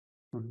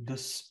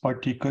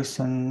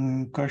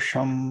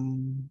Sphatikasङ्कषं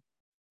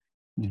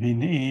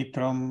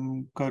द्विनेत्रं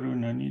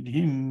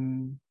करुणनिधिं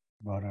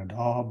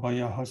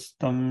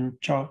वरदाभयहस्तं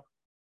च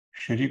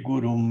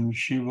श्रीगुरुं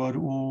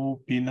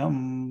शिवरूपिणं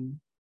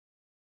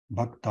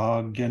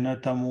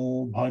भक्ताज्ञनतमो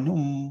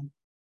भनुं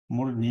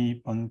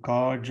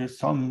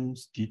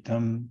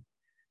मूर्ध्निपङ्कजसंस्थितं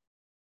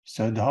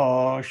सदा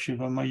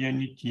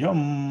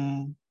शिवमयनित्यं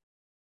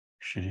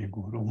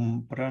श्रीगुरुं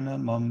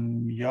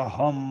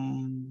प्रणमम्यहम्.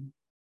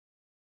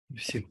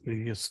 Всех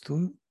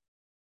приветствую.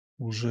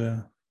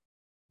 Уже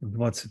в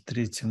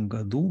 23-м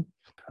году.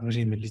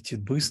 Время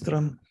летит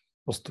быстро.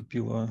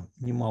 Поступило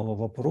немало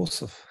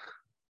вопросов.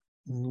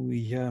 Ну и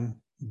я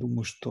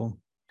думаю, что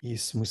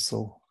есть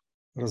смысл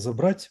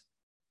разобрать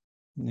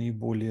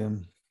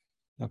наиболее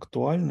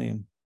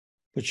актуальные.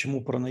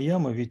 Почему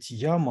пранаяма? Ведь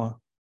яма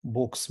 –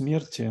 бог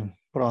смерти,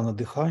 прана –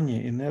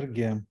 дыхание,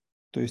 энергия,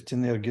 то есть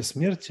энергия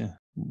смерти.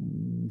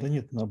 Да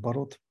нет,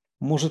 наоборот.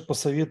 Может,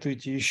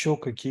 посоветуете еще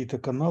какие-то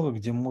каналы,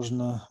 где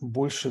можно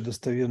больше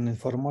достоверной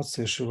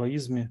информации о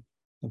шиваизме,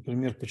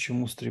 например,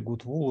 почему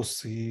стригут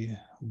волосы и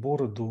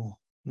бороду,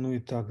 ну и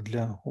так,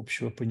 для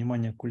общего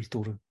понимания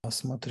культуры.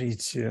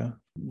 Смотрите,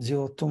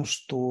 дело в том,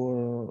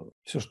 что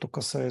все, что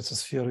касается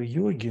сферы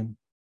йоги,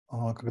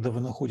 когда вы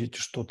находите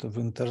что-то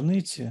в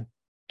интернете,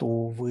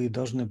 то вы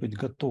должны быть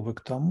готовы к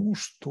тому,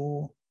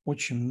 что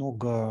очень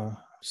много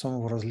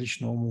самого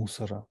различного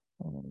мусора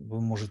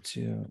вы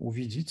можете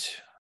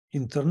увидеть.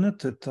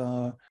 Интернет –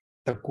 это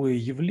такое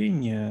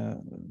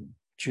явление,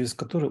 через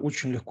которое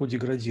очень легко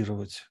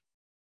деградировать.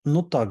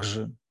 Но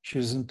также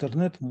через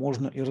интернет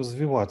можно и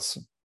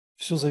развиваться.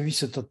 Все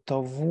зависит от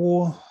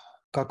того,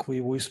 как вы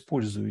его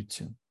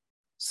используете.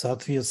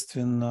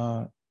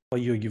 Соответственно, по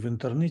йоге в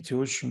интернете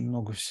очень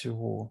много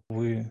всего.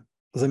 Вы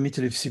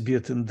заметили в себе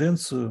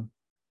тенденцию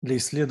для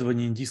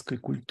исследования индийской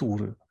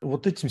культуры.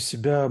 Вот этим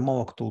себя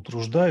мало кто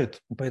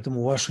утруждает,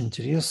 поэтому ваш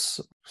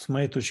интерес, с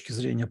моей точки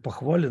зрения,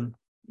 похвален,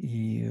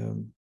 и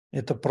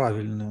это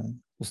правильное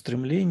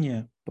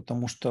устремление,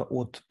 потому что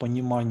от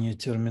понимания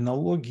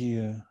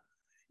терминологии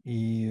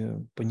и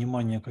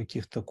понимания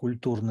каких-то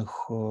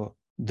культурных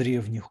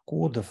древних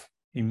кодов,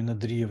 именно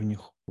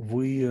древних,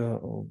 вы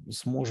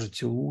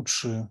сможете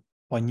лучше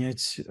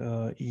понять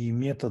и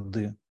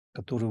методы,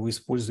 которые вы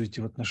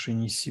используете в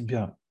отношении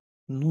себя,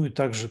 ну и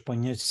также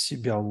понять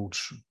себя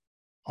лучше.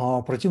 А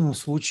в противном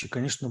случае,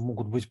 конечно,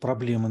 могут быть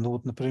проблемы. Ну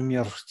вот,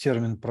 например,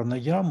 термин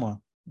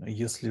пранаяма,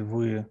 если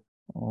вы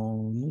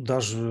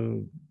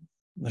даже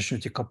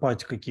начнете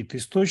копать какие-то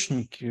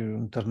источники в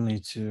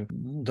интернете,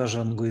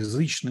 даже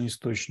англоязычные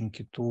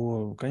источники,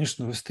 то,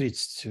 конечно, вы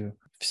встретите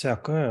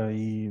всякое,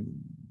 и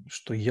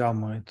что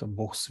яма – это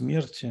бог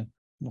смерти.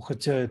 Ну,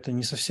 хотя это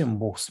не совсем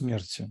бог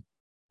смерти.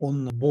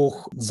 Он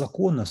бог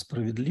закона,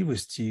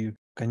 справедливости, и в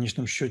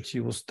конечном счете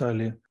его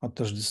стали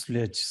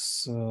отождествлять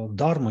с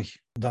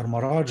Дармой,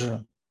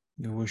 Дармараджа,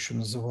 его еще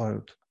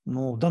называют.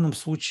 Но в данном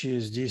случае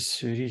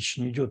здесь речь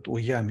не идет о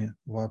яме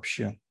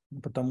вообще,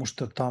 потому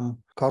что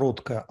там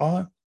короткое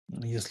 «а»,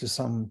 если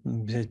сам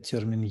взять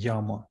термин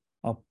 «яма»,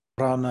 а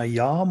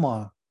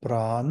пранаяма,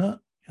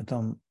 прана –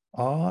 это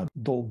 «а»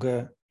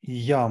 долгое, и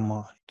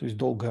 «яма», то есть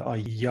долгое «а»,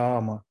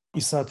 «яма».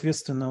 И,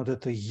 соответственно, вот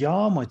это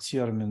 «яма»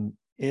 термин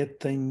 –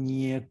 это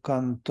не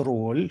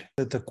контроль,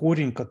 это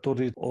корень,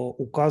 который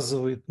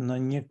указывает на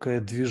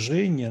некое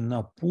движение,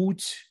 на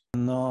путь,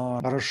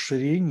 на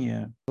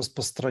расширение,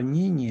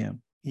 распространение.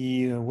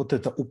 И вот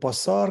эта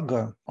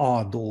упасарга,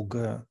 а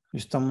долгая, то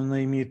есть там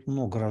она имеет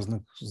много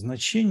разных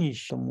значений.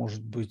 Это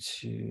может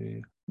быть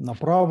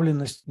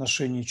направленность в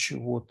отношении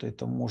чего-то,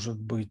 это может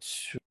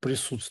быть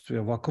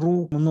присутствие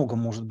вокруг, много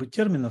может быть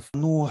терминов,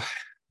 но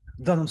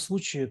в данном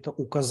случае это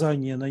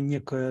указание на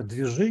некое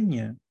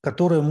движение,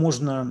 которое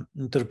можно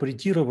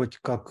интерпретировать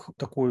как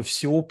такое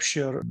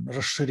всеобщее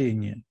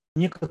расширение.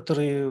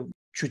 Некоторые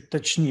чуть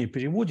точнее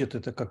переводят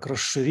это как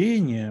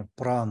расширение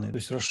праны, то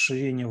есть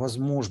расширение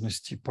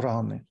возможностей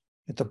праны.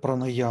 Это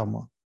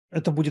пранаяма.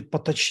 Это будет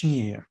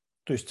поточнее,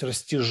 то есть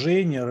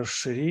растяжение,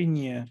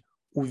 расширение,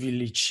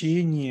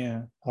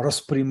 увеличение,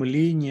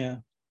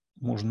 распрямление,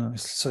 можно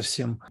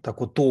совсем так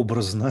вот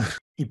образно.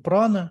 И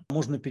прана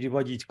можно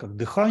переводить как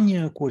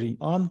дыхание, корень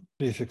ан,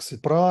 префиксы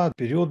пра,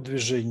 вперед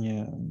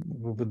движение.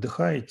 Вы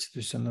выдыхаете, то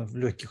есть она в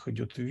легких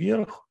идет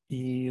вверх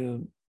и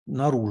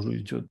наружу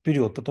идет,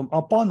 вперед. Потом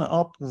апана,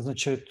 ап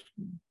означает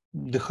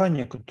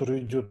дыхание,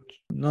 которое идет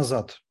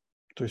назад,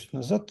 то есть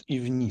назад и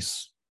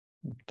вниз.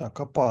 Так,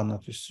 апана,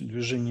 то есть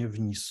движение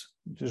вниз.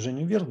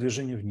 Движение вверх,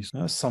 движение вниз.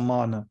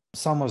 Самана.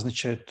 Сама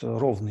означает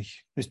ровный.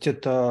 То есть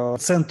это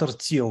центр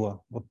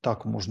тела, вот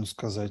так можно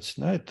сказать.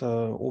 Да?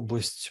 Это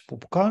область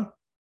пупка,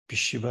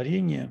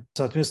 пищеварения.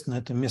 Соответственно,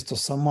 это место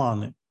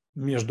саманы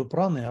между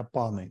праной и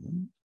апаной.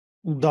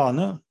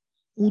 Удана,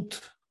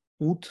 ут,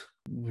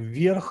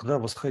 вверх, да,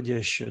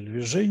 восходящее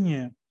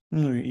движение,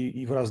 ну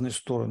и в разные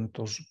стороны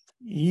тоже.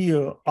 И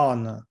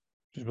ана,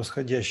 то есть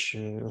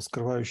восходящая,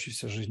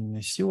 раскрывающаяся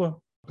жизненная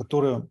сила,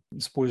 которая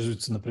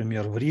используется,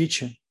 например, в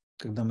речи,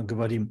 когда мы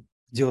говорим.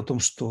 Дело в том,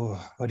 что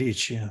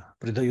речи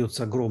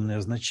придается огромное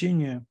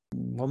значение.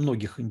 Во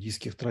многих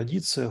индийских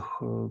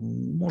традициях,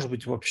 может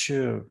быть,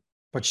 вообще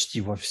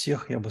почти во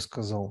всех, я бы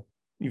сказал,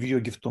 и в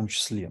йоге в том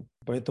числе.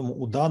 Поэтому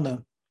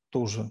удана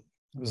тоже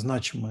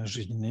значимая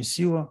жизненная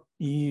сила.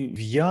 И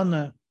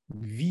вьяна,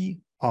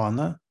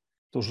 ви-ана,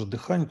 тоже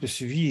дыхание. То есть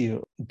ви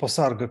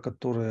упасарга,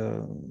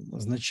 которая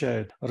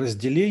означает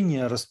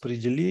разделение,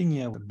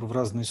 распределение как бы в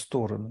разные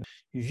стороны.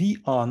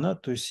 Ви-ана,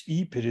 то есть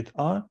и перед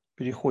а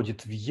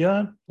переходит в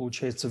я,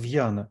 получается в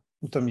яна.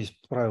 Ну, там есть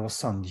правило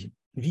сандхи.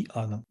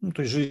 Ви-ана. Ну,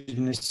 то есть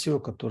жизненная сила,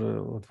 которая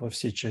вот во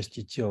все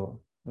части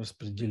тела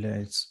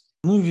распределяется.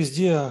 Ну и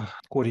везде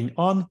корень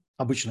ан,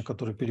 обычно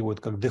который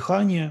переводит как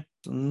дыхание,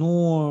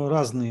 но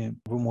разные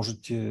вы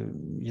можете,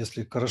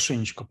 если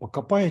хорошенечко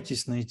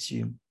покопаетесь,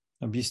 найти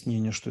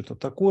объяснение, что это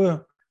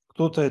такое.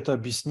 Кто-то это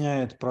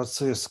объясняет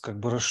процесс как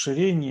бы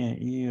расширения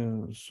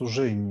и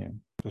сужения.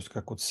 То есть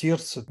как вот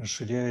сердце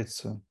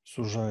расширяется,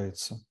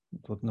 сужается.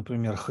 Вот,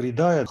 например,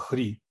 хридая,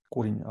 хри,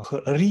 корень,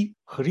 ри,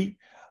 хри,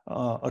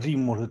 ри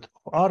может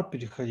в ар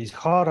переходить,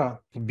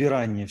 хара,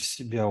 вбирание в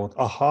себя. Вот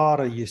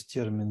ахара есть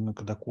термин, мы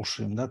когда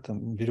кушаем, да,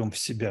 там берем в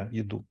себя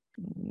еду.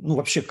 Ну,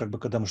 вообще, как бы,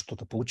 когда мы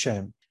что-то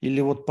получаем. Или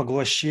вот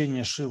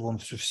поглощение Шива, он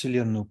всю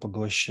вселенную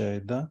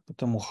поглощает, да,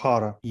 потому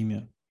хара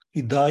имя.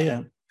 И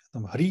дая,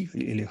 там, гри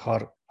или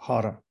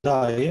хара.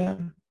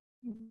 Дая,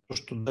 то,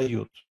 что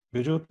дает,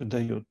 берет и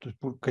дает, то есть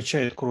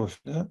качает кровь,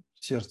 да,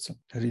 в сердце,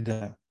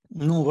 рядая.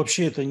 Ну,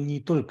 вообще это не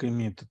только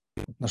имеет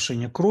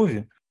отношение к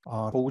крови,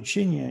 а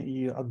получение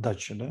и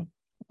отдача, да,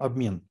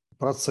 обмен,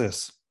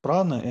 процесс.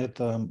 Прана –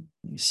 это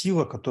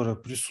сила, которая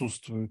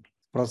присутствует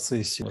в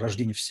процессе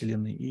рождения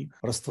Вселенной и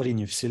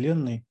растворения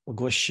Вселенной,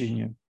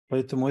 поглощения.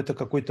 Поэтому это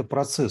какой-то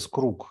процесс,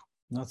 круг,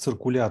 да,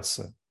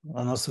 циркуляция.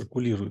 Она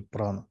циркулирует,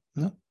 прана.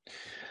 Да?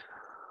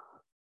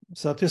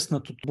 Соответственно,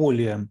 тут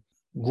более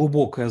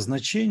глубокое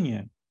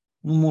значение.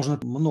 Ну, можно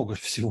много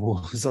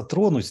всего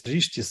затронуть.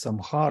 Ришти,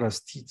 самхара,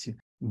 стити,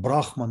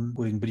 брахман,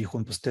 корень брих,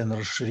 он постоянно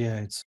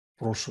расширяется. В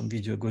прошлом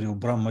видео я говорил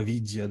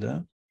брахмавидья,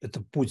 да?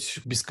 Это путь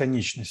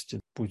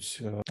бесконечности,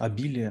 путь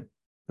обилия,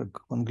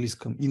 как в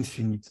английском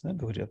infinite, да,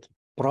 говорят.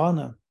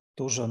 Прана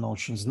тоже она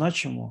очень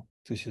значима.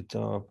 То есть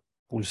это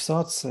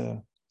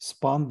пульсация,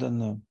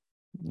 спандана,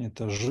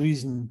 это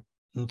жизнь.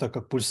 Но так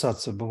как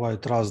пульсация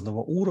бывает разного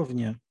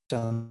уровня,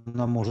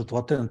 она может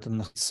латентно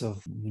находиться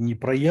в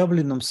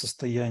непроявленном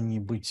состоянии,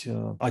 быть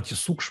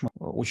ати-сукшма,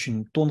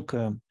 очень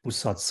тонкая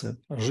пульсация.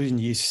 Жизнь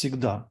есть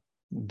всегда,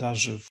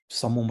 даже в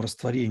самом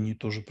растворении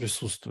тоже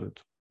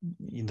присутствует.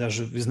 И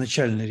даже в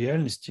изначальной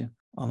реальности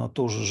она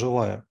тоже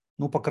живая.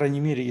 Ну, по крайней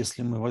мере,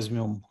 если мы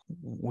возьмем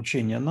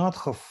учение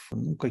надхов,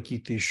 ну,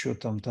 какие-то еще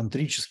там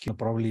тантрические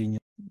направления,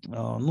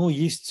 но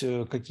есть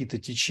какие-то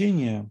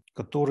течения,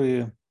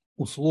 которые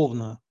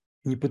условно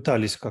не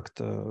пытались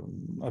как-то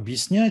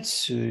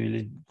объяснять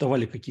или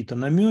давали какие-то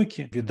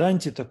намеки. В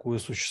Веданте такое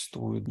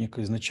существует,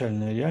 некая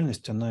изначальная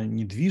реальность, она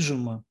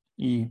недвижима.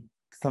 И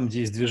там, где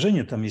есть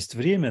движение, там есть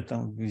время,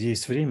 там, где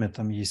есть время,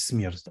 там есть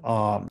смерть.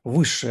 А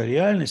высшая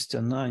реальность,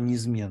 она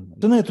неизменна.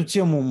 И на эту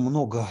тему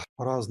много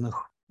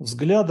разных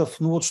взглядов.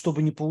 Ну вот,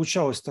 чтобы не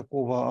получалось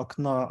такого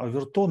окна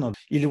Авертона,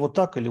 или вот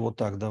так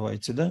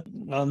давайте, да,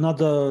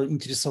 надо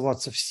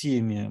интересоваться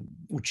всеми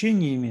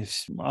учениями.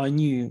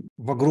 Они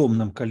в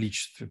огромном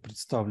количестве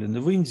представлены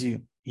в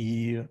Индии,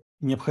 и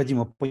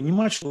необходимо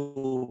понимать,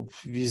 что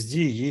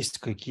везде есть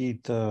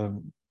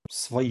какие-то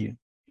свои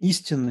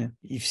истины,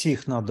 и все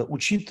их надо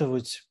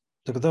учитывать.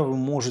 Тогда вы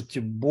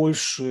можете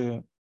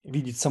больше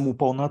видеть саму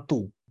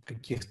полноту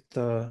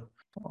каких-то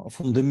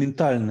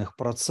фундаментальных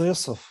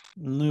процессов,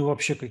 ну и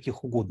вообще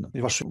каких угодно.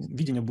 И ваше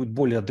видение будет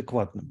более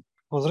адекватным.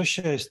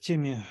 Возвращаясь к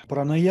теме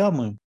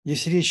пранаямы,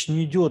 если речь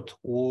не идет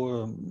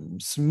о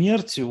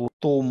смерти, о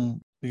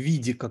том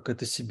виде, как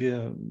это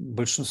себе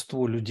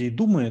большинство людей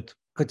думает,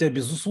 хотя,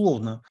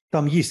 безусловно,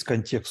 там есть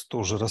контекст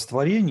тоже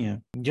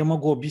растворения, я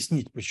могу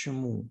объяснить,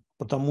 почему.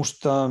 Потому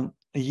что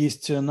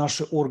есть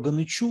наши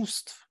органы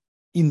чувств,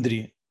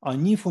 индри,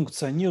 они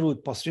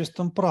функционируют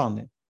посредством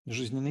праны,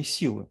 жизненной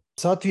силы.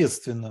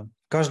 Соответственно,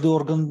 каждый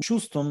орган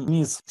чувств он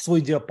имеет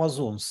свой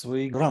диапазон,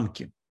 свои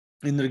рамки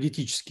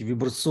энергетические,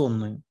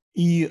 вибрационные.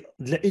 И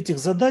для этих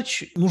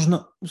задач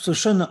нужно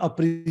совершенно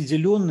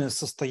определенное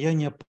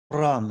состояние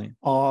праны.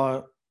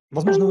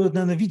 Возможно, вы,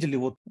 наверное, видели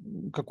вот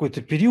какой-то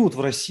период в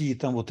России,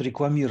 там вот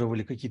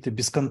рекламировали какие-то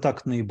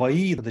бесконтактные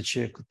бои, когда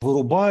человек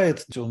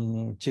вырубает,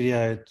 он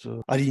теряет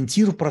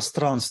ориентир в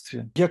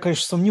пространстве. Я,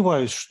 конечно,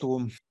 сомневаюсь,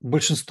 что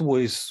большинство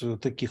из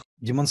таких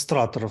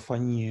демонстраторов,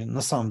 они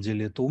на самом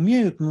деле это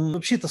умеют. Ну,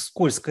 вообще это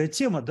скользкая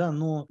тема, да,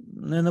 но,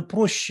 наверное,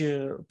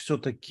 проще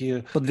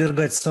все-таки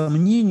подвергать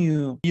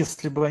сомнению.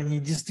 Если бы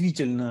они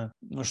действительно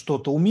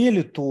что-то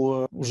умели,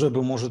 то уже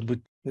бы, может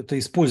быть, это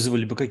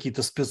использовали бы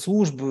какие-то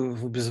спецслужбы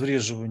в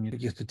обезвреживании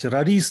каких-то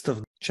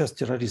террористов. Сейчас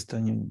террористы,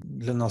 они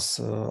для нас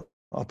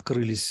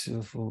открылись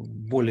в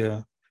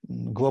более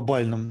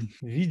глобальном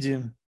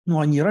виде. Ну,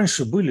 они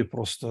раньше были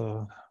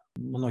просто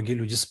многие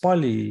люди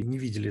спали и не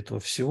видели этого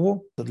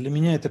всего. Для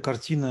меня эта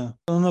картина,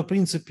 она, в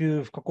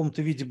принципе, в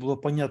каком-то виде была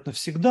понятна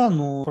всегда,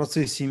 но в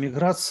процессе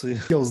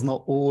иммиграции я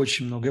узнал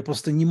очень много. Я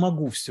просто не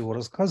могу всего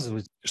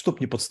рассказывать, чтобы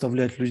не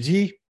подставлять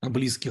людей,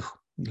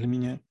 близких для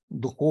меня,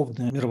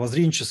 духовно,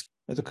 мировоззренчески.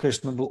 Это,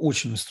 конечно, было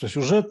очень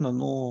остросюжетно,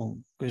 но,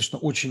 конечно,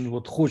 очень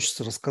вот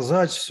хочется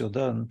рассказать все,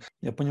 да.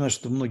 Я понимаю,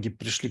 что многие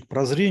пришли к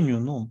прозрению,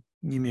 но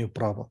не имею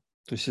права.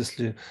 То есть,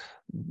 если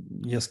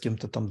я с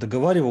кем-то там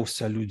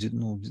договаривался, люди,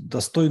 ну,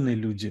 достойные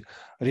люди,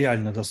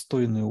 реально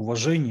достойные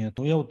уважения,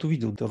 то я вот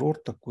увидел террор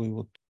такой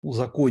вот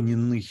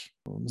узаконенный.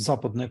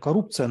 Западная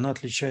коррупция, она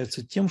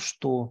отличается тем,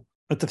 что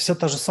это вся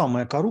та же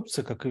самая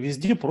коррупция, как и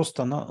везде,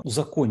 просто она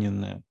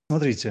узаконенная.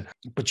 Смотрите,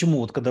 почему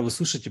вот когда вы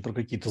слышите про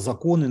какие-то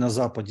законы на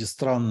Западе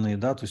странные,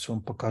 да, то есть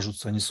вам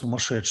покажутся они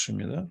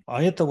сумасшедшими, да,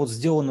 а это вот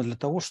сделано для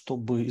того,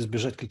 чтобы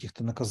избежать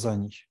каких-то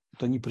наказаний.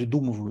 Вот они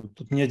придумывают.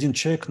 Тут не один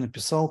человек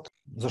написал,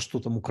 за что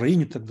там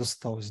Украине так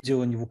досталось.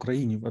 Дело не в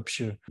Украине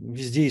вообще.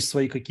 Везде есть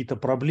свои какие-то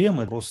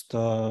проблемы,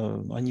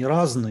 просто они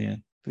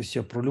разные. То есть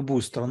я про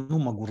любую страну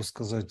могу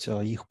рассказать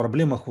о их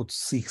проблемах вот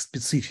с их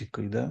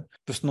спецификой, да.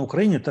 То есть на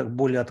Украине так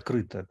более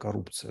открытая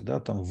коррупция, да,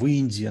 там в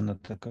Индии она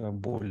такая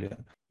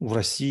более, в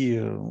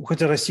России,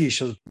 хотя Россия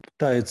сейчас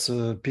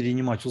пытается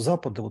перенимать у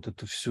Запада вот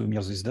эту всю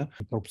мерзость, да,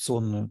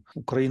 коррупционную.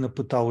 Украина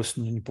пыталась,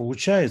 но не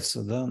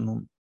получается, да,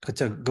 ну,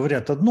 хотя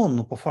говорят одно,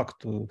 но по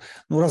факту,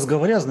 ну, раз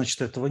говорят, значит,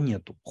 этого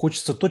нету.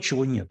 Хочется то,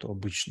 чего нету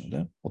обычно,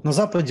 да. Вот на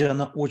Западе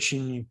она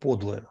очень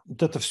подлая.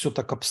 Вот это все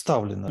так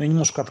обставлено. Я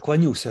немножко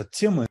отклонился от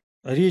темы.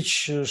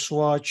 Речь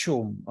шла о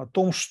чем? О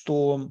том,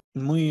 что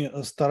мы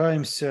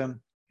стараемся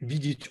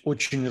видеть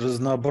очень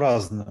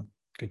разнообразно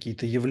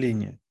какие-то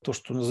явления. То,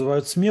 что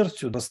называют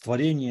смертью,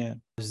 растворение.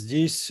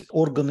 Здесь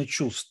органы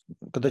чувств.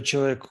 Когда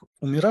человек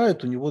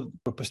умирает, у него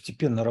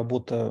постепенно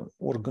работа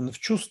органов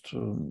чувств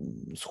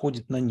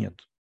сходит на нет.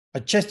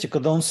 Отчасти,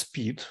 когда он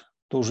спит,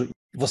 тоже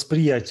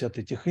восприятие от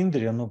этих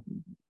индриев, оно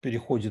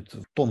переходит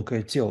в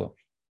тонкое тело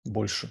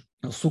больше,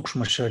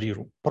 сукшма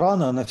шариру.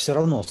 Прана, она все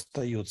равно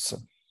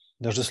остается.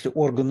 Даже если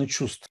органы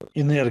чувств,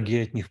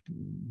 энергия от них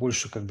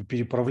больше как бы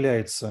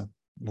переправляется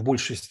в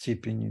большей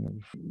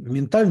степени в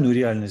ментальную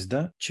реальность,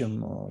 да,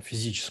 чем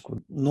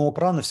физическую. Но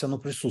прана все равно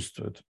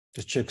присутствует.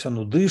 То есть человек все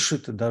равно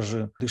дышит, и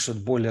даже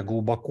дышит более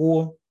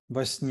глубоко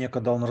во сне,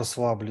 когда он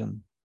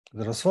расслаблен.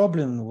 Когда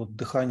расслаблен, вот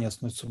дыхание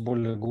становится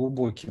более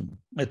глубоким.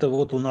 Это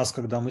вот у нас,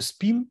 когда мы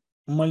спим,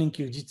 у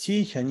маленьких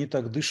детей, они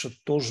так дышат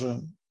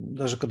тоже,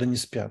 даже когда не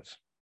спят.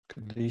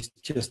 Когда,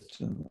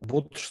 естественно,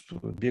 вот что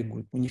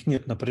бегают, у них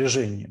нет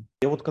напряжения.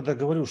 Я вот когда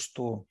говорю,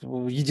 что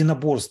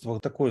единоборство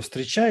такое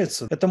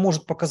встречается, это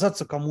может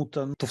показаться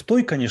кому-то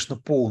туфтой, конечно,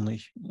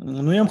 полной,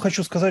 но я вам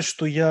хочу сказать,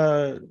 что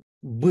я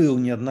был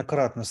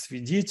неоднократно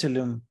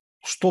свидетелем,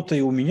 что-то и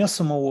у меня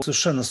самого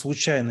совершенно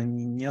случайно,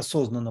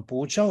 неосознанно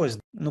получалось.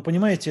 Но,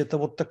 понимаете, это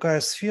вот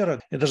такая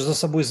сфера. Я даже за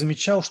собой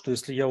замечал, что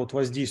если я вот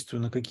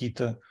воздействую на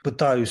какие-то,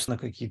 пытаюсь на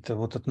какие-то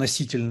вот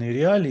относительные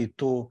реалии,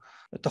 то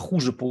это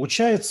хуже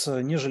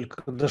получается, нежели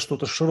когда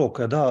что-то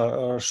широкое.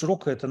 Да,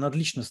 широкое – это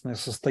надличностное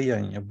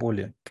состояние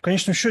более. В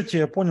конечном счете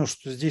я понял,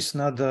 что здесь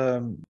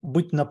надо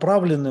быть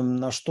направленным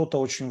на что-то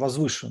очень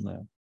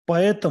возвышенное.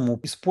 Поэтому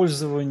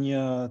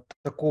использование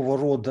такого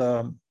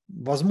рода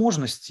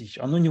возможностей,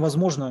 оно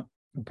невозможно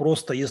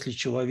просто, если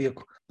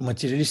человек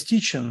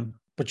материалистичен.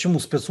 Почему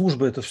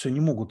спецслужбы это все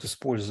не могут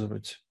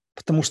использовать?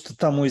 Потому что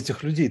там у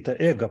этих людей-то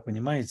эго,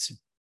 понимаете?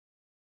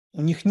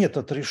 У них нет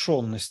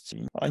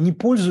отрешенности. Они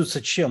пользуются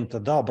чем-то,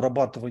 да,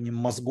 обрабатыванием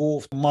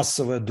мозгов,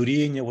 массовое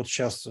дурение вот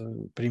сейчас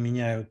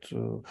применяют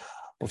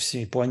по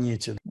всей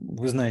планете.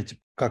 Вы знаете,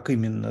 как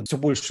именно. Все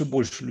больше и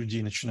больше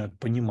людей начинают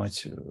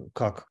понимать,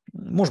 как.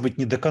 Может быть,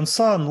 не до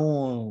конца,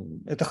 но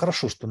это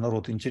хорошо, что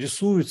народ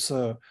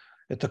интересуется,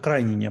 это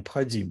крайне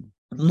необходимо.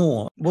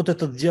 Но вот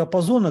этот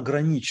диапазон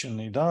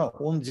ограниченный, да,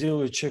 он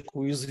делает человека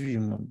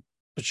уязвимым.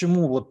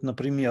 Почему вот,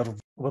 например,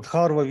 в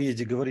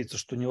Адхарва-веде говорится,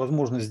 что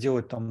невозможно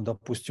сделать там,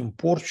 допустим,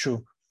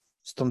 порчу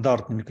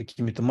стандартными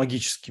какими-то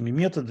магическими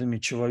методами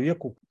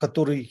человеку,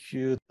 который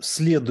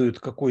следует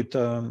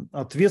какой-то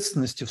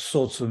ответственности в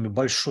социуме,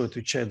 большой,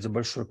 отвечает за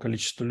большое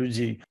количество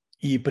людей,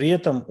 и при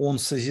этом он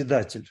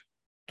созидатель.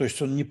 То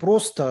есть он не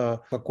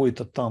просто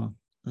какой-то там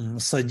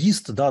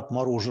садист, да,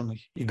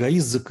 отмороженный,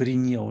 эгоист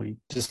закоренелый.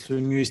 Если у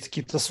него есть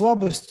какие-то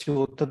слабости,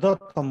 вот тогда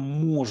там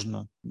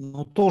можно.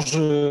 Но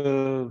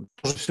тоже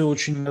все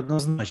очень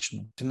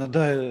однозначно.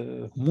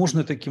 Иногда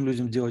можно таким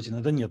людям делать,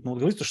 иногда нет. Но вот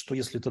говорится, что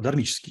если это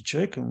дармический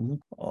человек,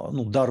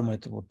 ну, дарма –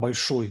 это вот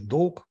большой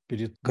долг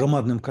перед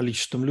громадным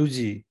количеством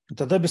людей,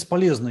 тогда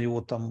бесполезно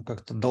его там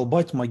как-то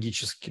долбать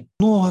магически.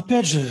 Но,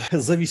 опять же,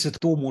 зависит,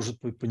 кто может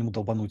по нему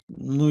долбануть.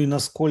 Ну и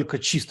насколько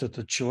чист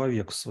этот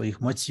человек в своих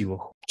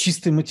мотивах.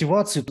 Чистой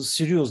мотивации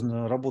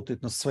серьезно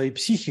работает над своей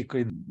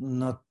психикой,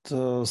 над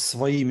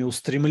своими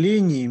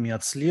устремлениями,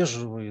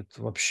 отслеживает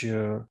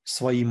вообще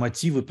свои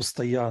мотивы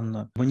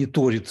постоянно,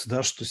 мониторит,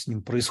 да, что с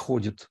ним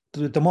происходит.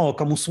 Это мало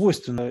кому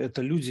свойственно.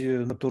 Это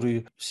люди,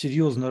 которые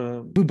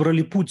серьезно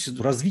выбрали путь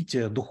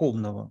развития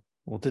духовного.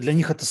 Вот, и для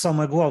них это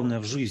самое главное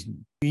в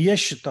жизни. И я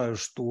считаю,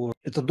 что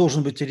это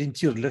должен быть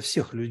ориентир для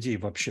всех людей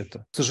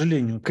вообще-то. К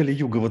сожалению,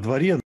 Кали-юга во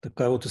дворе,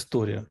 такая вот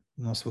история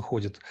у нас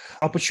выходит.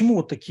 А почему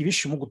вот такие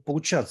вещи могут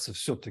получаться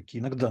все-таки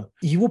иногда?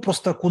 Его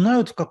просто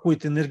окунают в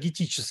какой-то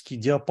энергетический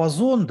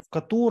диапазон, в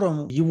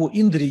котором его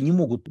индрии не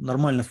могут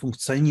нормально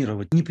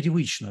функционировать,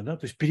 непривычно, да,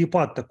 то есть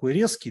перепад такой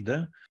резкий,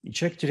 да, и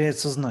человек теряет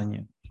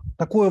сознание.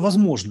 Такое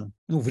возможно,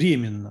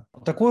 временно.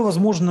 Такое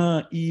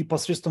возможно и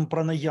посредством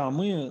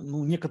пранаямы.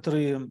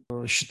 Некоторые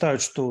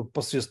считают, что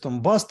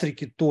посредством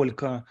бастрики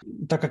только.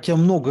 Так как я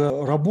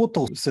много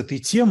работал с этой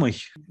темой,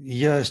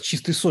 я с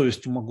чистой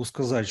совестью могу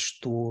сказать,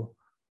 что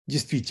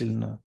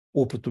действительно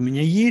опыт у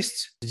меня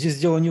есть. Здесь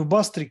дело не в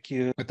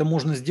бастрике. Это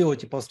можно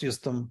сделать и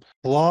посредством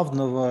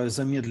плавного,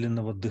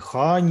 замедленного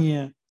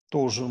дыхания.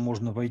 Тоже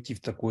можно войти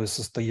в такое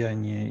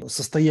состояние.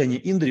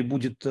 Состояние индри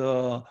будет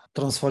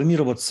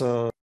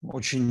трансформироваться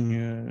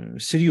очень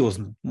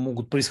серьезно.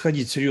 Могут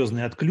происходить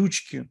серьезные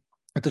отключки.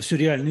 Это все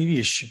реальные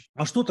вещи.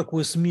 А что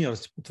такое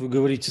смерть? Вот вы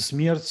говорите,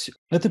 смерть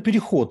 – это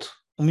переход.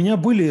 У меня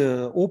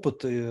были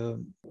опыты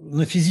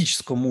на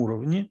физическом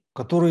уровне,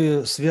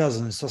 которые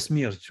связаны со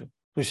смертью.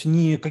 То есть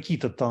не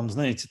какие-то там,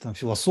 знаете, там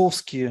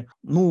философские.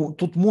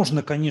 Тут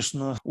можно,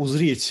 конечно,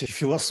 узреть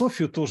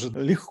философию тоже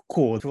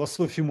легко.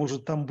 Философии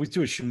может там быть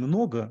очень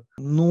много,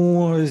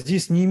 но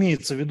здесь не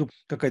имеется в виду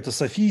какая-то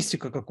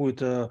софистика,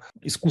 какое-то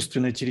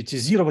искусственное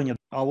теоретизирование,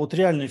 а вот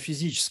реальное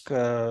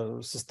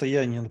физическое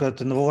состояние, когда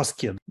ты на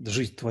волоске,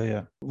 жизнь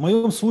твоя. В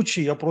моем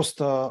случае я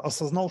просто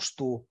осознал,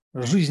 что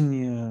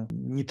жизнь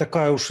не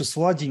такая уж и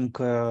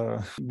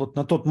сладенькая. Вот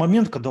на тот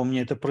момент, когда у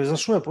меня это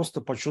произошло, я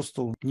просто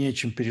почувствовал, не о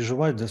чем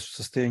переживать, да,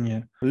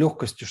 состояние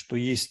легкости, что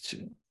есть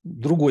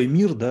другой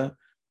мир, да,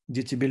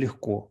 где тебе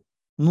легко.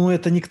 Но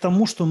это не к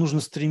тому, что нужно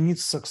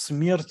стремиться к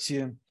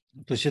смерти.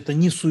 То есть это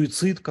не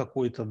суицид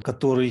какой-то,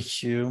 который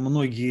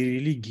многие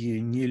религии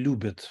не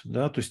любят,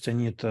 да, то есть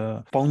они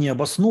это вполне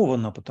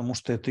обоснованно, потому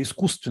что это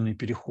искусственный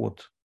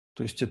переход.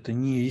 То есть это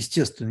не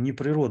естественный, не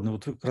природный.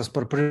 Вот вы как раз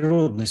про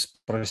природность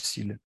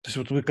спросили. То есть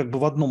вот вы как бы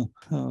в одном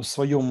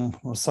своем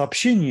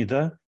сообщении,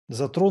 да,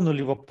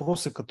 затронули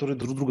вопросы, которые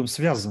друг с другом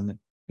связаны.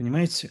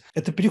 Понимаете?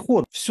 Это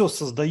переход. Все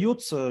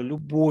создается,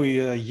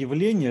 любое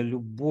явление,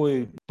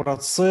 любой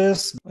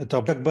процесс,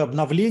 это как бы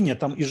обновление,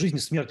 там и жизнь, и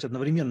смерть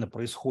одновременно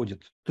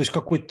происходит. То есть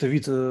какой-то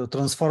вид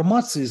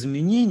трансформации,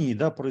 изменений,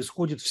 да,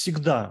 происходит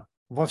всегда,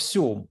 во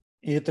всем.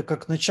 И это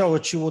как начало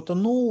чего-то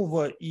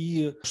нового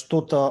и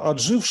что-то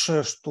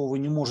отжившее, что вы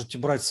не можете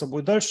брать с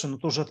собой дальше, но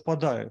тоже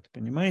отпадает,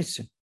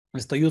 понимаете?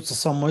 Остается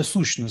самое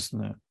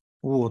сущностное.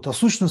 Вот. А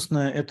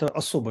сущностное – это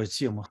особая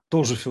тема,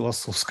 тоже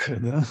философская,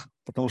 да?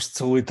 Потому что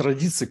целые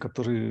традиции,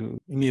 которые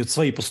имеют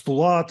свои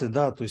постулаты,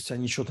 да, то есть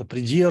они что-то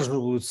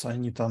придерживаются,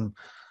 они там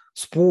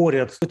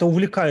спорят. Это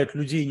увлекает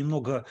людей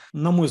немного,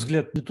 на мой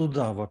взгляд, не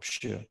туда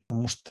вообще,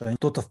 потому что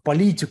кто-то в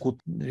политику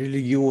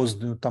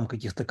религиозную, там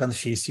каких-то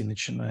конфессий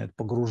начинает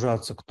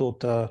погружаться,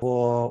 кто-то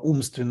в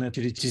умственное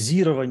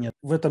теоретизирование.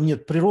 В этом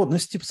нет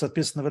природности,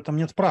 соответственно, в этом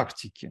нет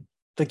практики.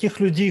 Таких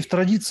людей в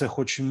традициях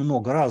очень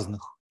много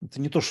разных. Это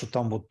не то, что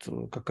там вот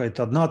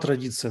какая-то одна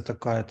традиция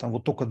такая, там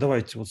вот только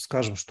давайте вот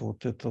скажем, что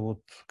вот это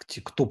вот,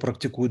 кто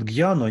практикует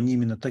гьяну, они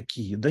именно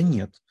такие. Да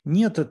нет.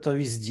 Нет, это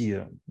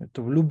везде.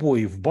 Это в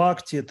любой, в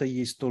бхакти это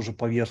есть тоже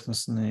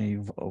поверхностные, и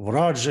в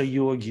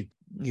раджа-йоге,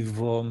 и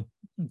в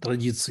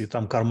традиции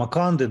там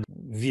кармаканды,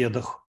 в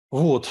ведах.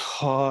 Вот.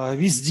 А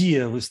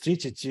везде вы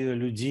встретите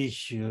людей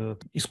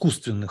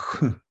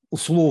искусственных,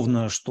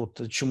 условно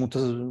что-то,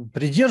 чему-то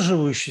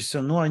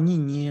придерживающиеся, но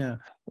они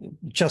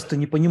часто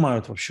не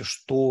понимают вообще,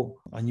 что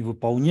они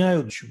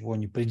выполняют, чего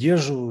они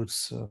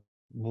придерживаются.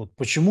 Вот.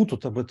 Почему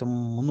тут об этом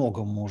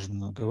много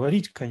можно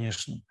говорить,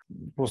 конечно,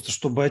 просто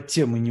чтобы от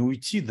темы не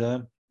уйти,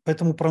 да.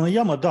 Поэтому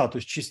пранаяма, да, то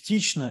есть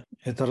частично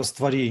это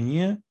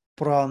растворение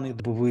праны,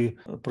 вы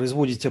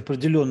производите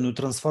определенную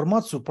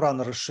трансформацию,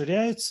 прана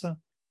расширяется,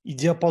 и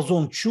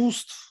диапазон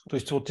чувств, то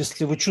есть вот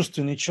если вы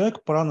чувственный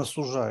человек, прана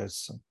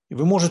сужается. И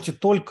вы можете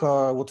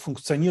только вот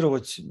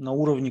функционировать на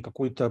уровне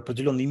какой-то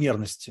определенной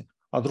мерности.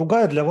 А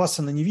другая для вас,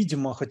 она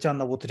невидима, хотя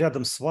она вот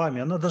рядом с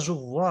вами, она даже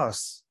в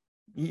вас.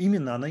 И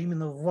она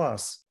именно в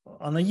вас.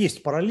 Она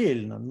есть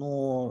параллельно,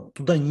 но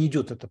туда не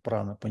идет эта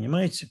прана,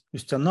 понимаете? То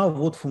есть она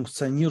вот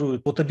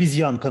функционирует, вот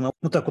обезьянка, она,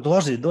 так вот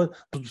ложись, да,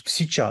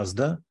 сейчас,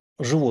 да,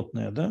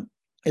 животное, да,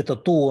 это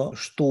то,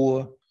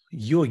 что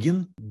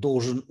йогин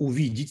должен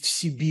увидеть в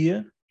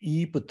себе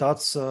и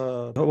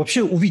пытаться…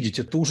 Вообще увидеть –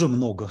 это уже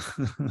много,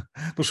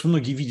 потому что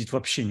многие видеть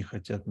вообще не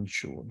хотят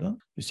ничего. Да?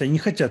 То есть они не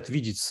хотят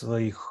видеть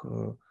своих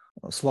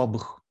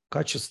слабых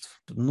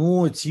качеств,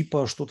 но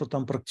типа что-то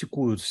там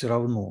практикуют все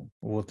равно.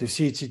 Вот. И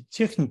все эти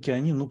техники,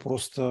 они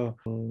просто,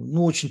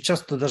 очень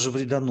часто даже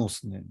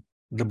вредоносные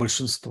для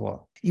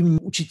большинства. Им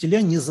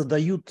учителя не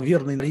задают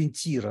верного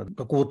ориентира,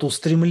 какого-то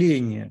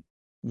устремления,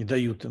 не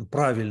дают им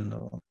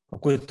правильного,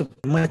 какого-то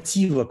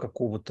мотива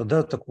какого-то,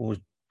 да, такого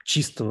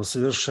чистого,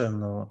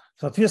 совершенного.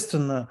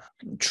 Соответственно,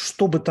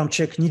 что бы там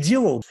человек ни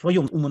делал, в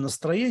своем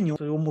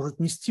умонастроении его может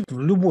нести в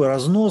любой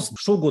разнос,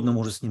 что угодно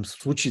может с ним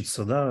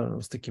случиться, да,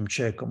 с таким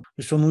человеком.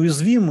 То есть он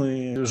уязвим,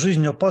 и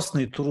жизнь опасна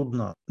и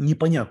трудна.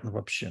 Непонятно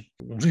вообще.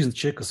 Жизнь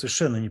человека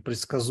совершенно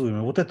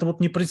непредсказуема. Вот эта вот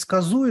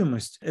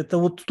непредсказуемость, это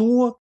вот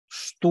то,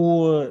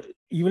 что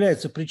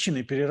является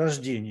причиной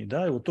перерождений,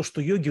 да, и вот то,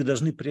 что йоги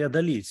должны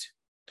преодолеть.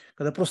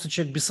 Когда просто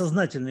человек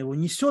бессознательно его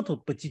несет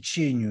вот по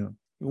течению,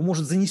 его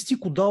может занести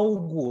куда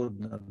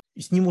угодно,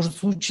 и с ним может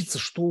случиться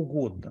что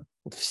угодно.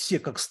 Вот все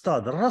как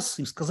стадо, раз,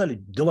 им сказали,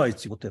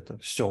 давайте вот это,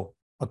 все.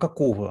 А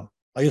какого?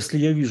 А если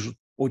я вижу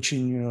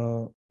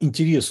очень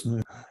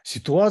интересную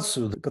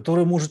ситуацию,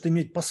 которая может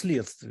иметь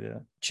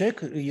последствия?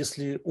 Человек,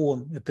 если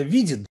он это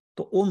видит,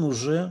 то он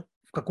уже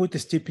в какой-то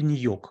степени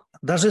йог.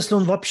 Даже если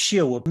он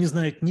вообще вот не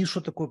знает ни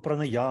что такое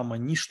пранаяма,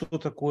 ни что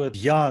такое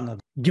дьяна,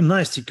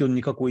 гимнастики он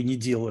никакой не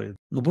делает.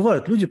 Но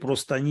бывают люди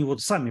просто, они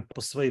вот сами по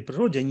своей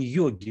природе, они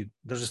йоги,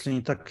 даже если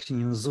они так и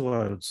не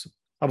называются.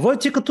 А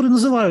бывают те, которые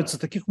называются,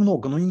 таких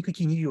много, но они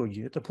никакие не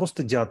йоги. Это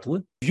просто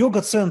дятлы. В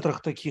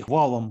йога-центрах таких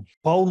валом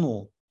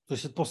полно. То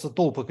есть это просто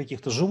толпы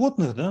каких-то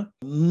животных, да?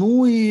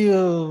 Ну и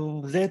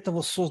для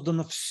этого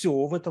создано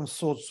все в этом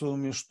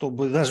социуме,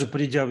 чтобы даже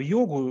придя в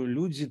йогу,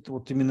 люди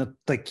вот именно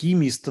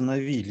такими и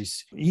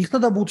становились. И их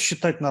тогда будут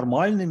считать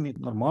нормальными,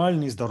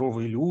 нормальные,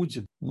 здоровые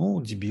люди. Ну,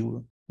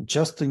 дебилы.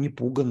 Часто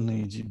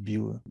непуганные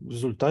дебилы. В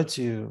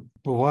результате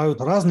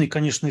бывают разные,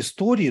 конечно,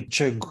 истории.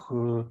 Человек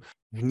в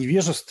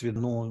невежестве,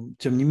 но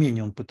тем не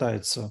менее он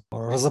пытается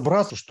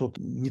разобраться, что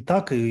не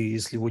так, и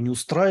если его не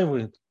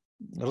устраивает,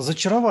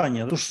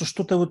 разочарование, то, что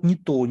что-то вот не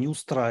то, не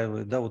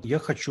устраивает, да, вот я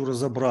хочу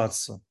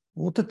разобраться.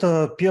 Вот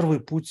это первый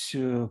путь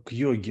к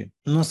йоге.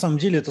 Но на самом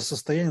деле это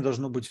состояние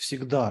должно быть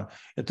всегда.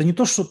 Это не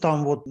то, что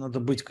там вот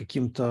надо быть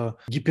каким-то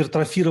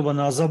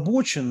гипертрофированно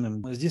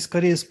озабоченным. Здесь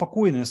скорее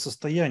спокойное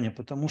состояние,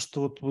 потому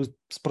что вот вы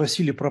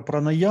спросили про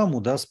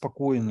пранаяму, да,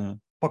 спокойную.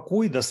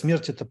 Покой, да,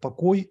 смерть – это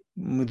покой.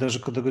 Мы даже,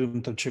 когда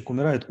говорим, так, человек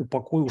умирает,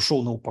 упокой,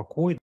 ушел на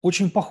упокой.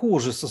 Очень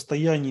похоже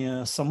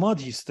состояние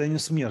самадхи и состояние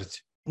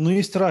смерти. Но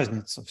есть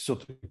разница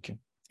все-таки.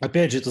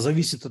 Опять же, это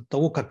зависит от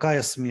того,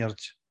 какая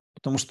смерть.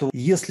 Потому что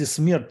если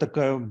смерть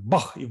такая,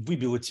 бах, и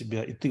выбила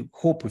тебя, и ты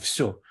хоп, и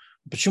все.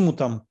 Почему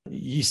там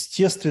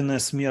естественная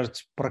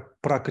смерть,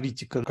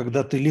 пракритика,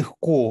 когда ты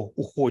легко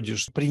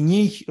уходишь, при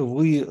ней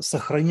вы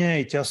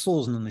сохраняете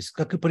осознанность,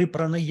 как и при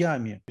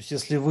пранаяме. То есть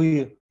если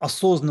вы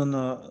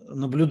осознанно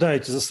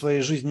наблюдаете за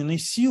своей жизненной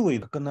силой,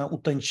 как она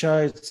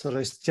утончается,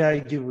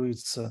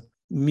 растягивается,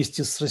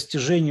 вместе с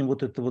растяжением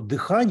вот этого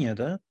дыхания,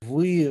 да,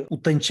 вы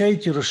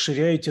утончаете,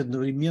 расширяете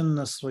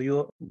одновременно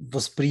свое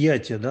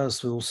восприятие, да,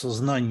 своего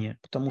сознания,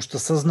 потому что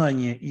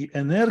сознание и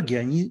энергия,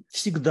 они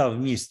всегда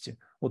вместе.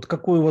 Вот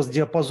какой у вас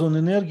диапазон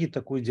энергии,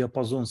 такой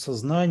диапазон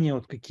сознания,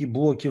 вот какие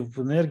блоки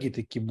в энергии,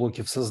 такие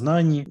блоки в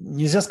сознании.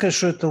 Нельзя сказать,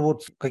 что это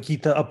вот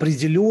какие-то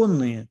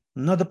определенные.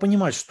 Надо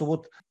понимать, что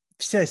вот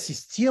вся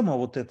система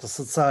вот эта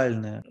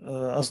социальная,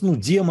 ну,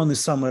 демоны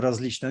самые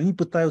различные, они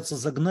пытаются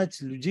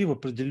загнать людей в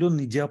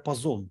определенный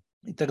диапазон.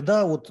 И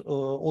тогда вот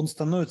он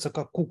становится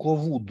как кукла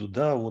Вуду,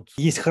 да, вот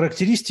есть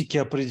характеристики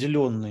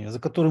определенные, за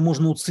которые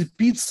можно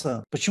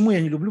уцепиться. Почему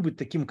я не люблю быть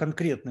таким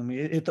конкретным? И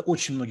это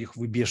очень многих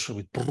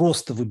выбешивает,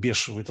 просто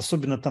выбешивает,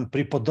 особенно там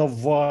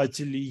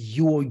преподаватели,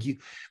 йоги.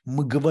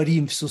 Мы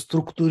говорим все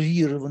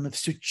структурировано,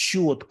 все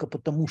четко,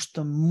 потому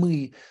что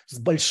мы с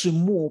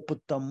большим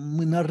опытом,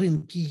 мы на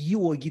рынке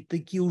йоги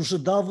такие уже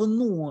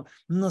давно,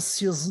 нас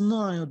все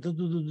знают.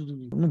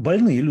 Ну,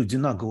 больные люди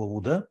на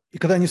голову, да? И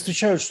когда они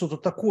встречают что-то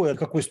такое,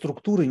 какой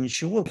структуры,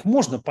 ничего, их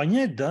можно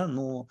понять, да,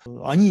 но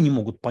они не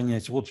могут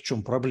понять, вот в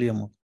чем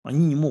проблема.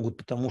 Они не могут,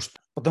 потому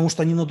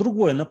что они на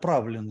другое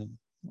направлены.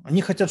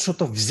 Они хотят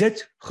что-то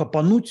взять,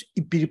 хапануть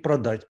и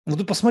перепродать. Вот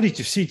вы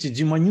посмотрите, все эти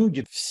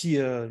демонюги,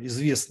 все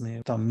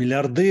известные там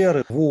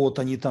миллиардеры, вот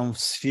они там в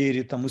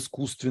сфере там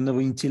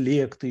искусственного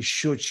интеллекта,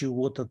 еще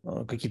чего-то,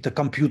 какие-то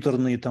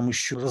компьютерные там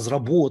еще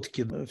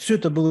разработки. Все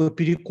это было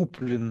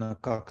перекуплено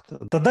как-то.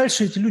 Да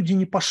дальше эти люди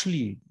не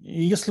пошли.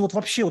 И если вот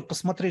вообще вот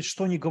посмотреть,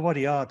 что они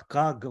говорят,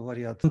 как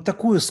говорят,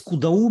 такое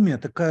скудоумие,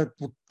 такая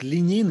вот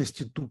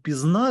линейность и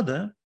тупизна,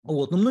 да,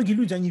 вот. Но многие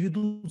люди, они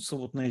ведутся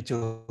вот на эти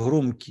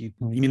громкие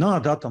имена,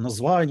 да, там,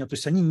 названия, то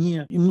есть они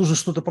не... Им нужно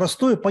что-то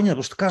простое,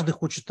 понятно, потому что каждый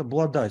хочет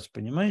обладать,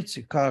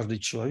 понимаете, каждый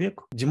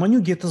человек.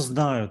 Демонюги это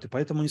знают, и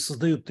поэтому они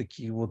создают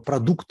такие вот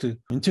продукты,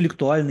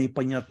 интеллектуальные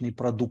понятные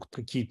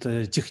продукты,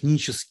 какие-то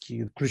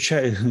технические,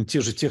 включая те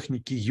же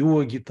техники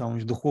йоги, там,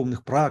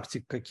 духовных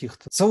практик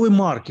каких-то. Целый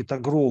маркет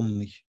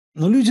огромный.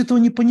 Но люди этого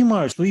не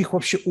понимают, что их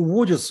вообще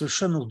уводят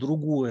совершенно в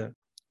другое,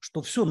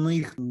 что все на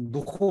их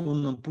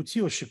духовном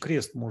пути вообще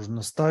крест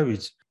можно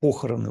ставить,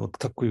 похороны, вот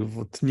такой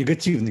вот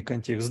негативный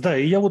контекст. Да,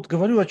 и я вот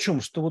говорю о чем,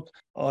 что вот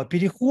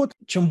переход,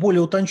 чем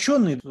более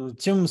утонченный,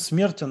 тем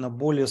смерть, она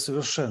более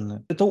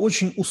совершенная. Это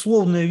очень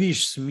условная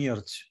вещь,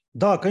 смерть.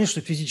 Да,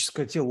 конечно,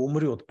 физическое тело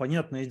умрет,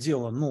 понятное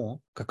дело,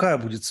 но какая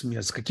будет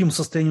смерть? С каким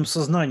состоянием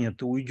сознания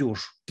ты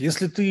уйдешь?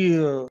 Если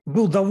ты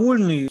был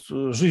довольный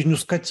жизнью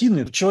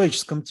скотины в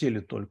человеческом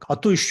теле только, а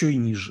то еще и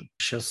ниже.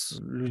 Сейчас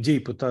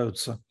людей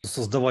пытаются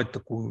создавать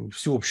такую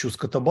всеобщую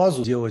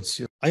скотобазу,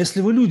 делать. А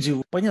если вы люди,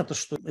 понятно,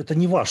 что это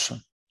не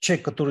ваше.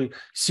 Человек, который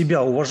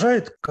себя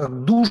уважает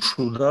как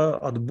душу, да,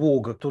 от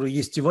Бога, который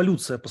есть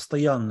эволюция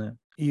постоянная,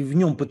 и в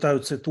нем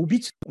пытаются это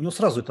убить, у него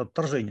сразу это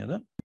отторжение,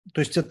 да?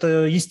 То есть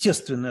это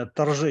естественное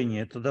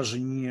отторжение, это даже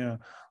не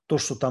то,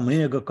 что там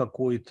эго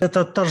какое-то.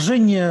 Это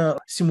отторжение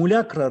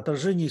симулякра,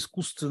 отторжение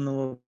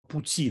искусственного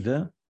пути,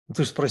 да?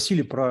 Вы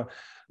спросили про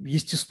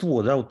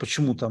естество, да, вот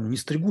почему там не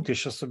стригут, я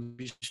сейчас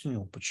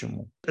объясню,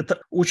 почему.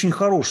 Это очень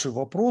хороший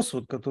вопрос,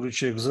 вот, который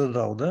человек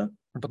задал, да,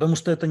 потому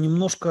что это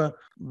немножко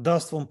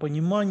даст вам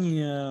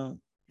понимание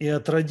и о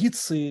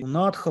традиции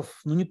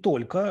надхов, но не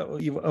только,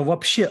 и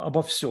вообще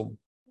обо всем.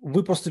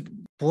 Вы просто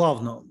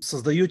плавно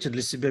создаете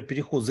для себя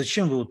переход.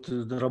 Зачем вы вот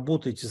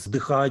работаете с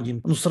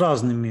дыханием, ну, с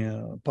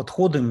разными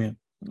подходами,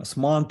 с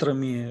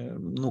мантрами,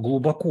 но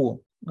глубоко,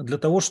 для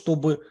того,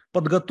 чтобы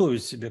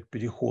подготовить себя к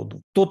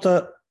переходу.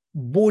 Кто-то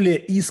более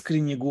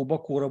искренне,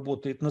 глубоко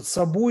работает над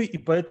собой, и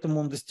поэтому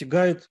он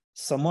достигает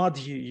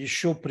самадхи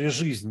еще при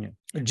жизни.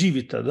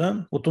 Дживита,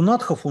 да? Вот у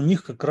надхов у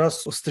них как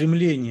раз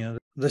стремление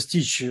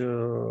достичь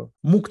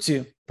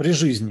мукти при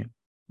жизни.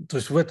 То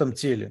есть в этом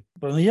теле.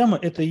 Пранаяма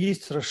 – это и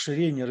есть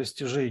расширение,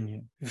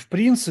 растяжение. В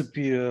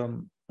принципе,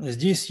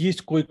 здесь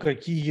есть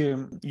кое-какие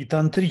и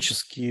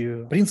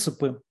тантрические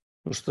принципы,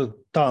 потому что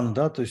тан,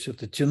 да, то есть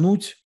это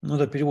тянуть, ну,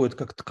 это переводит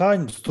как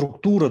ткань,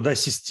 структура, да,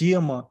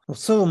 система. Но в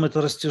целом это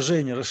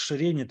растяжение,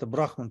 расширение, это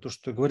брахман, то,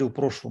 что я говорил в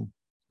прошлом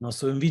на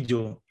своем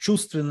видео.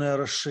 Чувственное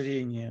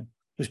расширение.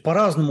 То есть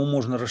по-разному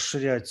можно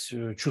расширять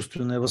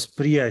чувственное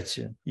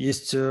восприятие.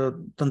 Есть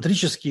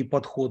тантрические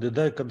подходы,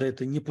 да, когда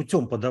это не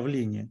путем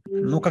подавления.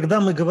 Но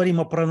когда мы говорим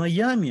о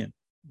пранаяме,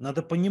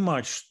 надо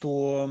понимать,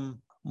 что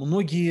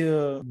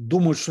многие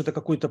думают, что это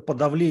какое-то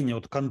подавление,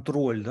 вот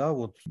контроль, да,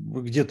 вот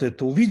вы где-то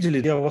это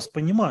увидели, я вас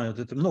понимаю,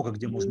 это много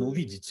где можно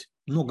увидеть,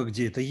 много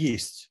где это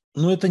есть.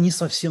 Но это не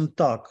совсем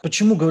так.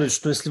 Почему говорят,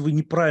 что если вы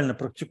неправильно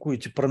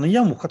практикуете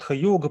пранаяму,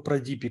 хатха-йога,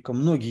 прадипика,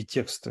 многие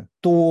тексты,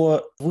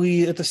 то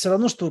вы это все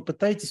равно, что вы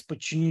пытаетесь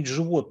подчинить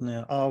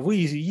животное, а вы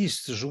и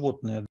есть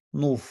животное,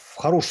 ну, в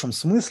хорошем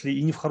смысле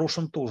и не в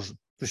хорошем тоже.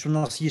 То есть у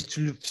нас есть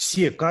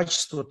все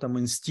качества, там,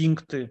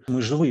 инстинкты,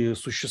 мы живые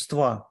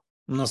существа.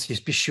 У нас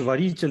есть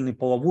пищеварительный,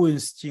 половой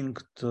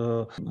инстинкт,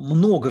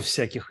 много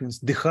всяких,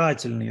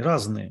 дыхательный,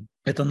 разные.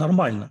 Это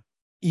нормально.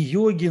 И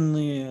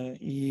йогины,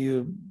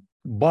 и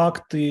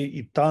бхакты,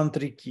 и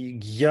тантрики, и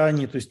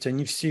гьяни, то есть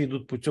они все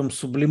идут путем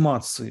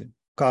сублимации,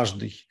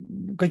 каждый.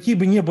 Какие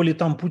бы ни были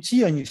там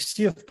пути, они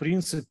все, в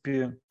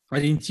принципе,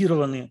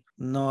 ориентированы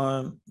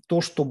на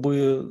то,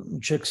 чтобы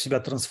человек себя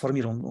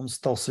трансформировал, он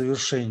стал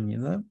совершеннее,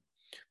 да?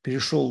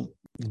 Перешел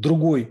в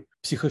другой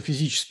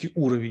психофизический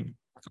уровень,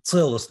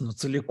 целостно,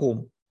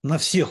 целиком, на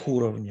всех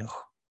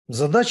уровнях.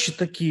 Задачи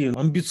такие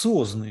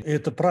амбициозные, и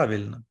это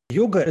правильно.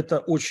 Йога – это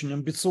очень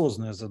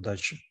амбициозная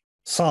задача.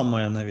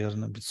 Самая,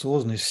 наверное,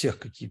 амбициозная из всех,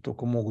 какие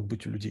только могут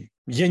быть у людей.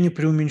 Я не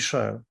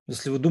преуменьшаю.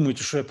 Если вы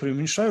думаете, что я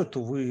преуменьшаю,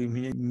 то вы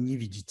меня не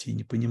видите и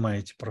не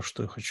понимаете, про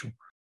что я хочу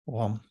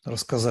вам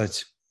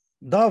рассказать.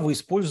 Да, вы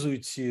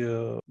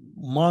используете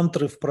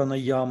мантры в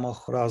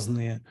пранаямах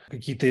разные,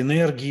 какие-то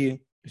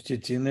энергии. То есть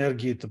эти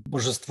энергии, это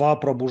божества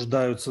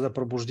пробуждаются, да,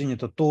 пробуждение –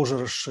 это тоже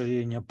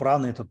расширение,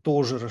 прана – это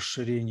тоже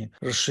расширение.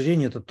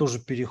 Расширение – это тоже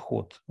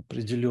переход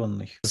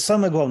определенный.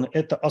 Самое главное –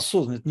 это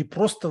осознанность. Это не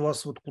просто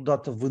вас вот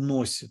куда-то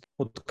выносит.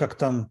 Вот как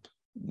там,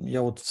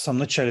 я вот в самом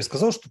начале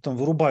сказал, что там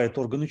вырубает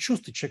органы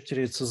чувств, и человек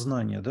теряет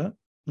сознание, да?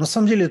 На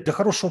самом деле для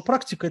хорошего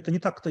практика это не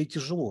так-то и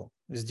тяжело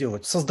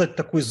сделать. Создать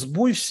такой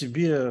сбой в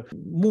себе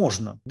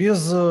можно,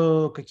 без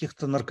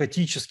каких-то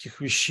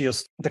наркотических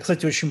веществ. Это,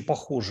 кстати, очень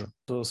похоже.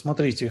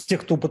 Смотрите, те,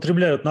 кто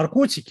употребляют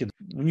наркотики,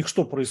 у них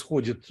что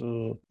происходит?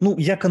 Ну,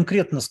 я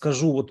конкретно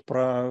скажу вот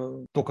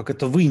про то, как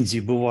это в Индии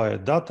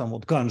бывает, да, там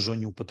вот ганджу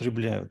они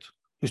употребляют.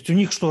 То есть у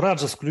них что,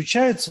 раджас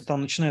включается,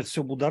 там начинает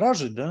все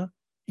будоражить, да,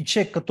 и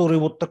человек, который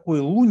вот такой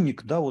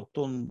лунник, да, вот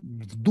он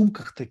в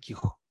думках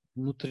таких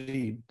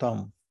внутри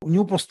там, у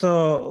него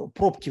просто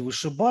пробки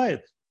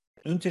вышибает,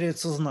 и он теряет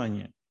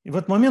сознание. И в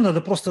этот момент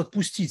надо просто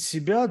отпустить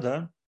себя,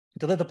 да, и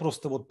тогда это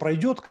просто вот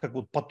пройдет как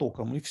вот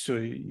потоком, и все,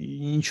 и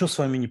ничего с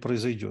вами не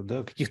произойдет,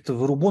 да, каких-то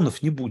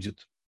вырубонов не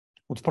будет.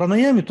 Вот в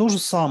пранаяме то же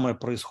самое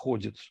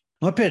происходит.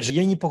 Но опять же,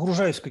 я не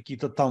погружаюсь в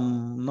какие-то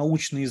там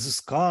научные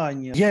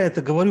изыскания. Я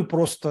это говорю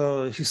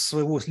просто из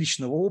своего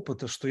личного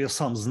опыта, что я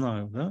сам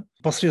знаю, да?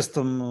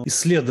 Посредством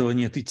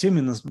исследования этой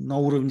темы на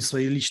уровне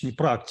своей личной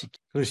практики.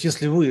 То есть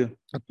если вы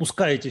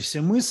отпускаете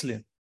все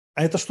мысли,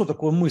 а это что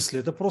такое мысли?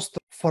 Это просто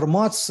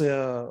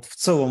формация в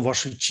целом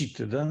вашей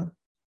читы, да?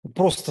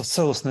 Просто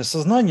целостное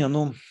сознание,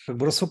 оно как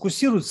бы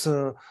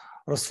расфокусируется,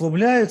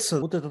 расслабляется.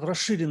 Вот этот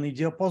расширенный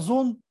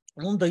диапазон,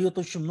 он дает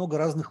очень много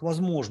разных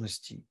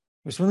возможностей.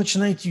 То есть вы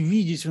начинаете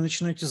видеть, вы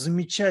начинаете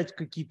замечать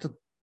какие-то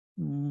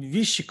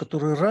вещи,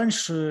 которые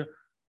раньше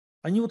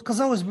Они вот,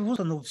 казалось бы, вот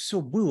оно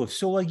все было,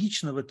 все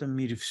логично в этом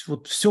мире,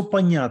 вот все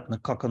понятно,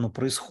 как оно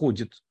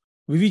происходит.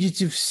 Вы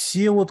видите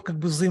все вот как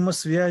бы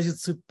взаимосвязи,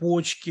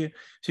 цепочки,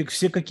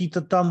 все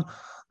какие-то там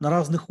на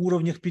разных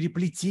уровнях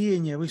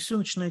переплетения, вы все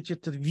начинаете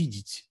это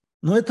видеть.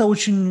 Но это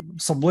очень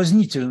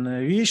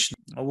соблазнительная вещь.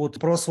 Вот в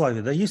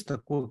православии, да, есть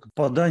такое как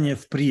попадание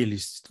в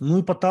прелесть. Ну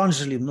и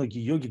Патанджали,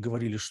 многие йоги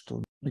говорили,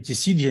 что эти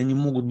сидьи, они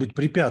могут быть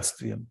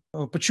препятствием.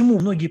 Почему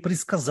многие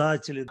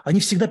предсказатели, они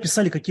всегда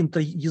писали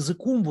каким-то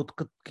языком, вот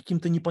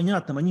каким-то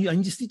непонятным, они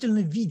действительно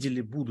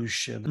видели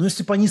будущее. Но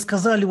если бы они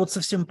сказали вот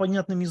совсем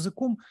понятным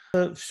языком,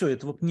 все,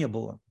 этого бы не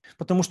было.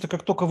 Потому что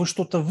как только вы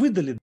что-то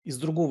выдали из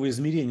другого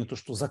измерения, то,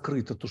 что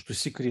закрыто, то, что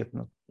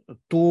секретно,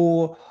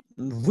 то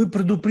вы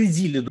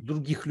предупредили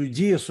других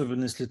людей,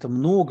 особенно если это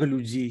много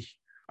людей.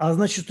 А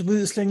значит, вы,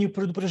 если они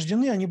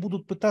предупреждены, они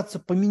будут пытаться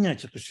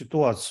поменять эту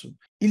ситуацию.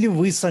 Или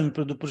вы сами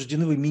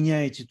предупреждены, вы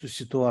меняете эту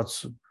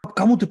ситуацию.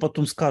 Кому ты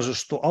потом скажешь,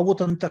 что а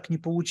вот оно так не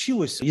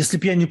получилось. Если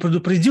бы я не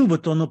предупредил бы,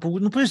 то оно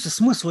получилось. Ну, понимаете,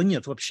 смысла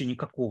нет вообще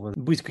никакого.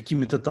 Быть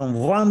какими-то там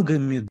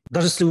вангами,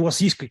 даже если у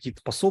вас есть какие-то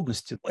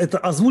способности, это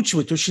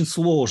озвучивать очень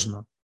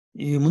сложно.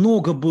 И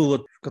много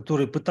было,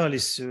 которые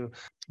пытались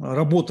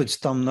работать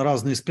там на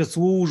разные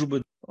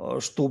спецслужбы,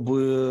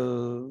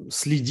 чтобы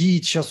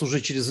следить. Сейчас уже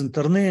через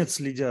интернет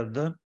следят,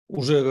 да?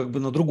 Уже как бы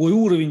на другой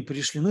уровень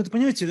пришли. Но это,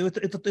 понимаете,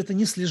 это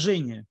не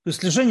слежение. То есть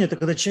слежение – это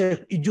когда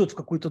человек идет в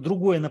какое-то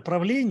другое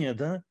направление,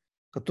 да,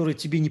 которое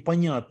тебе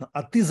непонятно,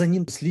 а ты за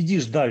ним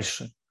следишь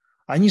дальше.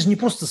 Они же не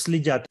просто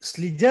следят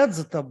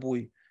за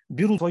тобой,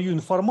 берут твою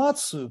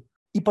информацию,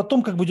 и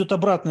потом как бы идет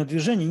обратное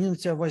движение, они на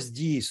тебя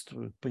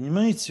воздействуют.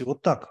 Понимаете?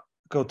 Вот так.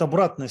 Такая вот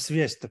обратная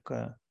связь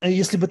такая. А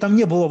если бы там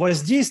не было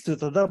воздействия,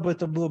 тогда бы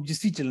это было бы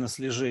действительно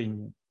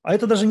слежение. А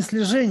это даже не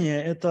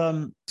слежение,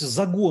 это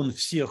загон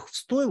всех в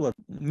стойло,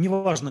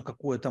 неважно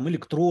какое там,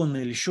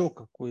 электронное или еще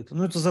какое-то,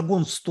 но это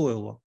загон в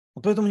стойло.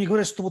 Вот поэтому не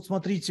говорят, что вот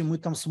смотрите, мы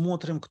там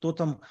смотрим, кто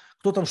там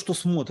что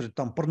смотрит,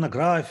 там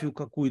порнографию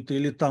какую-то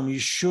или там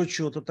еще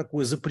что-то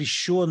такое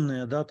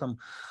запрещенное, да, там.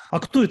 А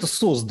кто это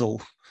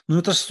создал? Ну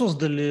это же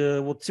создали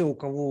вот те, у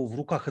кого в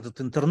руках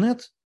этот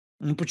интернет.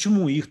 Ну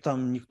почему их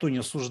там никто не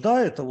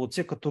осуждает, а вот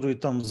те, которые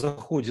там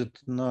заходят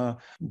на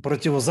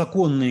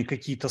противозаконные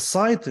какие-то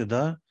сайты,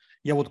 да,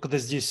 я вот когда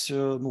здесь,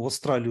 ну, в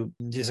Австралию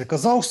здесь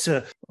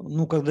оказался,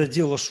 ну, когда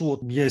дело шло,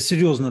 я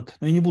серьезно,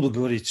 ну, я не буду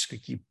говорить,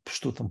 какие,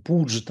 что там,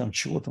 пуджи, там,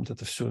 чего там,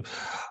 это все,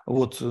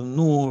 вот,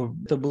 ну,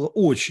 это было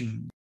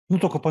очень, ну,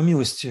 только по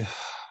милости,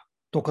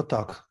 только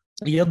так.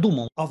 И я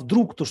думал, а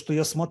вдруг то, что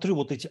я смотрю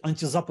вот эти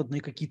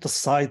антизападные какие-то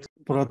сайты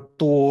про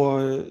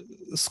то,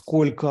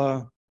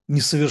 сколько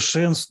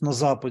несовершенств на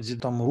Западе,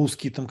 там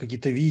русские там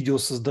какие-то видео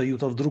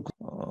создают, а вдруг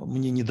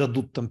мне не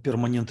дадут там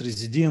перманент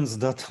резиденс,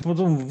 да,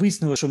 потом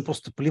выяснилось, что им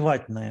просто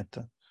плевать на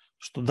это,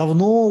 что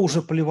давно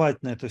уже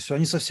плевать на это все,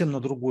 они совсем на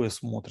другое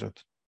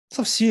смотрят,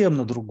 совсем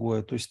на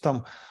другое, то есть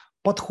там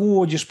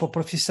подходишь по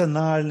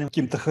профессиональным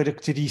каким-то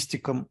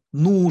характеристикам,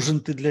 нужен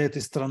ты для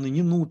этой страны,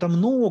 не ну, там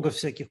много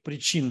всяких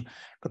причин,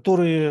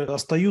 которые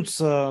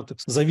остаются так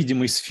сказать, за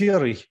видимой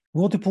сферой.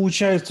 Вот и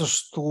получается,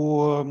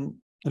 что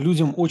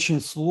людям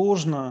очень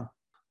сложно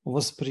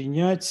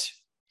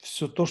воспринять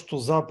все то, что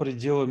за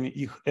пределами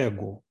их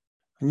эго.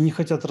 Они не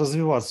хотят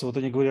развиваться. Вот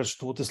они говорят,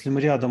 что вот если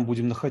мы рядом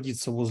будем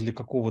находиться возле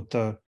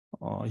какого-то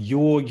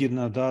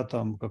йогина, да,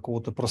 там,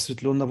 какого-то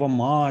просветленного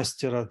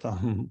мастера,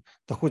 там,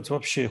 да хоть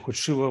вообще, хоть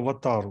Шива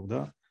Аватару,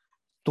 да,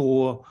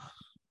 то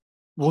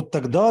вот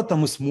тогда-то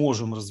мы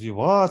сможем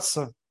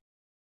развиваться.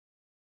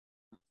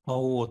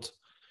 Вот.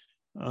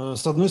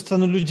 С одной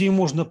стороны, людей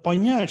можно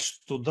понять,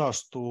 что да,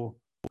 что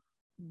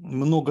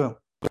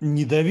много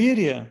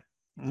недоверия,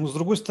 но с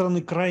другой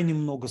стороны, крайне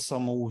много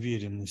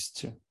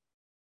самоуверенности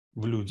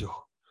в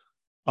людях.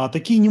 А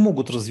такие не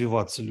могут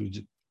развиваться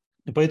люди.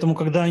 И поэтому,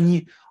 когда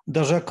они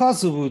даже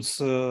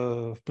оказываются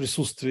в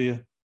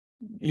присутствии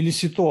или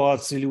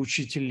ситуации, или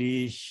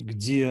учителей,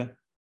 где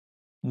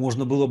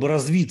можно было бы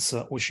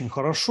развиться очень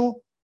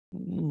хорошо,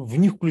 в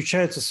них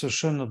включается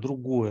совершенно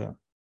другое.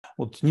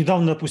 Вот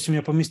недавно, допустим,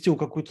 я поместил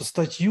какую-то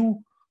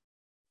статью,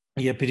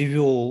 я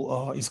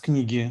перевел из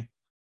книги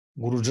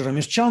Гуруджи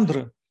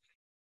Рамешчандры,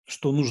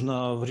 что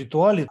нужно в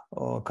ритуале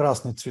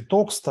красный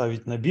цветок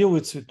ставить на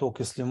белый цветок,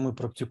 если мы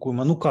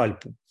практикуем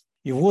анукальпу.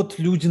 И вот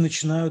люди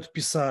начинают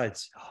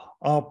писать,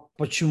 а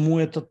почему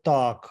это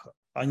так?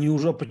 Они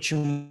уже,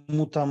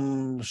 почему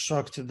там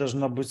шакти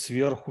должна быть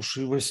сверху,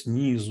 шива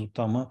снизу,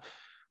 там,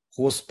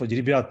 Господи,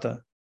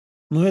 ребята,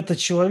 но этот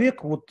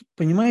человек, вот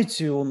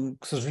понимаете, он,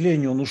 к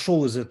сожалению, он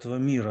ушел из этого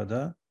мира,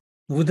 да?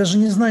 Вы даже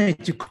не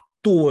знаете,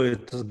 кто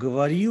это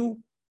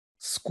говорил,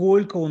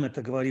 сколько он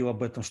это говорил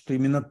об этом, что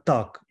именно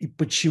так и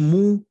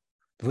почему.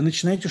 Вы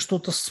начинаете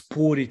что-то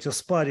спорить,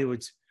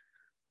 оспаривать.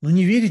 Ну,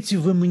 не верите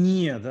вы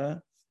мне,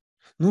 да?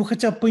 Ну,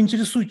 хотя бы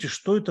поинтересуйтесь,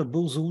 что это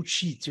был за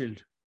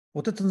учитель.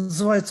 Вот это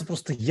называется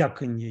просто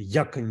яканье,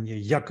 яканье,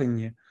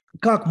 яканье.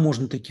 Как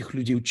можно таких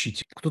людей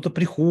учить? Кто-то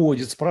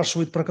приходит,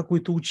 спрашивает про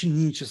какое-то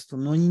ученичество,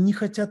 но они не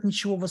хотят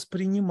ничего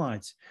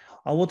воспринимать.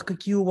 А вот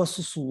какие у вас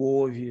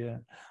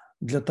условия?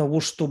 для того,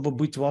 чтобы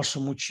быть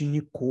вашим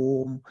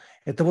учеником.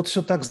 Это вот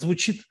все так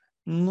звучит.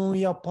 Ну,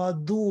 я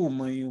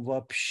подумаю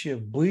вообще,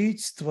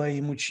 быть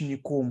твоим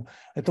учеником.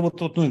 Это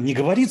вот ну, не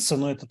говорится,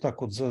 но это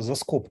так вот за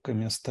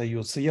скобками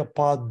остается. Я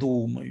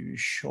подумаю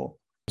еще.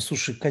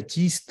 Слушай,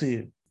 катись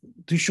ты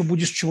еще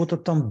будешь чего-то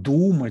там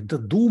думать. Да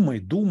думай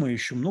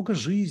еще, много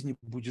жизни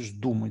будешь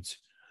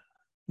думать.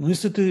 Но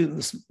если ты,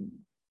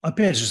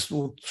 опять же,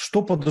 вот,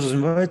 что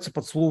подразумевается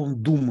под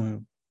словом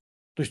 «думаю»?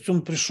 То есть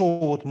он пришел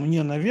вот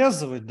мне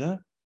навязывать, да,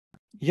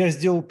 я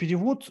сделал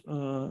перевод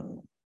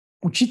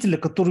учителя,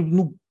 который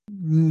ну,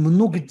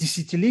 много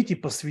десятилетий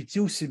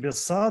посвятил себя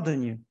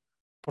садхане,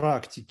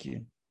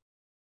 практике,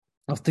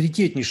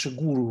 авторитетнейший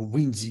гуру в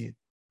Индии.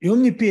 И он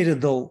мне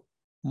передал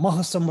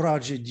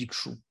Махасамраджа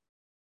Дикшу.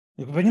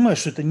 Я понимаю,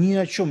 что это ни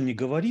о чем не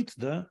говорит,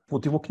 да.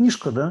 Вот его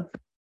книжка, да,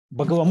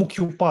 Бхагавамукхи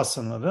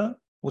Упасана, да.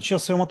 Вот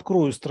сейчас я вам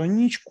открою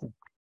страничку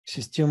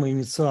системы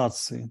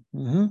инициации.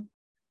 Угу.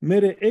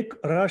 Мере эк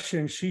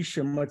рашен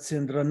шиша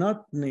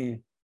мацендранат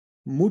ने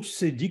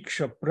मुझसे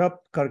दीक्षा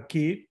प्राप्त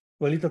करके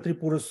ललिता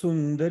त्रिपुरा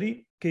सुंदरी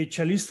के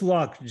 40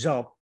 लाख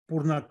जाप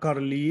पूर्ण कर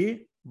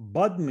लिए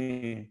बाद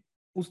में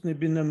उसने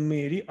बिना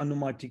मेरी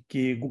अनुमति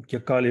के गुप्त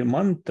काले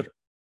मंत्र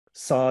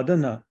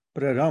साधना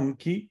प्रारंभ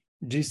की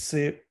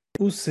जिससे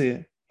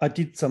उसे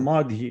अतीत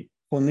समाधि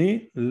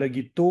होने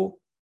लगी तो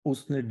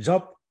उसने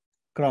जप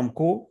क्रम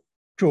को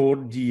छोड़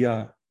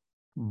दिया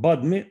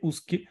बाद में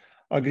उसके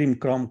अग्रिम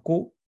क्रम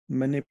को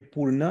मैंने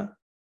पूर्ण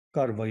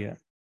करवाया.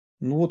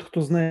 Ну вот,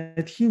 кто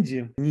знает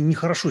хинди,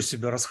 нехорошо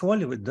себя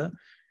расхваливать, да?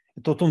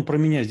 Это вот он про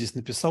меня здесь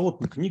написал, вот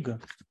книга.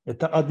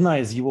 Это одна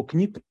из его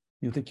книг,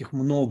 и вот таких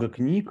много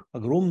книг,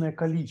 огромное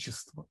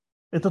количество.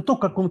 Это то,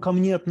 как он ко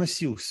мне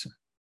относился.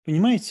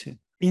 Понимаете?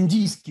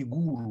 Индийский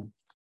гуру.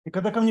 И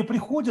когда ко мне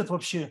приходят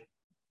вообще,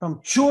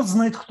 там черт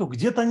знает кто,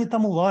 где-то они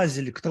там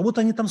лазили,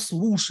 кого-то они там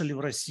слушали в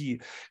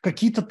России,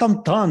 какие-то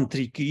там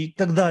тантрики и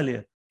так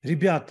далее.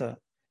 Ребята,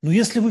 но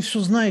если вы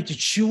все знаете,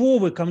 чего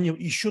вы ко мне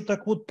еще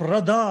так вот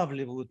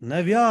продавливают,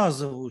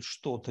 навязывают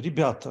что-то,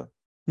 ребята?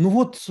 Ну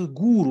вот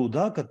гуру,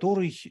 да,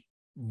 который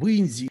в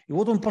Индии. И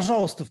вот он,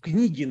 пожалуйста, в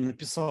книге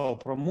написал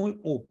про мой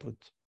опыт.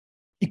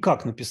 И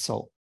как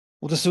написал?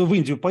 Вот если вы в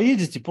Индию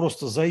поедете,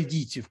 просто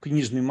зайдите в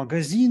книжный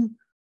магазин,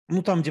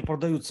 ну там, где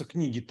продаются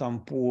книги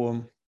там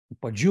по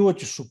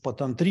джотишу, по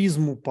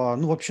тантризму, по,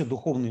 ну вообще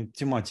духовной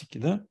тематике,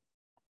 да?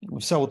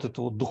 Вся вот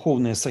эта вот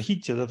духовная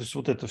сахития, да, то есть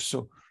вот это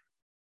все.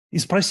 И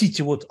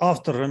спросите вот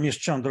автора Рамеш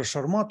Чандра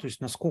Шарма, то есть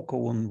насколько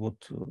он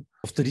вот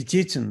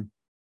авторитетен,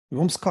 и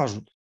вам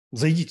скажут.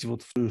 Зайдите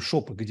вот в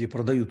шопы, где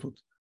продают вот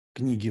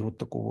книги вот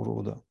такого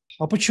рода.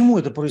 А почему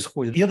это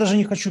происходит? Я даже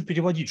не хочу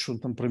переводить, что он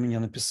там про меня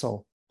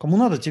написал. Кому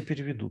надо, те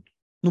переведут.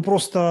 Ну,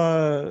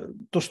 просто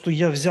то, что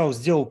я взял,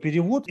 сделал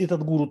перевод,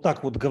 этот гуру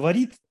так вот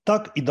говорит,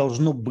 так и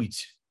должно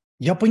быть.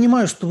 Я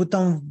понимаю, что вы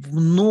там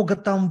много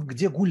там,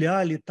 где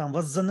гуляли, там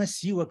вас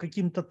заносило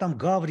каким-то там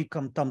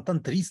гавриком, там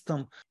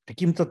тантристом,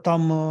 каким-то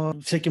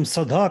там всяким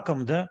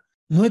садаком, да.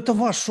 Но это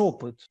ваш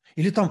опыт.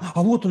 Или там,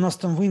 а вот у нас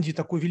там в Индии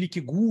такой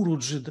великий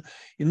гуруджи,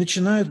 и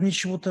начинают мне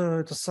чего-то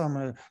это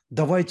самое,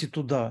 давайте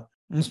туда.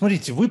 Ну,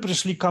 смотрите, вы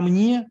пришли ко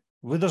мне,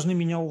 вы должны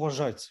меня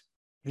уважать.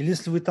 Или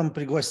если вы там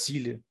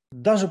пригласили,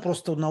 даже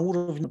просто на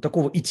уровне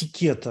такого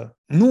этикета.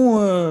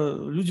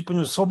 Ну, люди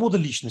понимают, свобода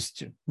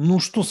личности. Ну,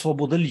 что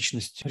свобода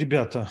личности?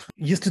 Ребята,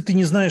 если ты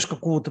не знаешь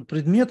какого-то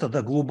предмета,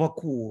 да,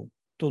 глубоко,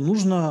 то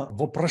нужно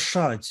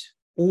вопрошать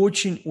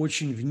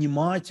очень-очень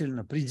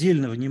внимательно,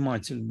 предельно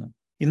внимательно.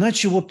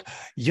 Иначе вот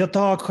я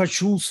так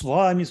хочу с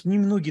вами,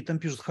 немногие там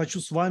пишут, хочу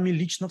с вами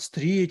лично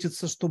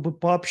встретиться, чтобы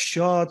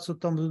пообщаться.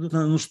 Там,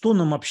 ну что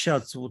нам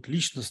общаться, вот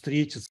лично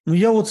встретиться? Ну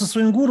я вот со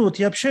своим гуру, вот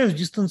я общаюсь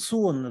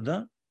дистанционно,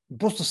 да,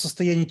 просто в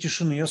состоянии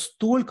тишины. Я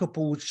столько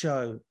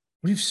получаю.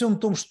 При всем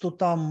том, что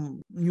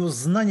там у него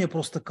знания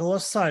просто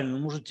колоссальные,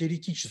 он может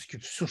теоретически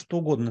все что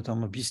угодно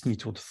там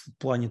объяснить, вот в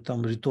плане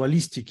там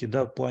ритуалистики,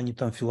 да, в плане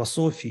там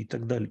философии и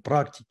так далее,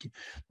 практики,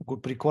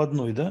 такой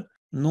прикладной, да.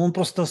 Но он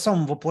просто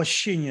сам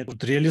воплощение,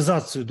 вот,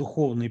 реализации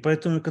духовной. И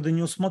поэтому, я когда на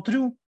него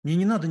смотрю, мне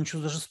не надо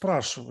ничего даже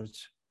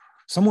спрашивать.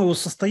 Само его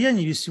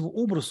состояние, весь его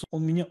образ,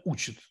 он меня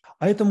учит.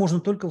 А это можно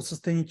только в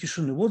состоянии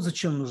тишины. Вот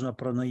зачем нужна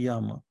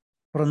пранаяма.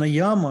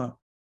 Пранаяма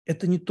 –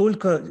 это не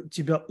только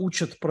тебя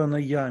учат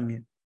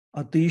пранаяме,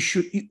 а ты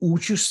еще и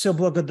учишься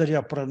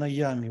благодаря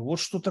пранаяме. Вот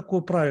что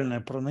такое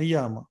правильная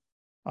пранаяма.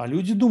 А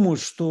люди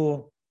думают,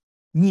 что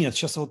нет,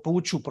 сейчас я вот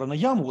получу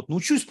пранаяму, вот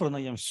научусь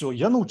пранаям, все,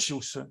 я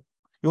научился.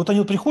 И вот они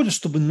вот приходят,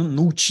 чтобы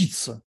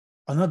научиться.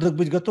 А надо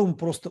быть готовым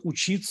просто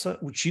учиться,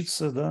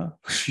 да,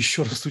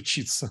 еще раз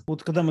учиться.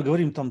 Вот когда мы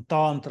говорим там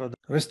тантра, да,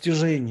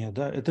 растяжение,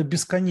 да, это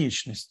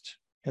бесконечность,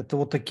 это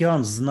вот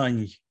океан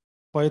знаний.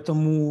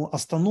 Поэтому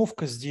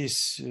остановка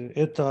здесь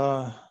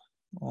это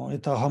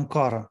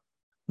агамкара.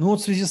 Ну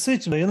вот в связи с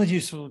этим, я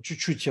надеюсь,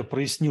 чуть-чуть я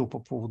прояснил по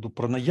поводу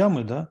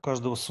пранаямы, да, у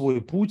каждого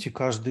свой путь, и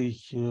каждый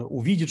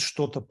увидит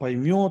что-то,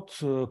 поймет,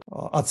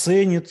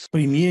 оценит,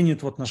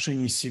 применит в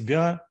отношении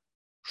себя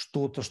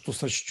что-то, что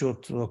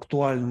сочтет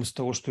актуальным из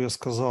того, что я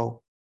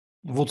сказал.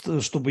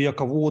 Вот чтобы я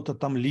кого-то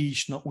там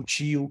лично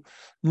учил.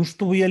 Ну,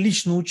 чтобы я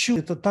лично учил,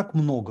 это так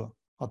много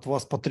от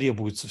вас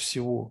потребуется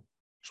всего,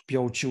 чтобы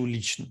я учил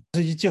лично.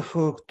 Среди тех,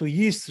 кто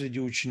есть среди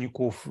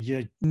учеников,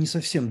 я не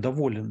совсем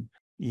доволен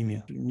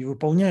ими, не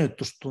выполняют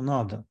то, что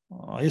надо.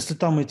 А если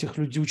там этих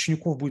людей,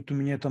 учеников будет у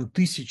меня там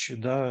тысячи,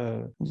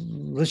 да,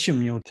 зачем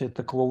мне вот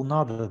эта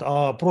клоунада?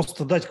 А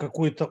просто дать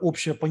какое-то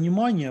общее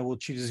понимание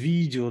вот через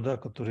видео, да,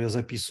 которое я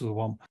записываю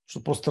вам,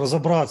 чтобы просто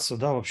разобраться,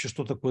 да, вообще,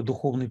 что такое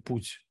духовный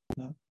путь.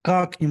 Да.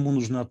 Как к нему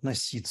нужно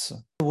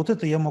относиться. Вот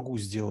это я могу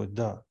сделать,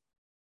 да.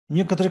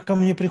 Некоторые ко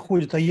мне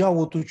приходят, а я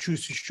вот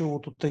учусь еще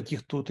вот у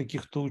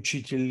таких-то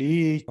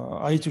учителей,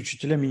 а эти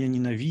учителя меня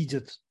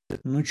ненавидят.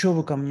 Ну, что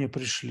вы ко мне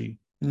пришли?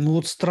 Ну,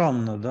 вот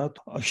странно, да?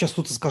 А сейчас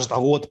кто-то скажет, а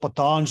вот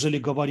Патанджали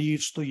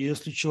говорит, что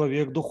если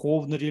человек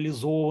духовно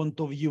реализован,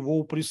 то в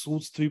его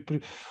присутствии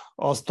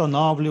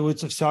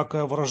останавливается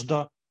всякая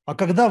вражда. А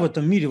когда в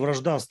этом мире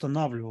вражда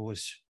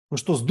останавливалась? Вы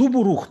что, с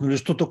дубу рухнули?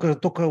 Что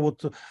только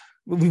вот...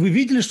 Вы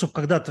видели, что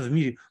когда-то в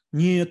мире...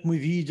 Нет, мы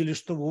видели,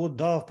 что вот,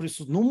 да, в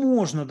присутствии... Ну,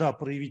 можно, да,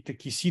 проявить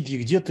такие сидьи,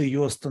 где-то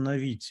ее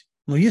остановить.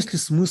 Но есть ли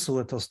смысл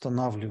это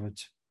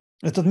останавливать?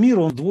 Этот мир,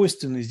 он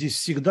двойственный, здесь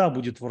всегда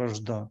будет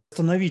вражда.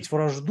 Остановить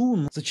вражду,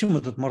 ну, зачем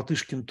этот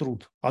мартышкин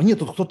труд? А нет,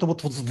 тут кто-то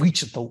вот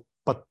вычитал,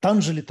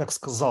 Патанджали так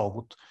сказал,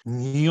 вот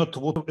нет,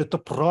 вот это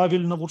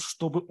правильно, вот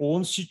чтобы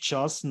он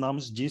сейчас нам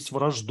здесь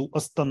вражду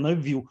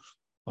остановил.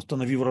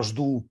 Останови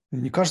вражду.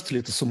 Не кажется ли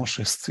это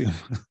сумасшествием?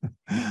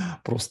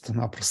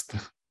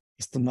 Просто-напросто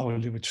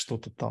останавливать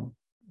что-то там.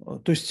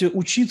 То есть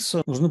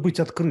учиться нужно быть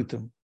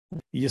открытым.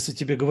 Если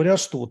тебе говорят,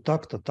 что вот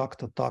так-то,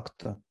 так-то,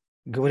 так-то,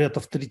 говорят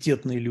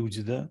авторитетные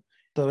люди, да,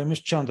 это Рамеш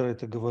Чандра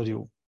это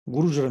говорил,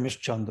 Гуруджи Рамеш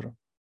Чандра.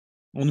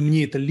 Он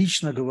мне это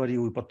лично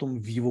говорил, и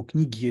потом в его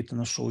книге я это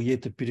нашел, я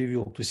это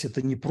перевел. То есть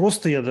это не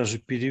просто я даже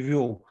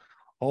перевел,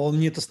 а он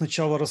мне это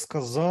сначала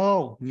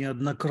рассказал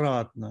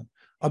неоднократно,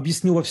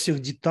 объяснил во всех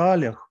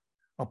деталях,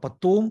 а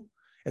потом,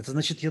 это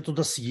значит, я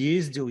туда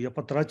съездил, я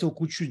потратил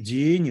кучу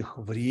денег,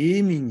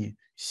 времени,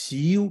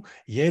 сил,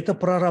 я это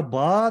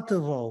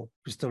прорабатывал.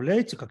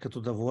 Представляете, как я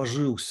туда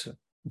вложился?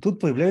 И тут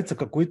появляется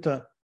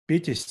какой-то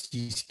Петя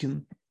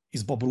Стискин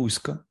из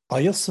Бобруйска,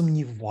 а я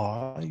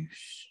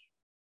сомневаюсь.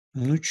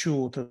 Ну,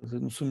 чего ты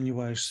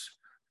сомневаешься?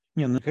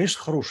 Не, ну,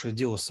 конечно, хорошее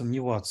дело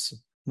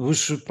сомневаться. Но вы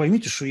же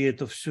поймите, что я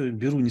это все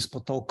беру не с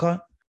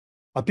потолка.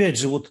 Опять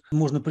же, вот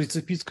можно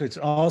прицепить, сказать,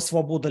 а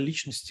свобода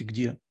личности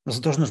где? У нас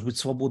должна же быть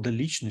свобода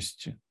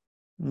личности.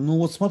 Ну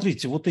вот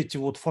смотрите, вот эти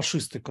вот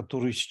фашисты,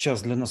 которые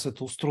сейчас для нас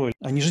это устроили,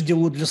 они же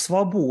делают для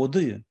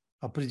свободы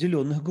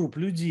определенных групп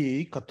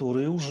людей,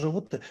 которые уже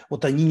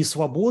вот они не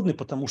свободны,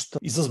 потому что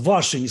из-за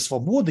вашей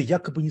несвободы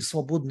якобы не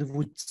свободны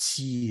вот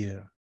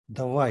те.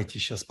 Давайте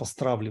сейчас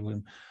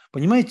постравливаем.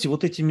 Понимаете,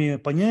 вот этими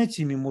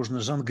понятиями можно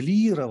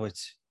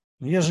жонглировать.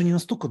 Но я же не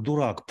настолько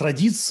дурак.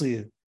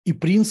 Традиции и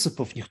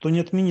принципов никто не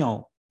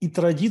отменял. И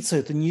традиция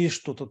 – это не есть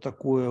что-то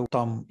такое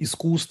там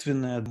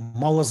искусственное,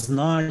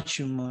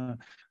 малозначимое.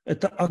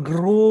 Это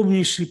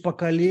огромнейшие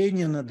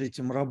поколения над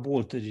этим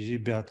работали,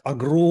 ребят.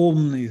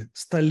 Огромные,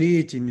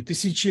 столетиями,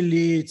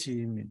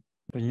 тысячелетиями.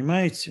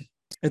 Понимаете?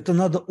 Это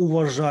надо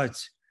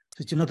уважать. С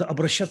этим надо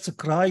обращаться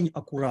крайне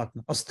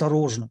аккуратно,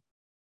 осторожно.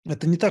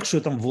 Это не так, что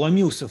я там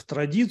вломился в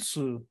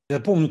традицию.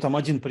 Я помню, там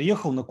один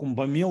приехал на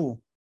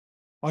Кумбамелу.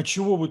 А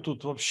чего вы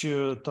тут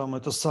вообще там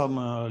это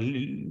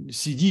самое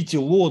сидите,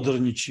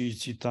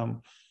 лодорничаете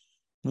там?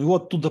 Ну его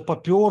оттуда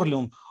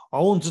поперли,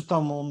 а он же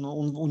там,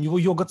 у него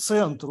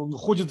йога-центр, он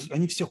ходит,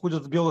 они все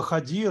ходят в белых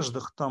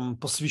одеждах, там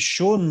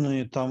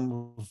посвященные,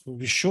 там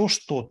еще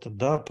что-то,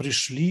 да,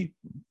 пришли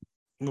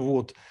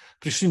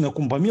на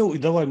Кумбамел и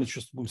давай мы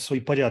сейчас будем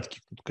свои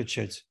порядки тут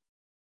качать.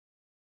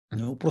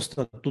 Ну,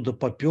 просто оттуда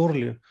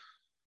поперли.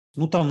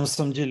 Ну, там на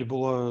самом деле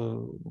была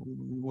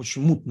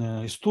очень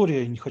мутная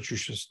история, я не хочу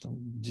сейчас там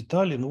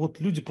детали, но вот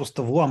люди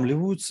просто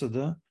вламливаются,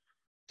 да,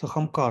 с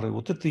ахамкарой.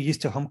 Вот это и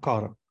есть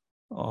ахамкара.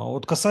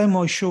 Вот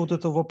касаемо еще вот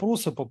этого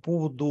вопроса по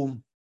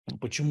поводу,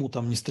 почему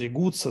там не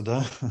стригутся,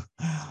 да,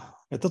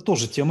 это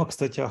тоже тема,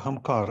 кстати,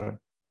 ахамкары.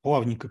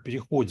 Плавненько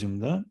переходим,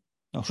 да.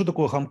 А что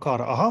такое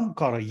ахамкара?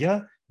 Ахамкара –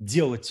 я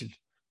делатель.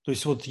 То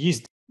есть вот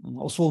есть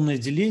условное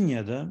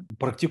деление, да,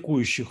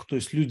 практикующих, то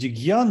есть люди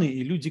гьяны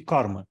и люди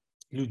кармы.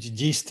 Люди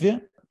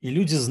действия и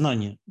люди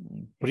знания.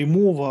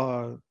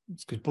 Прямого,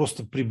 так сказать,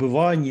 просто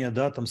пребывания,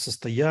 да, там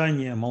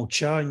состояния,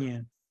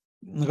 молчания.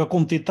 На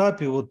каком-то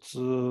этапе вот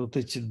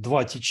эти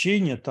два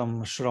течения,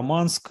 там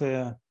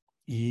шраманское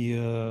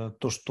и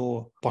то,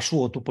 что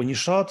пошло от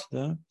Упанишат,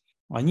 да,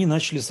 они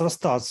начали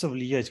срастаться,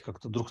 влиять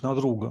как-то друг на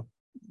друга.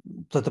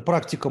 Вот эта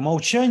практика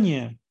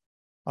молчания,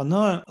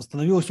 она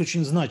становилась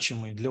очень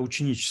значимой для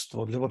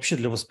ученичества, вообще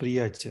для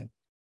восприятия,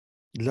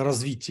 для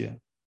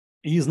развития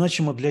и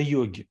значима для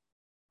йоги.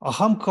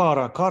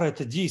 Ахамкара, кара –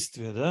 это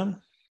действие, да?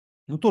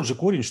 Ну, тот же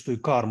корень, что и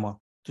карма.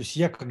 То есть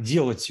я как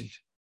делатель.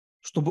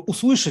 Чтобы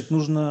услышать,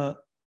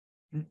 нужно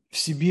в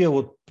себе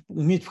вот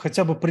уметь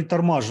хотя бы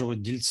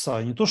притормаживать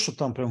дельца. Не то, что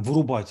там прям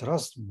вырубать.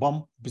 Раз,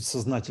 бам,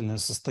 бессознательное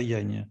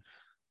состояние.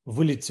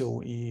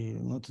 Вылетел, и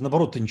ну, это,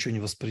 наоборот, ты ничего не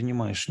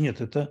воспринимаешь.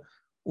 Нет, это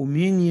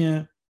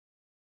умение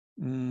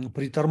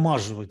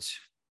притормаживать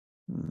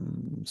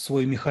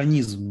свой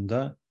механизм,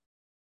 да,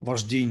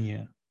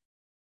 вождения,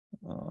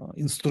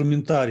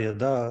 инструментария,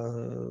 да,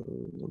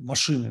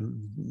 машины,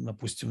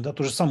 допустим. Да.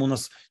 То же самое у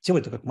нас тело –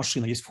 это как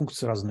машина, есть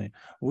функции разные.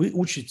 Вы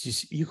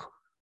учитесь их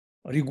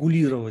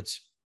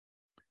регулировать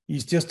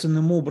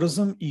естественным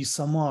образом, и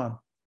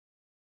сама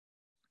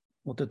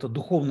вот эта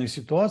духовная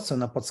ситуация,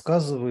 она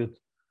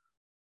подсказывает,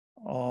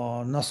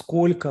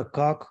 насколько,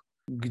 как,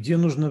 где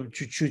нужно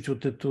чуть-чуть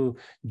вот эту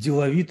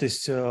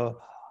деловитость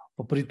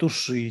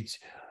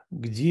попритушить,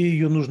 где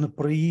ее нужно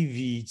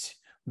проявить,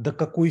 до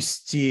какой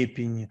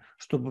степени,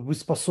 чтобы быть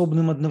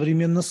способным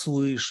одновременно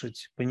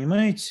слышать.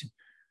 Понимаете?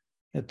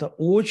 Это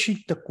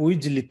очень такой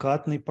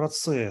деликатный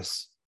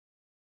процесс.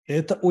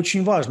 Это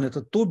очень важно.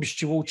 Это то, без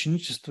чего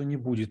ученичества не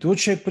будет. И вот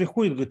человек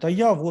приходит и говорит, а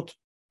я вот,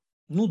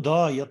 ну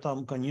да, я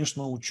там,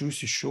 конечно,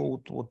 учусь еще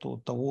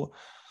вот того.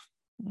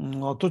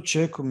 А тот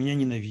человек меня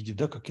ненавидит,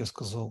 да, как я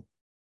сказал.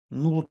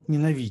 Ну вот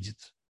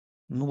ненавидит.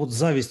 Ну вот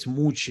зависть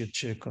мучает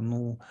человека.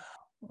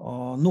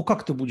 Ну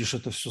как ты будешь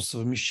это все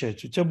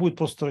совмещать? У тебя будет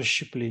просто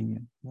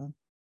расщепление. Да?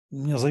 У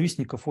меня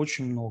завистников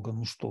очень много.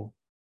 Ну что?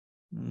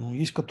 Ну,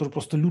 есть, которые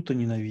просто люто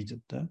ненавидят,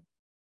 да?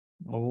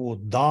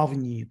 Вот,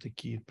 давние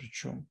такие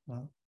причем,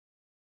 да?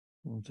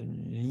 Вот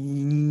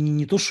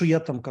не то, что я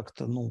там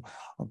как-то,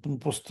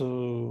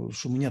 просто,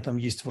 что у меня там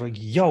есть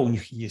враги. Я у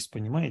них есть,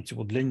 понимаете,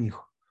 вот для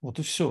них. Вот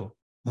и все.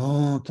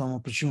 А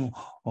почему?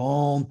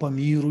 Он по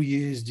миру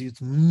ездит.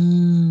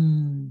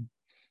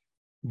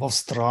 В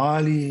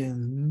Австралии.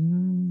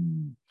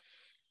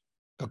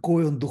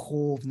 Какой он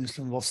духовный,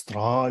 если он в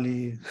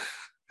Австралии.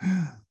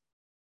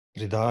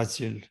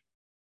 Предатель.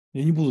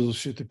 Я не буду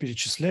все это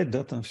перечислять,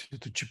 да, там всю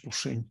эту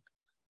чепушень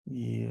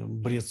и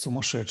бред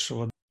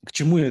сумасшедшего. К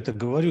чему я это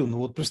говорю? Ну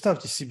вот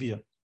представьте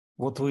себе,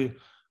 вот вы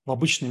в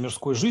обычной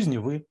мирской жизни,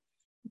 вы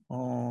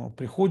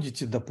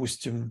приходите,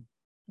 допустим,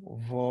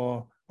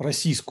 в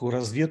российскую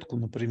разведку,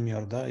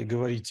 например, да, и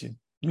говорите,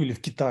 ну или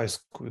в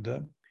китайскую,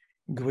 да,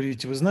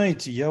 говорите, вы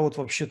знаете, я вот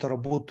вообще-то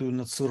работаю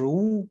на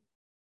ЦРУ,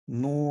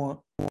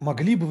 но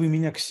могли бы вы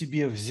меня к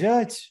себе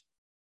взять,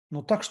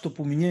 но так,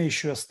 чтобы у меня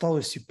еще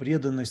осталась и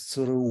преданность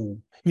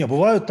ЦРУ. Не,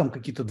 бывают там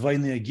какие-то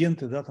двойные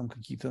агенты, да, там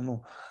какие-то,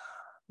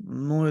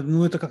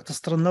 ну это как-то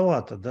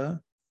странновато,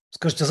 да.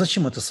 Скажите, а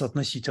зачем это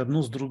соотносить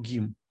одно с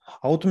другим?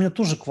 А вот у меня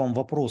тоже к вам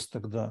вопрос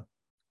тогда.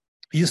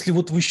 Если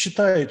вот вы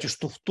считаете,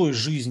 что в той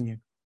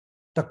жизни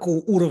такого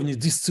уровня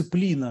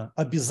дисциплина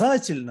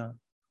обязательна,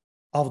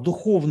 а в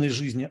духовной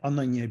жизни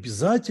она не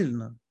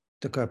обязательна,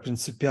 такая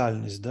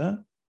принципиальность,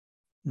 да,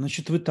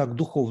 значит, вы так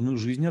духовную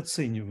жизнь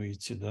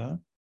оцениваете, да.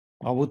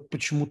 А вот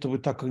почему-то вы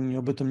так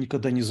об этом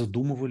никогда не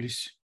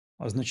задумывались.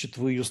 А значит,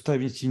 вы ее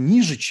ставите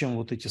ниже, чем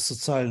вот эти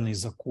социальные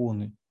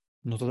законы.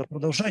 Но тогда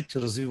продолжайте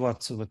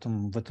развиваться в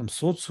этом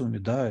социуме,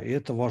 да, и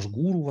это ваш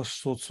гуру, ваш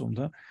социум,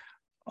 да.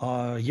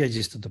 А я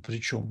здесь тогда при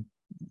чем?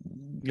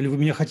 Или вы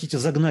меня хотите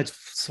загнать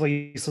в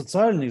свои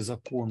социальные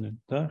законы,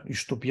 да, и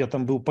чтобы я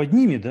там был под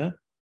ними, да,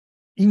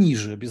 и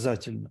ниже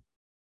обязательно.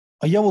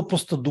 А я вот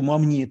просто думаю, а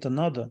мне это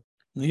надо?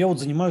 Но я вот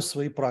занимаюсь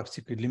своей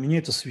практикой, для меня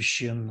это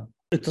священно.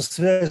 Это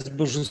связь с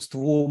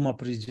божеством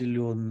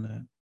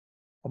определенная.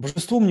 А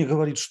божество мне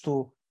говорит,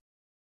 что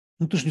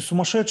ну ты же не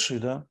сумасшедший,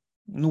 да?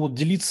 Ну вот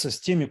делиться с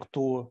теми,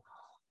 кто,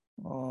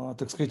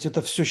 так сказать,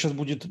 это все сейчас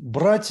будет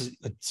брать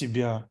от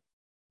тебя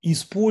и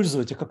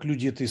использовать, а как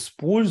люди это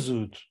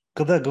используют.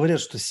 Когда говорят,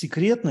 что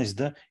секретность,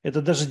 да,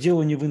 это даже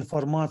дело не в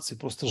информации,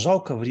 просто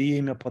жалко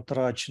время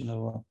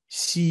потраченного,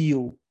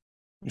 сил.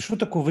 И что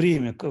такое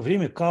время?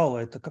 Время кала –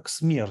 это как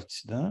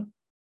смерть, да?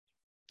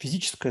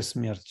 Физическая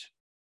смерть.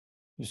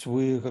 То есть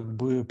вы как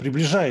бы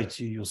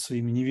приближаете ее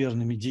своими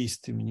неверными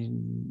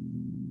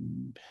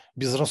действиями,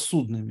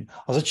 безрассудными.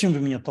 А зачем вы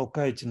меня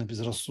толкаете на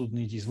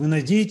безрассудные действия? Вы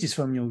надеетесь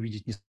во мне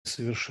увидеть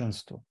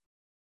несовершенство?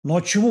 Ну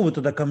а чего вы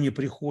тогда ко мне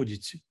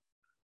приходите?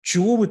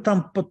 Чего вы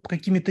там под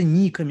какими-то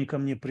никами ко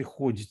мне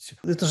приходите?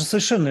 Это же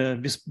совершенно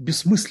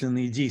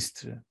бессмысленные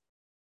действия.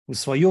 Вы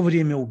свое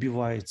время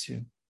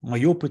убиваете,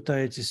 мое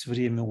пытаетесь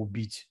время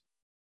убить.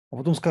 А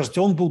потом скажете,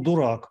 он был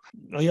дурак.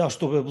 А я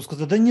что, я буду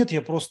сказать, да нет,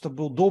 я просто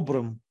был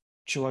добрым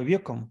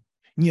человеком.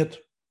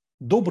 Нет,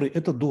 добрый –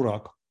 это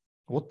дурак.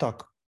 Вот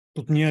так.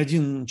 Тут мне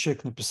один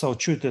человек написал,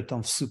 что это я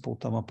там всыпал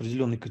там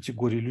определенной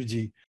категории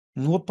людей.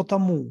 Ну вот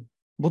потому.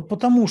 Вот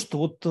потому, что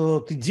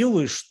вот ты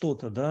делаешь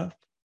что-то, да,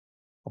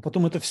 а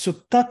потом это все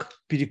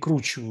так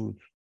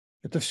перекручивают,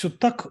 это все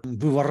так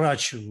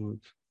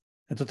выворачивают.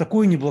 Это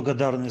такое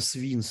неблагодарное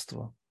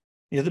свинство.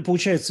 И это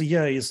получается,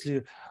 я,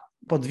 если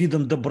под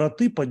видом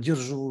доброты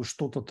поддерживаю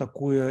что-то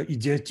такое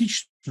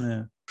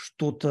идиотичное,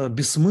 что-то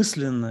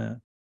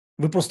бессмысленное.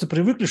 Вы просто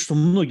привыкли, что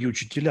многие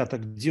учителя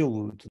так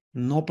делают.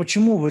 Но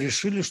почему вы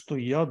решили, что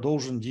я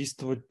должен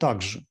действовать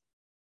так же,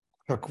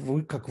 как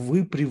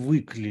вы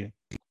привыкли?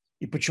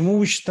 И почему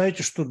вы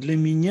считаете, что для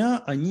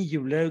меня они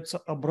являются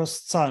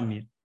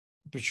образцами?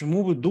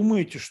 Почему вы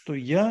думаете, что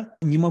я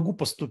не могу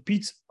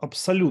поступить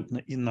абсолютно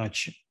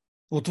иначе?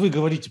 Вот вы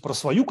говорите про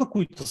свою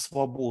какую-то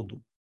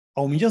свободу,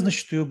 а у меня,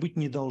 значит, ее быть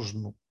не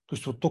должно. То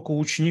есть вот только у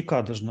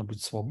ученика должна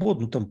быть свобода,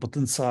 ну там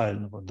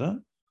потенциального,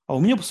 да, а у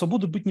меня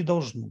свободы быть не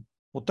должно.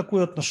 Вот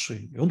такое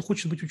отношение. И он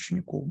хочет быть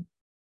учеником,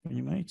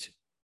 понимаете?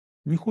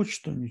 Не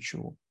хочет он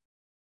ничего.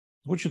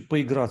 Хочет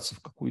поиграться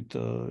в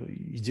какую-то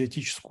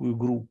идиотическую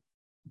игру.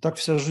 Так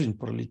вся жизнь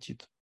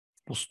пролетит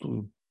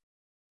впустую.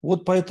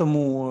 Вот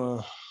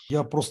поэтому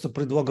я просто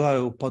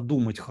предлагаю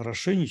подумать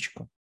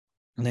хорошенечко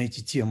на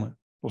эти темы.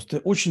 Просто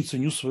я очень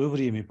ценю свое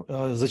время.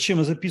 Зачем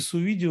я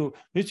записываю видео?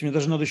 Видите, мне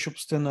даже надо еще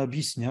постоянно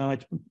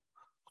объяснять.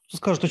 Кто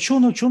скажет, а что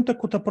он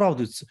так вот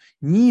оправдывается?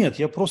 Нет,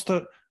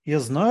 я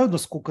знаю,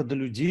 насколько до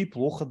людей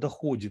плохо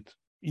доходит.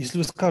 Если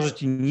вы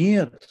скажете,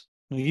 нет,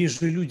 но есть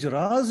же люди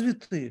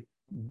развитые,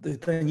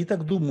 это они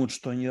так думают,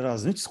 что они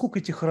развиты. Знаете, сколько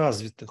этих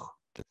развитых?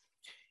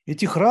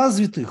 Этих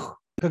развитых,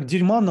 как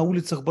дерьма на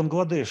улицах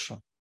Бангладеша.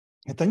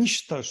 Это они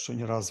считают, что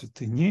они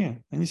развиты.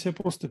 Не, они себя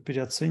просто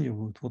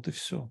переоценивают. Вот и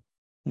все.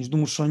 Они же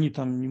думают, что они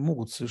там не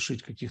могут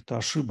совершить каких-то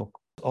ошибок.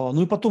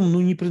 Ну и потом,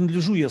 не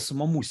принадлежу я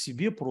самому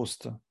себе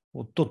просто.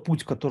 Вот тот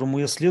путь, которому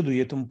я следую,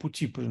 я этому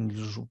пути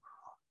принадлежу.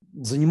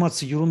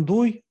 Заниматься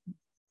ерундой,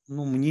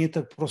 мне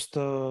это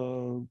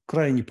просто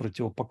крайне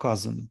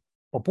противопоказано.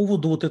 По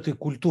поводу вот этой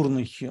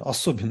культурной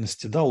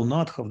особенности, да, у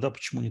надхов, да,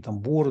 почему они там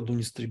бороду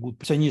не стригут.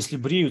 Пусть они, если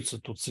бреются,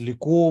 то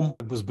целиком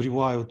как бы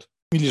сбривают.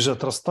 Или же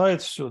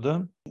отрастает все,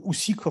 да. У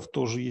сикхов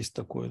тоже есть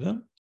такое,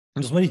 да.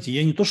 Ну, смотрите,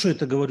 я не то, что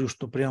это говорю,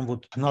 что прям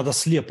вот надо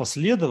слепо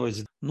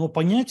следовать, но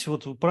понять,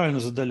 вот вы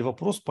правильно задали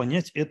вопрос,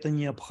 понять это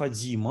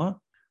необходимо,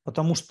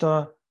 потому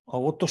что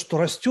вот то, что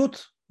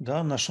растет,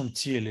 да, в нашем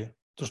теле,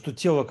 то, что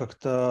тело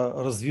как-то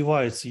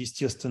развивается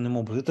естественным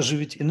образом, это же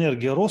ведь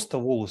энергия роста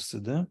волосы,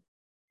 да,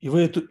 и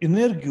вы эту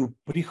энергию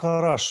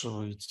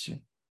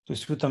прихорашиваете. То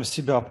есть вы там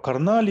себя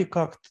обкарнали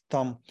как-то,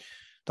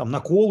 там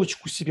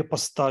наколочку себе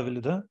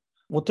поставили, да.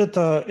 Вот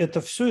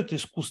это все, это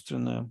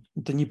искусственное,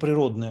 это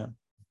неприродное.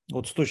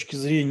 Вот с точки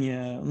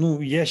зрения,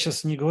 я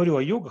сейчас не говорю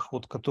о йогах,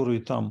 вот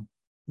которые там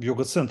в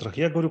йога-центрах,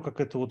 я говорю, как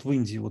это вот в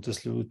Индии, вот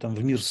если вы там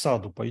в мир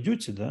саду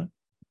пойдете, да,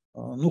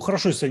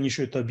 хорошо, если они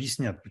еще это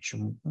объяснят,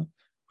 почему. Да?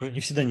 Не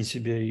всегда они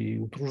себя и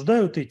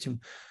утруждают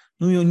этим.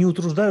 И не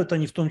утруждают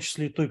они в том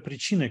числе и той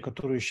причиной,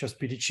 которую я сейчас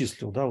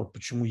перечислил, да, вот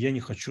почему я не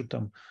хочу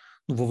там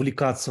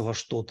вовлекаться во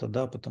что-то,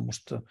 да, потому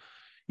что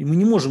и мы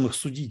не можем их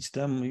судить,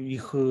 да,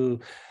 их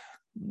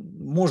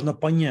можно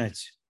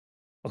понять.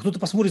 А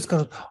кто-то посмотрит и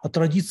скажет, а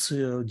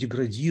традиция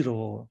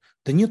деградировала.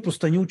 Да нет,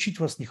 просто они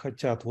учить вас не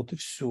хотят, вот и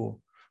все.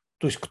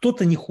 То есть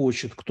кто-то не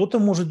хочет, кто-то,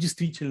 может,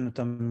 действительно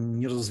там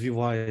не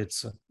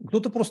развивается,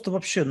 кто-то просто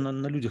вообще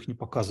на людях не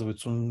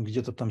показывается, он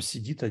где-то там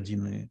сидит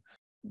один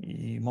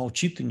и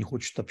молчит и не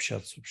хочет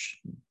общаться вообще.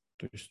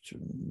 То есть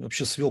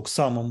вообще свел к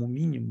самому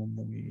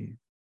минимуму и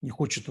не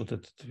хочет вот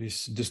этот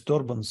весь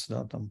disturbance,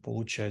 да, там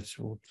получать.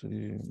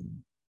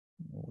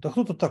 А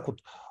кто-то так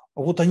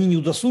вот они не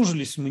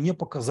удосужились мне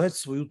показать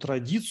свою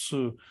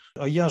традицию,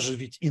 а я же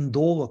ведь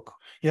индолог,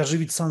 я же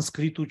ведь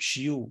санскрит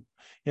учил,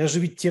 я же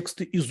ведь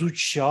тексты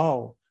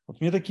изучал.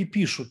 Вот мне такие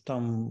пишут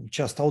там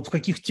часто, а вот в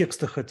каких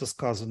текстах это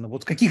сказано?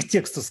 Вот в каких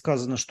текстах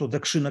сказано, что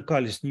Дакшина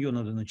Кали, с нее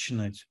надо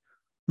начинать?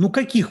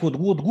 Каких? Вот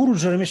гуру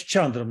Джарамеш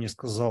Чандра мне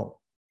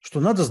сказал, что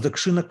надо с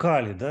Дакшина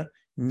Кали, да?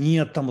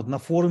 Нет, там вот на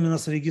форуме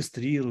нас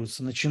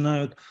регистрируются,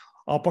 начинают,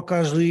 а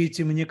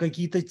покажите мне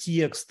какие-то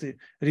тексты.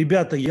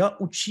 Ребята, я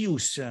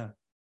учился.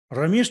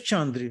 Рамеш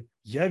Чандре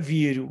я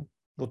верю.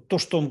 Вот то,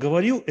 что он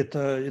говорил,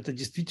 это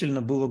действительно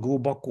было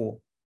глубоко.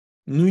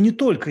 И не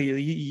только,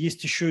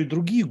 есть еще и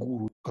другие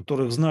гуру,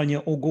 которых знания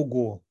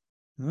ого-го,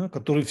 да,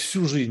 которые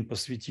всю жизнь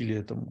посвятили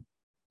этому,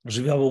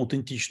 живя в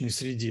аутентичной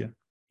среде.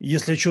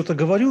 Если я что-то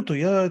говорю, то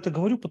я это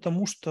говорю,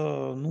 потому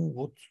что,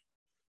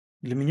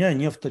 для меня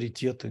они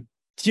авторитеты.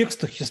 В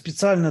текстах я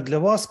специально для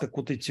вас, как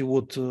вот эти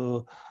вот,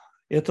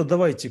 это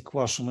давайте к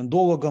вашим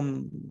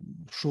индологам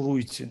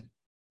шуруйте,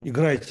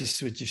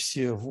 играйтесь в эти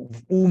все в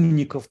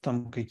умников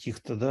там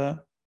каких-то,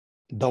 да,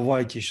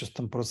 давайте я сейчас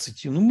там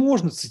процитирую.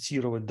 Можно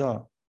цитировать,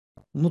 да,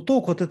 но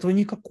толку от этого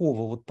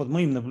никакого, вот под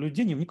моим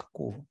наблюдением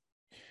никакого.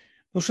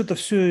 Потому что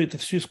это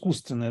все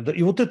искусственное. Да?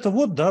 И вот это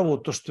вот, да,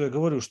 вот то, что я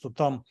говорю, что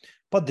там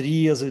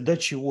подрезать, да,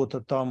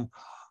 чего-то там,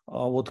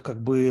 вот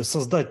как бы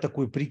создать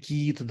такой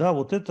прикид, да,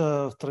 вот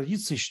это в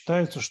традиции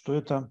считается, что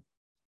это,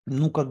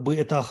 как бы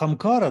это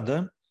ахамкара,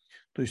 да,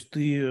 то есть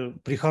ты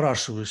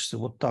прихорашиваешься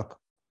вот так.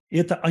 И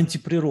это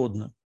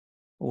антиприродно.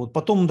 Вот.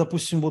 Потом,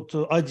 допустим, вот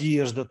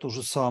одежда то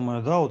же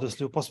самое, да, вот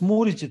если вы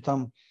посмотрите,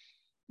 там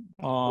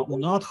у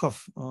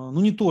надхов,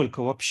 не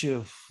только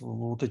вообще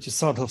вот эти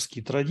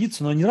садховские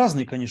традиции, но они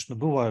разные, конечно,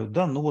 бывают,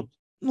 да, но вот,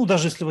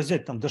 даже если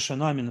взять там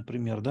дашанами,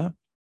 например, да,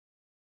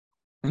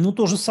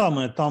 то же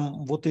самое,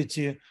 там вот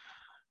эти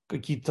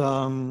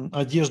какие-то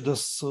одежда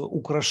с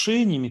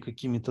украшениями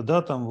какими-то,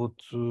 да, там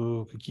вот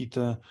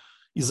какие-то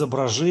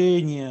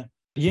изображения.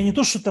 Я не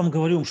то, что там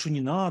говорю, что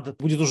не надо,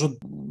 будет уже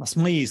с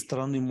моей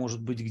стороны,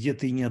 может быть,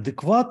 где-то и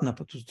неадекватно,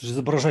 потому что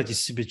изображать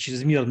из себя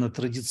чрезмерно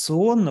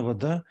традиционного,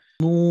 да,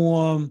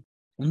 но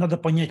надо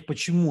понять,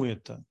 почему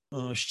это,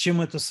 с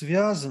чем это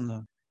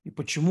связано и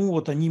почему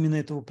вот они именно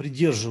этого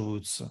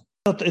придерживаются.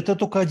 Это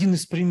только один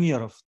из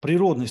примеров.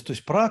 Природность, то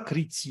есть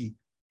пракрити.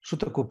 Что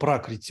такое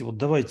пракрити? Вот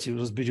давайте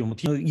разберем.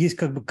 Вот есть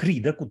как бы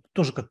кри, да,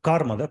 тоже как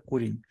карма, да,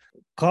 корень.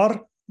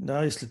 Кар,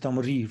 да, если там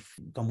ри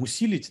там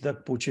усилить, да,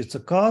 получается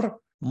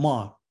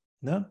карма,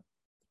 да,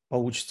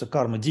 получится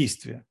карма,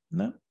 действие,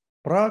 да.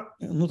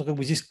 Ну, это как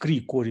бы здесь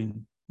кри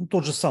корень, ну,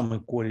 тот же самый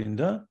корень,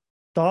 да.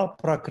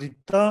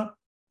 Пракрита,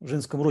 в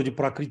женском роде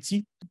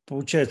пракрити,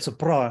 получается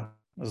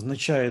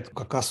означает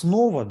как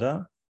основа,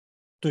 да,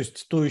 то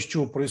есть то, из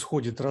чего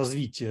происходит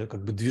развитие,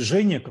 как бы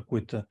движение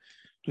какое-то,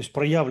 то есть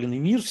проявленный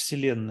мир,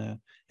 Вселенная,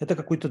 это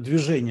какое-то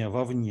движение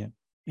вовне.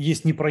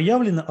 Есть не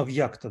проявлено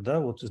авьякта, да,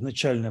 вот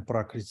изначальная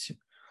пракрити,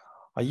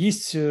 а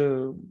есть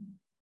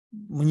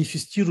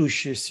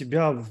манифестирующая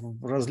себя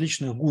в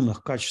различных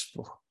гунах,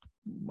 качествах.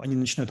 Они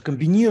начинают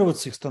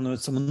комбинироваться, их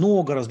становится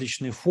много,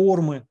 различные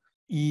формы,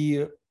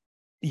 и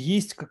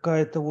есть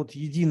какая-то вот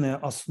единая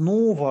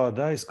основа,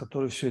 да, из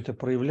которой все это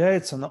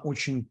проявляется, она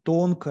очень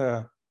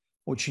тонкая,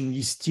 очень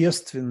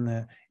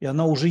естественная, и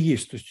она уже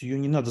есть, то есть ее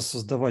не надо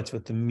создавать в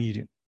этом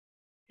мире.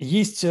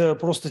 Есть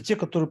просто те,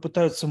 которые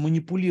пытаются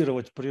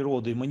манипулировать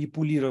природой,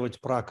 манипулировать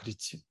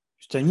пракрити. То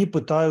есть они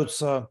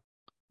пытаются,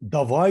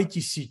 давайте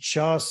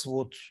сейчас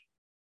вот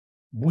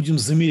будем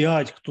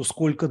замерять, кто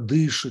сколько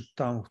дышит,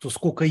 там, кто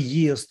сколько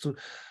ест.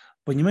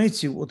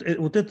 Понимаете, вот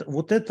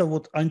это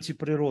вот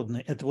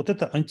антиприродное,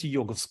 это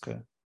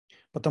антийоговское.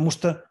 Потому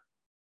что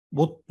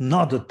вот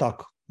надо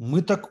так.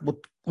 Мы так,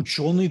 вот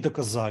ученые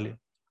доказали.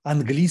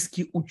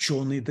 Английские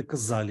ученые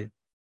доказали.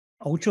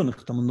 А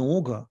ученых-то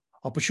много.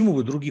 А почему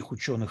вы других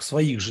ученых,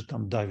 своих же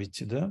там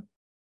давите, да?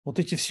 Вот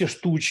эти все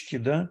штучки,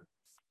 да,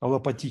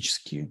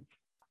 аллопатические.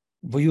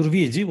 В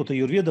аюрведе, вот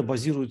аюрведа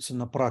базируется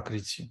на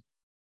пракрити,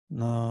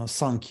 на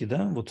санки,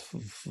 да, вот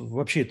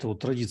вообще это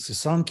вот традиции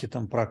санки,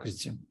 там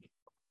пракрити.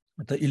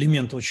 Это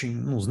элемент очень,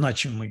 ну,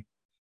 значимый.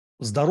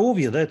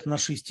 Здоровье, да, это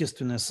наше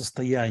естественное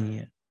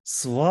состояние.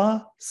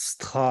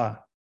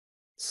 Свастха,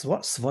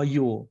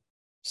 свое,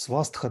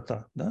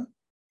 свастхата, да,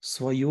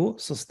 свое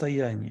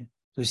состояние.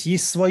 То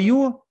есть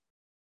свое,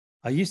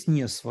 а есть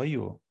не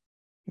свое.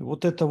 И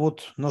вот это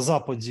вот на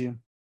Западе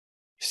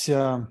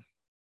вся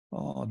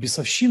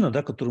бесовщина,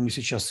 да, которую мы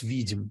сейчас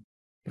видим,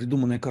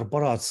 придуманная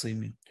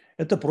корпорациями,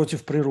 это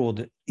против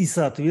природы. И,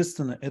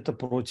 соответственно, это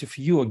против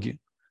йоги.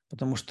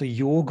 Потому что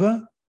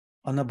йога,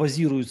 она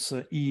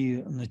базируется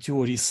и на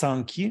теории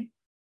санки,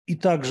 и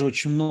также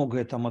очень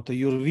многое там от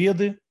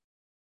аюрведы.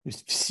 То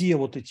есть все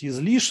вот эти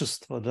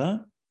излишества,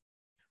 да,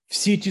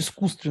 все эти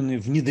искусственные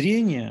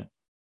внедрения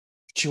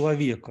в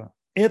человека,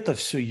 это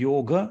все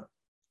йога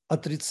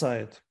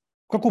отрицает.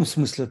 В каком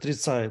смысле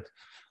отрицает?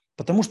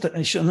 Потому что,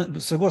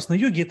 согласно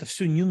йоге, это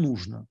все не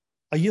нужно.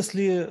 А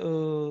если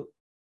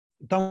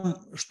там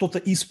что-то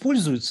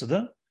используется,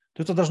 да,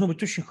 то это должно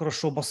быть очень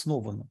хорошо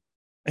обосновано.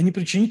 А не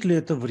причинит ли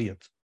это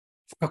вред?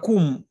 В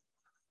каком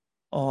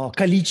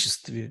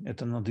количестве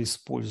это надо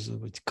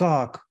использовать?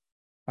 Как?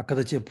 А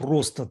когда тебе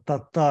просто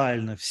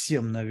тотально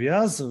всем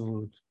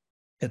навязывают,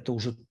 это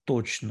уже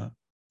точно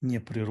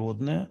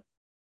неприродное,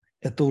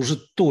 это уже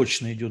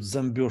точно идет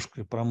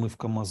зомбежка и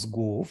промывка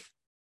мозгов.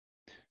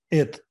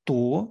 Это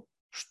то,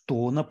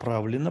 что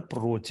направлено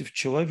против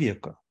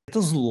человека. Это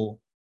зло.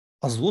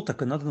 А зло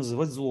так и надо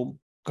называть злом.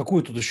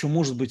 Какое тут еще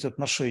может быть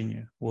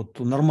отношение?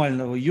 Вот у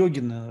нормального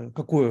йогина,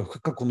 как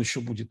он еще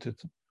будет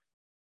это?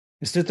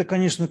 Если это,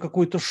 конечно,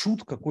 какой-то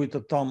шут,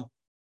 какой-то там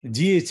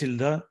деятель,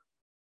 да,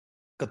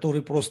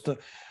 который просто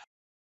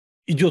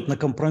идет на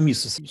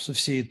компромиссы со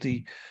всей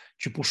этой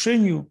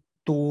чепушенью,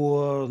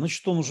 то,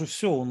 значит, он уже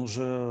все, он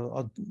уже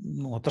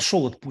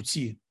отошел от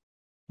пути.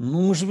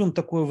 Ну, мы живем в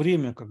такое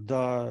время,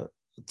 когда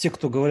те,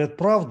 кто говорят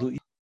правду,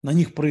 на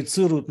них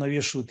проецируют,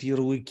 навешивают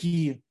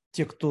ярлыки,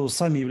 те, кто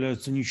сами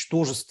являются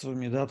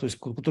ничтожествами, да, то есть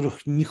у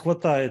которых не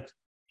хватает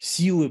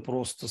силы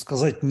просто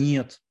сказать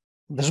 «нет»,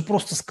 даже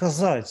просто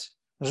сказать,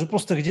 даже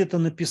просто где-то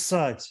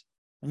написать.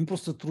 Они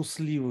просто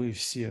трусливые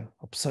все,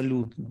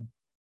 абсолютно.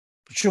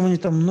 Причем они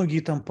там, многие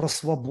там про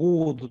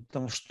свободу,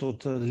 там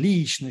что-то,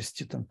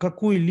 личности, там,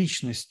 какой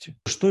личности?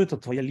 Что это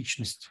твоя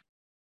личность?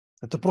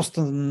 Это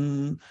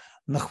просто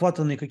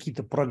нахватанные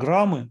какие-то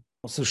программы,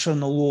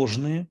 совершенно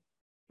ложные,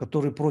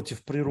 которые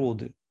против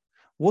природы.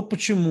 Вот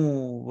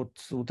почему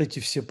вот эти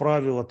все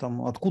правила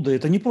там, откуда?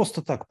 Это не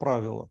просто так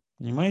правила,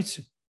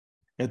 понимаете?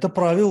 Это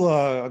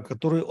правила,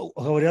 которые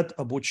говорят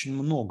об очень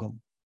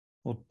многом.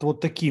 Вот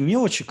такие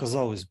мелочи,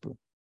 казалось бы.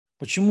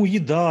 Почему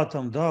еда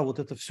там, да, вот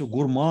это все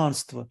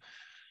гурманство.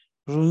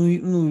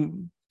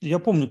 Ну, я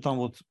помню там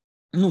вот,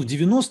 ну, в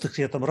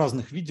 90-х я там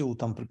разных видел,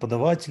 там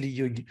преподавателей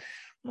йоги.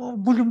 Ну,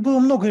 было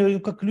много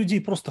как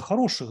людей просто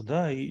хороших,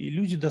 да, и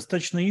люди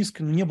достаточно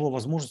искренне, не было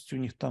возможности у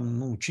них там,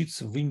 ну,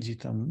 учиться в Индии,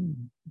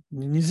 там,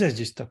 нельзя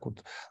здесь так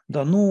вот,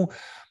 да, ну,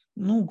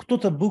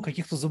 кто-то был в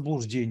каких-то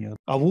заблуждениях.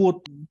 А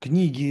вот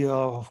книги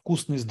о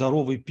вкусной,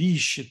 здоровой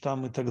пище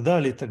там и так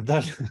далее, и так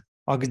далее.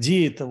 А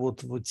где это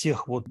вот в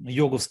тех вот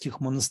йоговских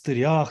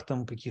монастырях,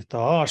 там,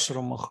 каких-то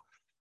ашрамах,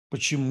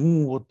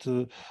 почему вот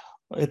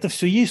это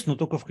все есть, но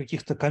только в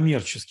каких-то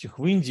коммерческих,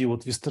 в Индии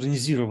вот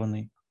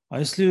вестернизированный. А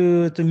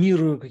если это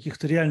мир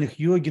каких-то реальных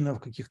йогинов,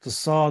 каких-то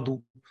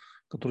саду,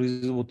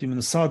 которые вот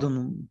именно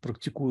садану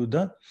практикуют,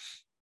 да,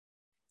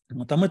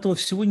 но там этого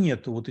всего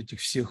нету, вот этих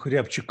всех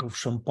рябчиков в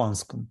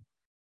шампанском.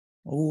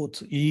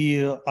 Вот.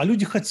 А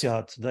люди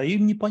хотят, да,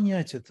 им не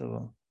понять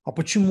этого. А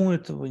почему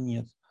этого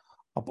нет?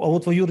 А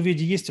вот в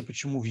аюрведе есть, а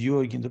почему в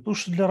йоге? Да потому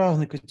что для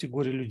разной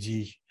категории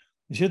людей.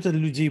 То есть это для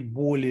людей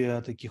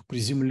более таких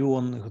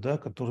приземленных, да,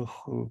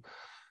 которых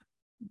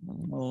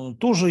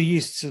тоже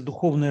есть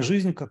духовная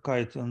жизнь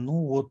какая-то,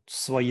 ну вот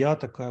своя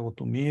такая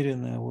вот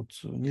умеренная, вот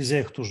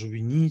нельзя их тоже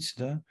винить,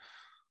 да.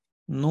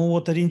 Но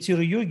вот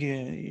ориентиры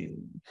йоги,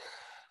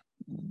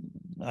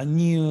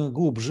 они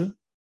глубже,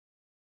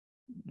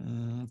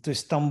 то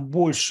есть там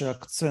больше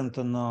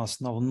акцента на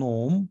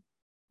основном.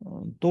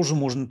 Тоже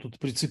можно тут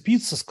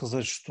прицепиться,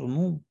 сказать, что,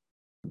 ну,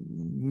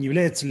 не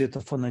является ли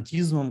это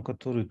фанатизмом,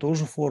 который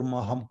тоже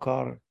форма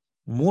агамкары.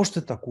 Может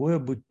и такое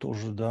быть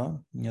тоже,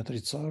 да, не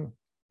отрицаю,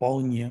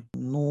 вполне.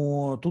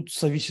 Но тут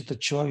зависит от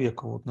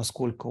человека, вот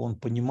насколько он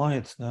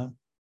понимает, да,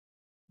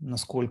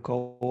 насколько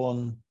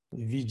он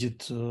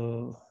видит,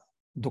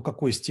 до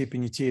какой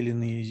степени те или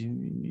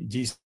иные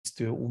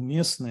действия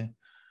уместны,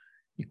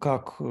 и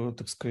как,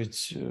 так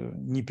сказать,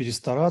 не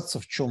перестараться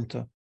в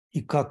чем-то,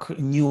 и как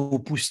не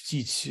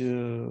упустить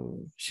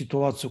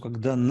ситуацию,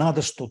 когда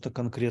надо что-то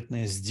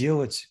конкретное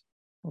сделать.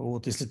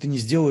 Вот, если ты не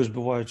сделаешь,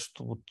 бывает,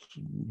 что вот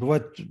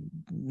бывает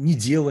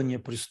неделание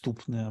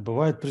преступное,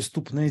 бывает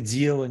преступное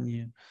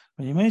делание.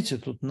 Понимаете,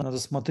 тут надо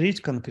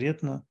смотреть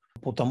конкретно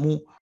по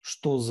тому,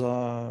 что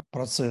за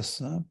процесс.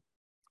 Да?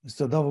 То есть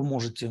тогда вы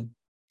можете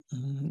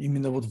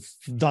именно вот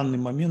в данный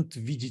момент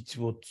видеть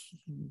вот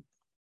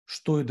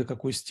что и до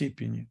какой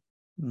степени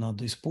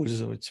надо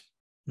использовать.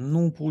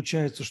 Ну,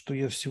 получается, что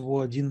я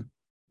всего один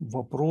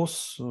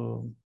вопрос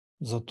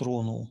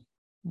затронул.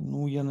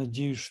 Ну, я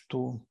надеюсь,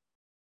 что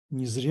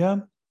не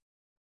зря.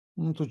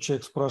 Ну, тут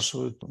человек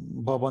спрашивает,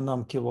 Баба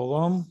нам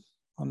кевалам,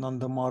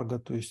 Ананда Марга,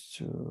 то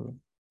есть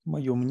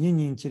мое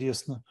мнение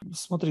интересно.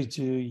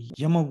 Смотрите,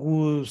 я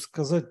могу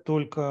сказать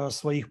только о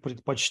своих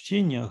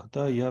предпочтениях,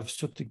 да, я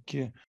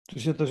все-таки, то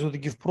есть это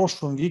все-таки в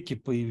прошлом веке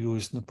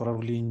появилось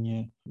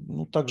направление,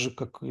 ну, так же,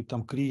 как и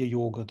там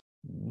крия-йога,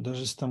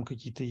 даже если там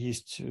какие-то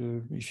есть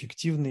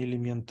эффективные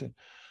элементы,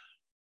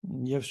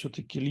 я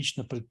все-таки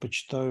лично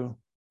предпочитаю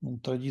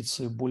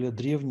традиции более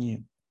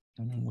древние,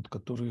 вот,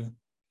 которые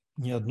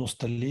не одно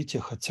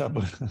столетие хотя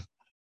бы.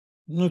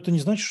 Но это не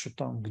значит, что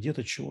там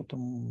где-то чего-то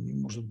не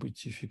может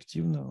быть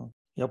эффективного.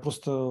 Я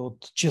просто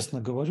вот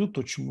честно говорю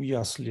то, чему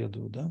я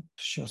следую. Да?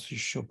 Сейчас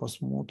еще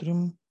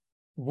посмотрим.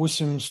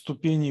 8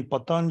 ступеней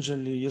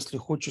Патанджали. Если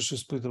хочешь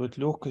испытывать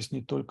легкость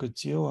не только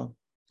тела,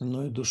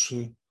 но и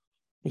души.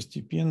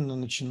 Постепенно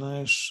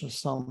начинаешь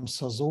сам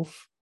с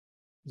азов.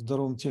 В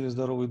здоровом теле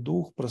здоровый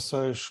дух.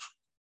 Бросаешь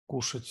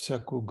кушать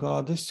всякую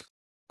гадость,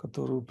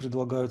 которую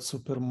предлагают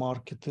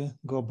супермаркеты.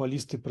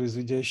 Глобалисты,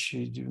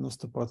 производящие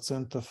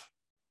 90%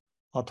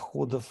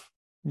 отходов,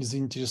 не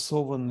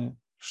заинтересованы,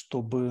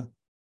 чтобы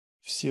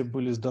все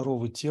были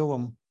здоровы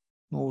телом.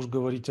 Но уж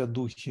говорить о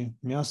духе: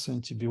 мясо,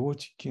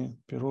 антибиотики,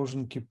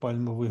 пироженки,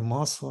 пальмовое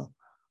масло,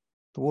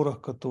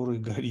 творог, который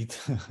горит,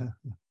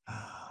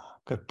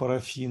 как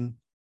парафин,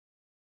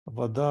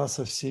 вода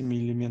со всеми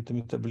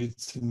элементами,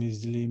 таблицами,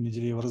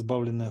 изделиями,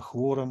 разбавленная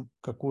хлором.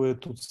 Какое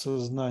тут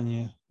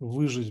сознание,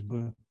 выжить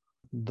бы.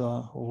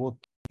 Да, вот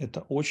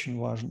это очень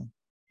важно.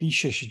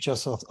 Пища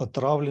сейчас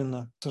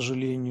отравлена, к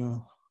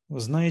сожалению. Вы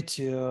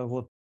знаете,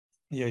 вот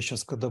я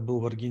сейчас, когда был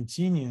в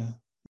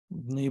Аргентине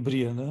в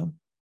ноябре, да,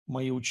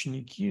 мои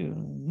ученики,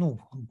 ну,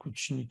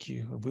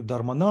 ученики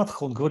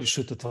Дарманатха, он говорит,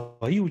 что это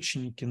твои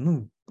ученики,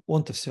 ну,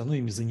 он-то все равно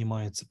ими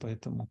занимается,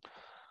 поэтому,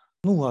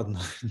 ну,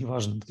 ладно,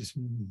 неважно, то есть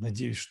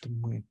надеюсь, что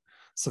мы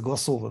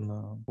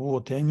согласованно.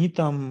 Вот, и они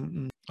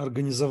там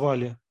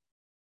организовали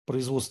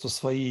производство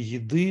своей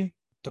еды,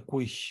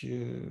 такой,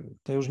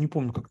 да я уже не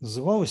помню, как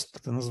называлось,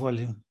 это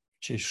назвали в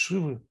честь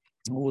Шивы.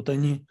 Вот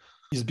они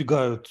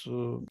избегают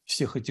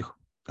всех этих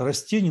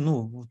растений.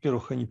 Ну,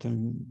 во-первых, они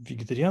там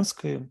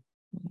вегетарианские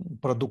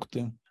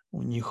продукты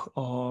у них,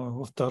 а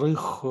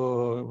во-вторых,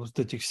 вот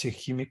этих всех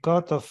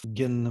химикатов,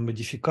 генной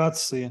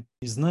модификации.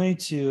 И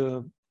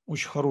знаете,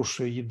 очень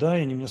хорошая еда,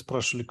 и они меня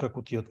спрашивали, как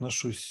вот я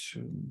отношусь.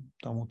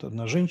 Там вот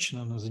одна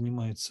женщина, она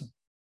занимается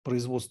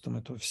производством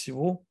этого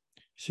всего,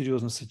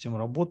 серьезно с этим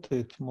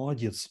работает,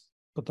 молодец.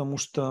 Потому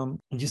что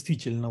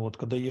действительно, вот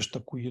когда ешь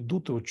такую еду,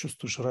 ты вот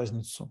чувствуешь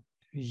разницу.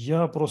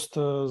 Я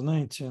просто,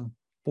 знаете,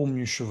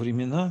 помню еще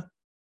времена,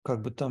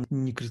 как бы там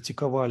не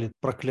критиковали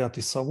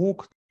проклятый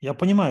совок. Я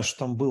понимаю, что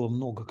там было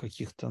много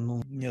каких-то,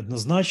 ну,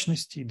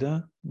 неоднозначностей,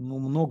 да, но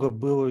много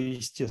было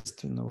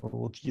естественного.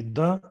 Вот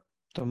еда,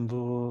 там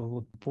было,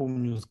 вот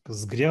помню,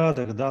 с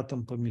грядок, да,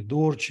 там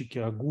помидорчики,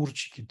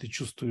 огурчики, ты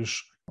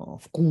чувствуешь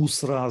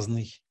вкус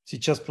разный.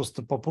 Сейчас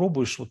просто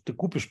попробуешь, вот ты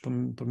купишь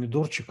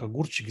помидорчик,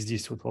 огурчик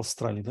здесь, вот в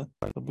Австралии, да,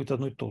 это будет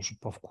одно и то же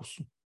по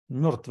вкусу.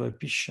 Мертвая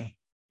пища,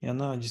 и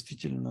она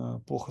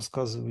действительно плохо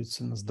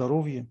сказывается на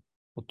здоровье.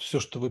 Вот все,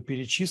 что вы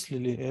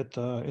перечислили,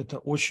 это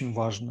очень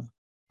важно.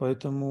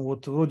 Поэтому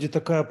вот вроде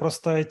такая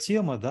простая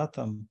тема, да,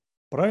 там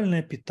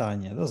правильное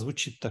питание, да,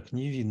 звучит так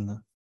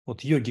невинно.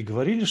 Вот йоги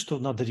говорили, что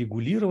надо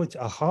регулировать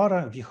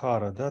ахара,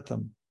 вихара, да,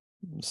 там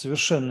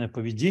совершенное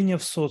поведение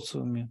в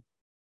социуме.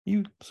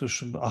 И,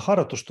 слушай,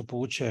 ахара, то, что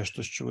получаешь,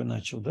 то, с чего я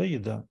начал, да,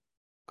 еда.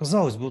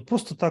 Казалось бы, вот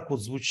просто так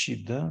вот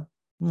звучит, да.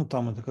 Ну,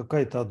 там это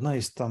какая-то одна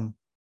из там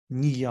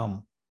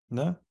ниям,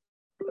 да.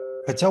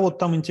 Хотя вот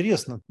там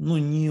интересно, ну,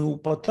 не у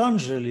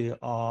Патанджали,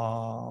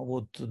 а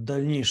вот в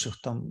дальнейших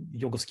там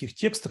йоговских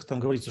текстах там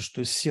говорится,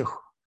 что из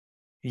всех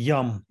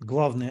ям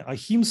главное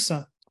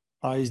ахимса,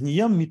 а из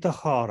неям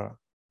митахара.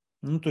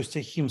 Ну, то есть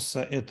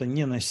ахимса – это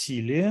не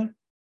насилие,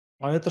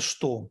 а это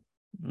что?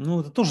 Ну,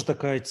 это тоже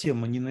такая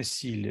тема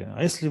ненасилия.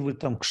 А если вы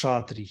там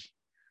кшатрий,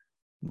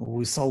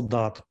 вы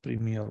солдат, к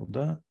примеру,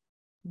 да?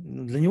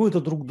 Для него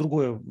это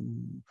другое.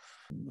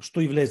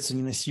 Что является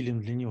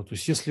ненасилием для него? То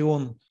есть если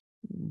он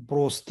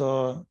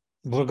просто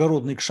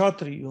благородный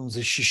кшатрий, он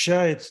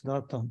защищает,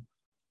 да, там,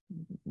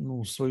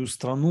 ну, свою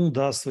страну,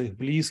 да, своих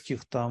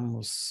близких,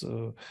 там,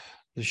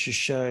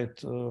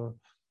 защищает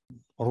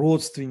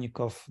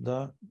родственников,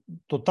 да,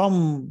 то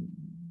там,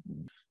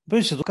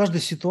 понимаете, у каждой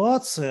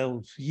ситуации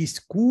вот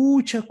есть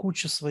куча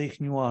своих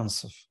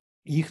нюансов.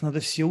 И их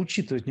надо все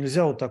учитывать.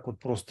 Нельзя вот так вот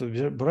просто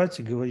брать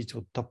и говорить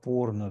вот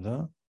топорно,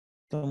 да,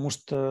 потому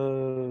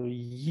что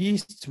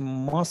есть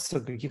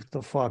масса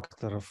каких-то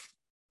факторов.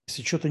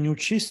 Если что-то не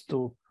учесть,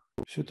 то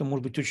все это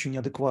может быть очень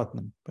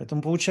неадекватным.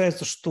 Поэтому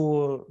получается,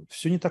 что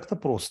все не так-то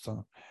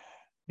просто.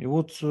 И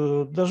вот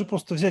даже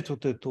просто взять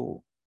вот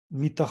эту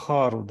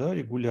митахару, да,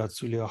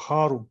 регуляцию или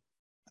ахару,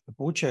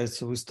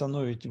 получается, вы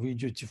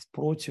идете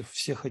против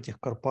всех этих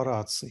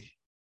корпораций.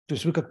 То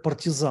есть вы как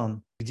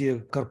партизан,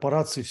 где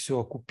корпорации все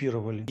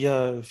оккупировали.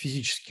 Я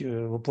физически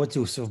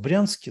воплотился в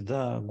Брянске,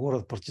 да,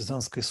 город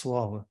партизанской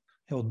славы.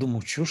 Я вот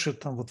думаю, чего ж я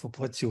там вот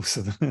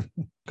воплотился? Да?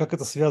 Как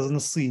это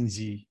связано с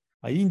Индией?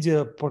 А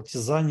Индия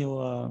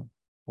партизанила,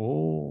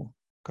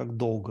 как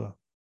долго?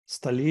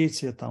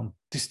 Столетия, там,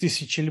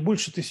 тысячи или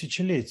больше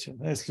тысячелетия,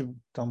 да, если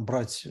там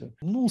брать,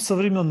 ну, со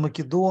времен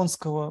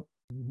Македонского,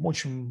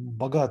 очень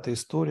богатая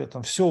история,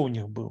 там все у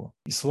них было.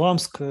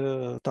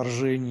 Исламское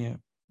вторжение,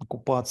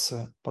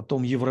 оккупация,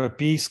 потом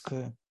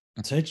европейское.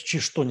 Знаете,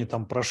 через что они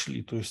там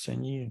прошли? То есть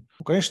они,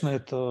 ну, конечно,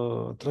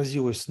 это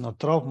отразилось на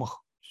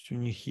травмах, то есть у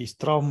них есть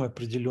травмы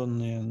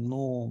определенные,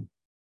 но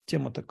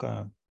тема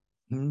такая.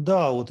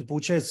 Да, вот и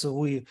получается,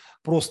 вы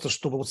просто,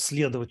 чтобы вот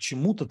следовать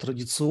чему-то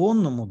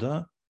традиционному,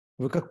 да,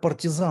 вы как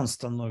партизан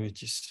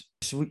становитесь.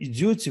 То есть вы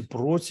идете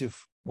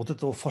против вот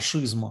этого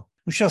фашизма.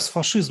 Ну, сейчас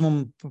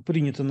фашизмом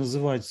принято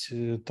называть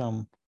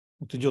там,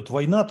 вот идет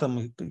война, там,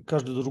 и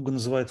каждый друга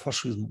называет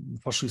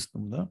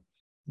фашистом, да.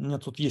 У меня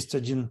тут есть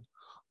один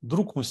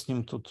друг, мы с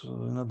ним тут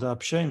иногда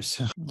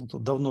общаемся, он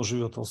тут давно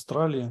живет в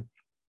Австралии,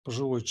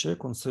 пожилой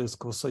человек, он из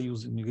Советского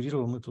Союза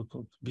эмигрировал, мы тут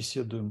вот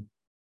беседуем,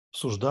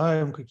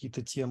 обсуждаем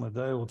какие-то темы,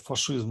 да, и вот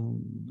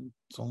фашизм,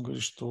 он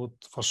говорит, что вот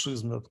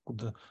фашизм,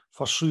 откуда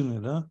фашины,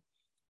 да,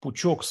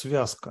 пучок,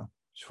 связка.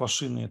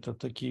 Фашины – это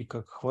такие,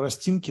 как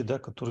хворостинки, да,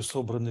 которые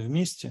собраны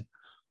вместе,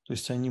 то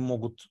есть они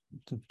могут,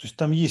 то есть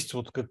там есть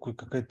вот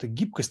какая-то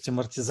гибкость,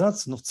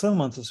 амортизация, но в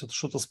целом это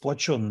что-то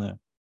сплоченное,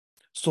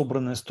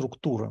 собранная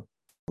структура.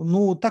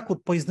 Ну, так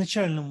вот по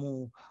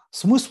изначальному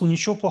смыслу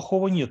ничего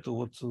плохого нету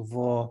вот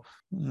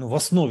в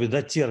основе,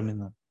 да,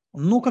 термина.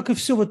 Но, как и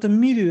все в этом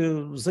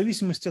мире, в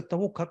зависимости от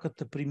того, как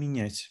это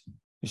применять.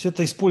 То есть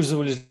это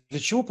использовали для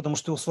чего? Потому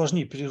что его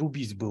сложнее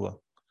перерубить было.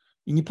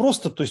 И не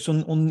просто, то есть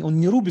он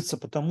не рубится,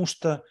 потому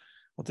что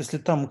вот если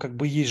там как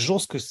бы есть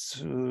жесткость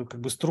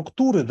как бы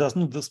структуры, да,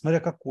 ну, да, смотря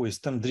какой,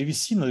 если там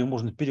древесина, ее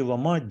можно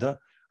переломать, да,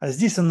 а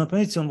здесь он,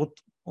 понимаете,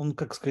 он,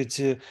 как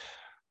сказать,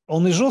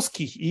 он и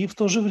жесткий, и в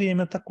то же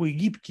время такой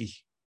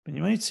гибкий,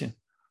 понимаете?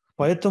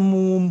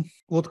 Поэтому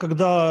вот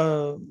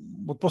когда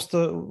вот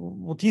просто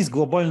вот есть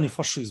глобальный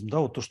фашизм, да,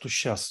 вот то, что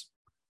сейчас.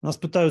 Нас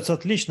пытаются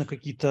отвлечь на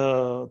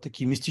какие-то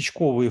такие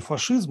местечковые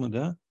фашизмы,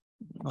 да,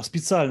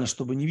 специально,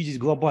 чтобы не видеть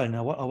глобально,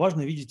 а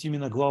важно видеть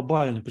именно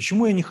глобально.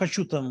 Почему я не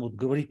хочу там вот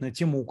говорить на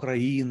тему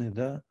Украины,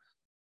 да?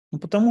 Ну,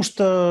 потому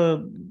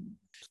что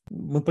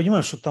мы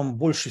понимаем, что там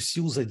больше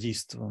сил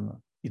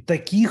задействовано. И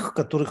таких,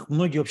 которых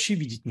многие вообще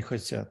видеть не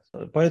хотят.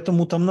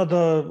 Поэтому там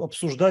надо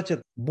обсуждать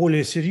это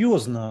более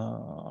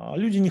серьезно. А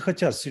люди не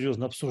хотят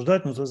серьезно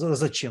обсуждать, ну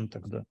зачем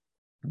тогда?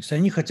 Если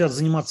они хотят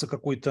заниматься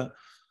какой-то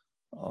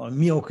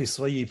мелкой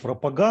своей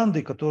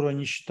пропагандой, которую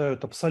они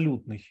считают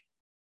абсолютной.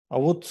 А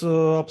вот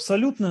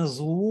абсолютное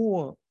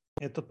зло –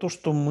 это то,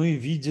 что мы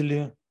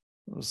видели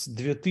с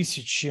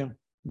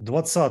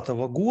 2020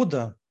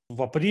 года.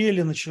 В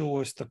апреле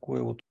началось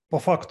такое вот. По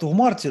факту в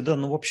марте, да,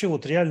 но вообще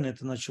вот реально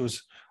это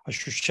началось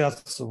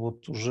ощущаться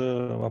вот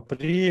уже в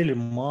апреле,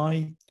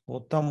 май.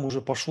 Вот там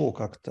уже пошло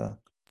как-то.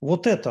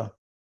 Вот это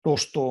то,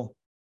 что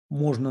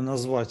можно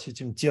назвать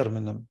этим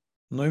термином,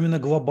 но именно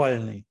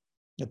глобальный.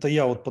 Это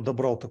я вот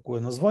подобрал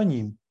такое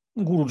название.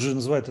 Гуруджи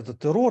называет это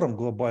террором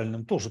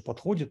глобальным, тоже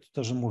подходит,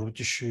 даже, может быть,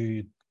 еще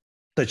и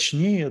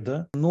точнее,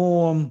 да.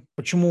 Но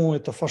почему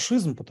это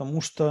фашизм? Потому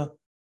что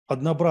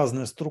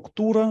однообразная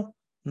структура,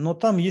 но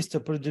там есть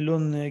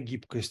определенная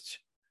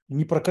гибкость.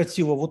 Не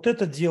прокатило вот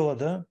это дело,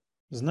 да,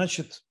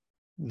 значит,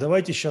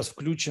 давайте сейчас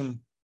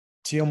включим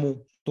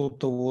тему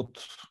что-то вот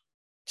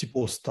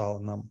тепло стало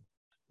нам.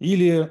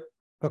 Или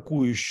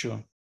какую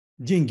еще?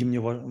 Деньги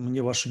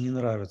мне ваши не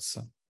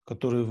нравятся,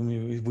 которые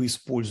вы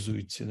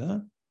используете,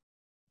 да?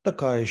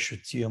 Такая еще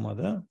тема,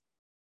 да?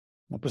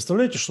 Вы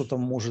представляете, что там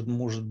может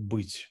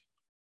быть?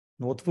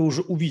 Ну вот вы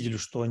уже увидели,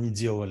 что они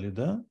делали,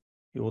 да?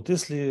 И вот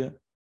если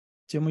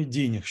темой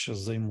денег сейчас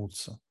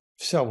займутся,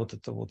 вся вот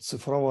эта вот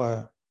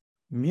цифровая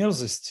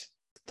мерзость,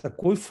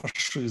 такой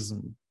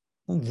фашизм.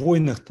 Ну, в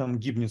войнах там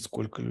гибнет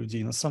сколько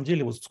людей. На самом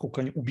деле, вот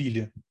сколько они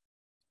убили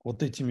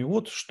вот этими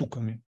вот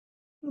штуками,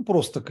 ну,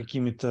 просто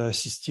какими-то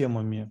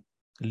системами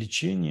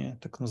лечения,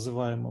 так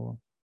называемого.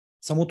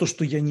 Само то,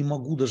 что я не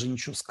могу даже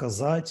ничего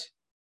сказать,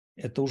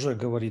 это уже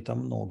говорит о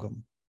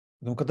многом.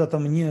 Но когда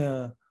там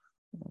мне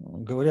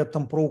говорят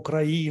там про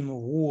Украину,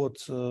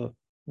 вот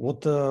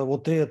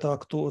это, а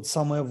кто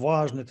самое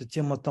важное, это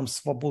тема там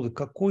свободы.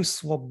 Какой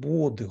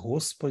свободы,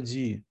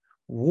 Господи?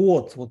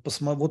 Вот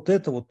посмотри, вот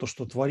это вот то,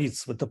 что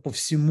творится, это по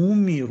всему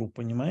миру,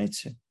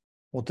 понимаете?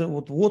 Вот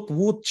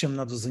чем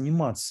надо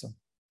заниматься.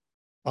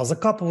 А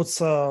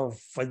закапываться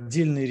в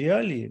отдельные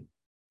реалии,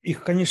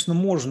 их, конечно,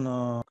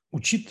 можно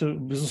учиться,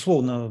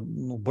 безусловно,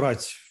 ну,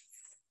 брать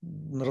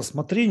на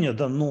рассмотрение,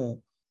 да, но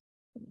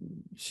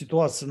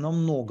ситуация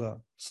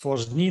намного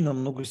сложнее,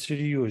 намного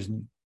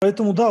серьезнее.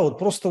 Поэтому, да, вот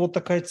просто вот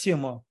такая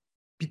тема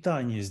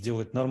питания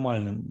сделать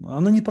нормальным,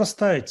 она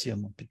непростая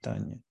тема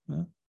питания.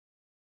 Да?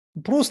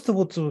 Просто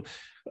вот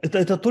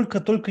это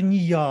только не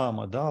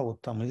яма, да,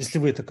 вот там, если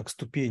вы это как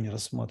ступени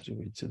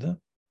рассматриваете, да.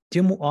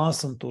 Тему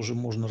асан тоже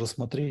можно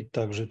рассмотреть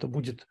также, это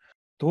будет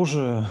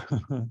тоже,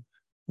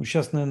 ну,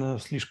 сейчас, наверное,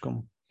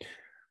 слишком.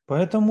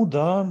 Поэтому,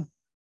 да,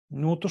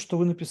 ну, то, что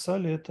вы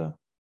написали,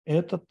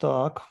 это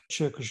так.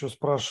 Человек еще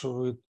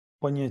спрашивает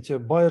понятие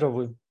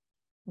Байровы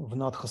в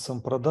Надха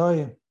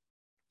Сампрадае.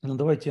 Ну,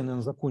 давайте я,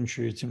 наверное,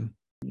 закончу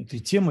этой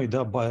темой,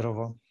 да,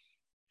 Байрова.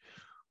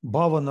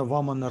 Бавана,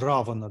 Вамана,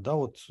 Равана, да,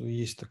 вот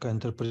есть такая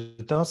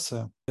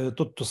интерпретация.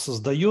 Тот, кто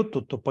создает,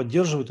 тот, кто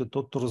поддерживает, и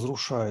тот, кто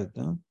разрушает,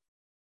 да.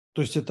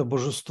 То есть это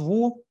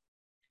божество,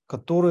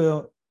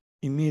 которое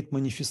имеет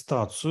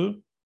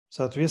манифестацию,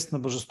 соответственно,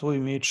 божество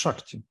имеет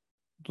шакти.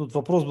 Тут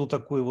вопрос был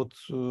такой вот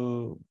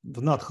в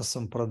Надха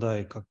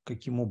Сампрадае,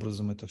 каким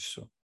образом это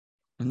все.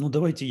 Ну,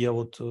 давайте я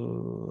вот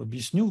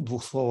объясню в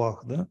двух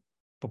словах, да,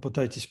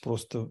 попытайтесь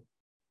просто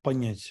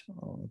понять,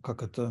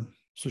 как это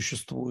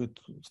существует.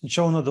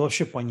 Сначала надо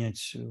вообще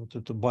понять вот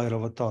это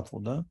Байрава Татву,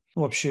 да,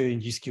 ну, вообще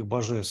индийских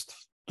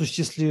божеств. То есть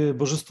если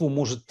божество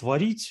может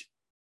творить,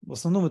 в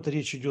основном это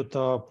речь идет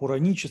о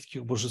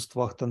пуранических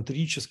божествах,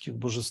 тантрических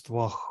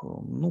божествах,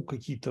 ну,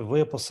 какие-то в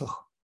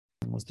эпосах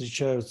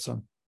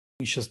встречаются.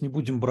 Мы сейчас не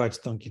будем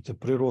брать там какие-то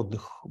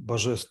природных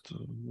божеств,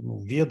 ну,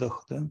 в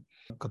ведах, да,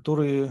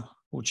 которые,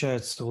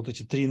 получается, вот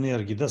эти три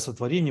энергии, да,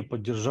 сотворение,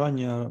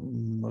 поддержание,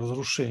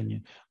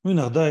 разрушение. Ну,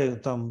 иногда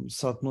там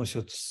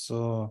соотносят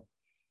с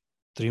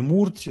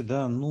Тримурти,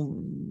 да,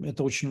 ну,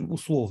 это очень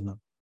условно,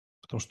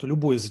 потому что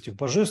любой из этих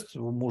божеств,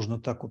 можно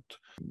так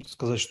вот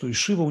сказать, что и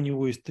Шива, у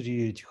него есть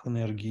три этих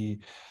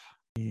энергии,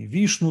 и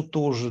Вишну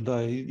тоже,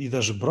 да, и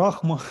даже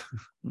Брахма.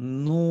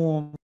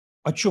 Но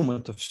о чем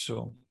это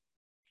все?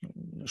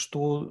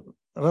 Что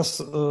раз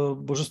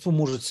божество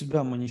может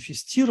себя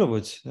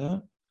манифестировать,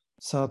 да,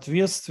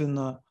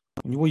 соответственно,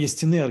 у него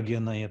есть энергия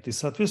на это, и,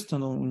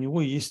 соответственно, у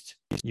него есть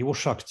его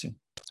шакти.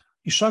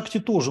 И шакти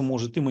тоже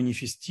может и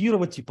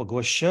манифестировать, и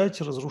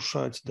поглощать,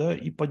 разрушать, да,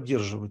 и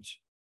поддерживать.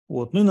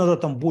 Вот. Ну, иногда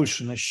там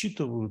больше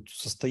насчитывают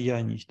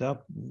состояний,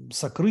 да,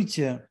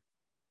 сокрытие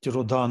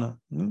тиродана.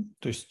 Ну,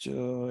 то есть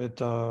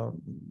это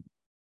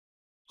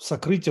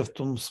сокрытие в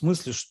том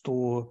смысле,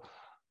 что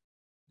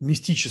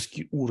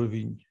мистический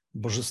уровень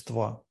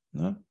божества,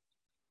 да,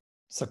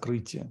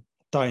 сокрытие,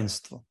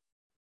 таинство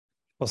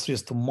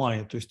посредством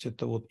майя, то есть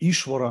это вот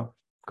Ишвара,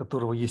 у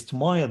которого есть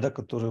майя, да,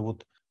 который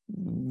вот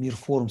мир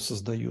форм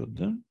создает,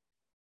 да,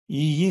 и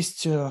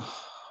есть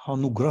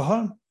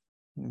ануграха,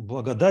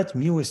 благодать,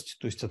 милость,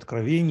 то есть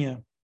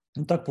откровение.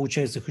 Ну, так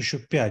получается их еще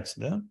 5,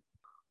 да,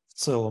 в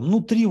целом.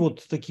 Ну, 3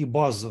 вот такие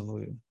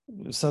базовые.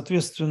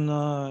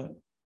 Соответственно,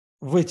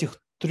 в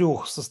этих 3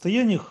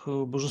 состояниях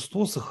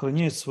божество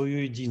сохраняет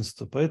свое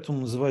единство,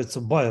 поэтому называется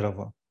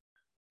Байрова.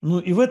 Ну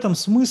и в этом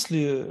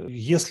смысле,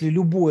 если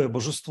любое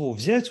божество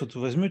взять, вот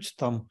вы возьмете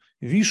там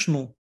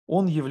Вишну,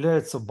 он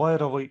является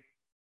Байровой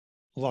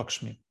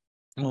Лакшми.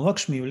 Но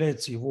Лакшми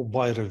является его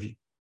Байрови.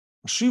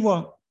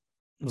 Шива,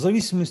 в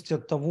зависимости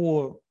от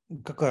того,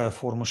 какая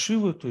форма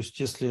Шивы, то есть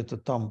если это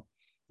там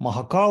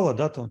Махакала,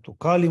 да, там, то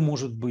Кали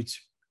может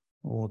быть.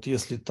 Вот,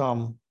 если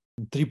там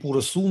Трипура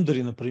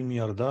Сундари,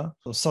 например, да,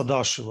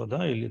 Садашива,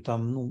 да, или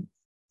там, ну,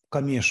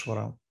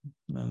 Камешвара,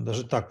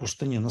 даже так, потому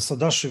что не, на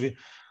Садашиве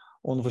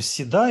он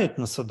восседает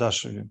на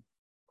Садашиве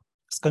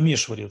с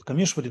Камешвари. Вот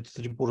Камешвари – это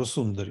Трипура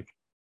Сундари.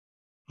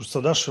 Потому что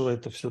Садашива –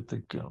 это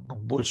все-таки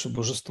больше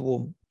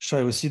божество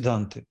Шайва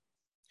Сиданты.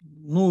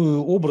 Ну, и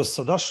образ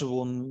Садашива,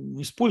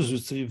 он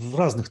используется и в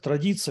разных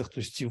традициях, то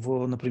есть, и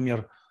в,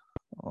 например,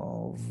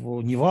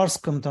 в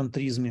неварском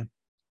тантризме.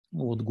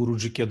 Вот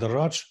Гуруджи Кедар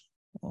Радж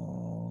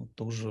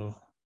тоже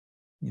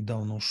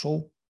недавно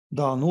ушел.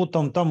 Да, ну вот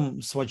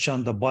там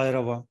Свачанда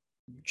Байрова,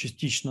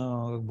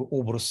 частично как бы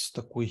образ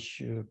такой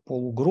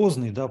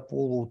полугрозный, да,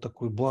 полу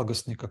такой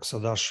благостный, как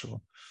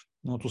Садашива.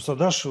 Но вот у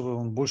Садашива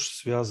он больше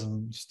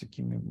связан с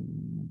такими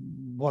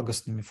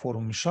благостными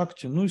формами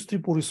шакти. Ну и с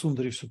Трипурой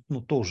Сундари все,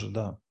 ну тоже,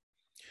 да.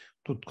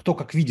 Тут кто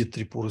как видит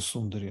Трипуры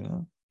Сундари,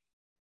 да?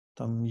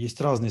 Там есть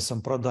разные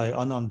сампрадаи.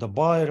 Ананда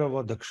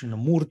Байрова, Дакшина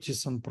Мурти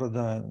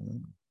сампрадай,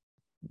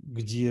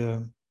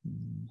 где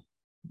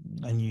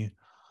они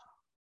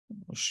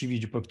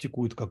Шивиди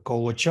практикуют как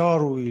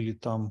Каулачару или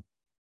там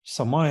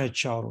Самая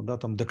Чару, да,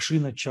 там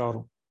Дакшина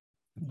Чару.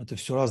 Это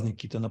все разные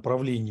какие-то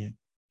направления.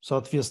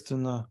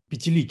 Соответственно,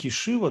 пятиликий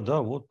Шива,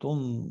 да, вот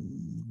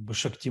он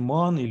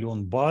Шактиман или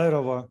он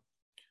Байрова,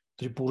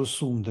 Трипуры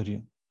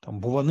Сундари, там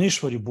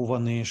Буванешвари,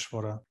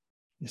 Буванешвара.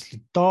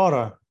 Если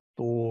Тара,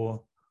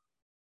 то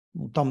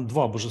ну, там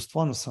два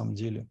божества на самом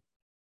деле.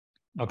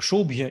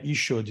 Акшобхья и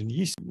еще один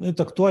есть.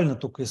 Это актуально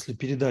только если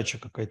передача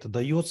какая-то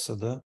дается,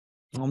 да.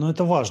 Но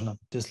это важно.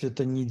 Если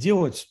это не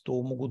делать,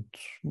 то могут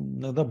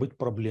иногда быть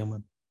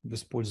проблемы в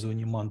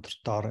использовании мантр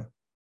Тары.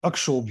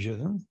 Акшобхья,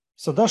 да?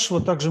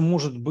 Садашива также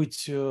может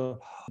быть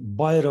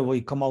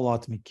Байровой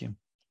Камалатмики,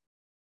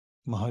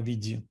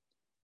 Магавиди.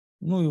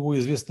 Ну, его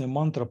известная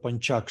мантра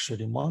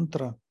Панчакшари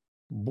мантра,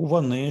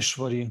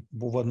 Буванешвари,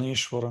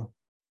 Буванешвара,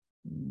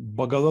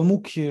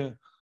 Багаламукхи,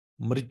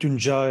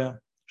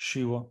 Мритюнджая,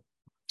 Шива.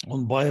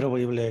 Он Байрова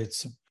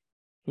является.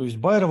 То есть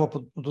Байрова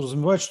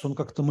подразумевает, что он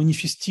как-то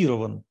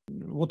манифестирован.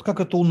 Вот как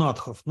это у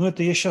надхов. Но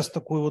это я сейчас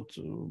такое вот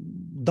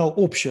дал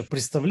общее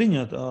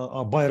представление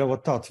о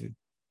Байрова-татве,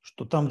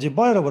 что там, где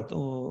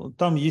Байрова,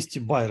 там есть и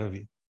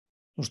Байрови.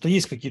 Потому что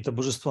есть какие-то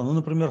божества, ну,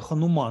 например,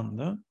 Хануман,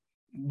 да?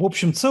 В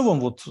общем целом,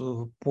 вот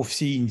по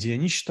всей Индии,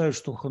 они считают,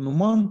 что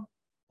Хануман,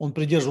 он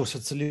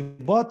придерживался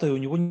целибата, и у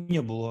него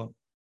не было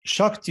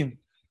шакти,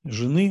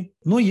 жены.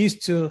 Но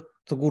есть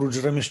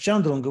Гуруджи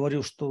Рамешчандра, он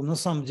говорил, что на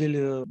самом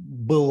деле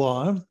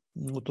была,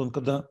 вот он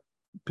когда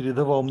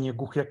передавал мне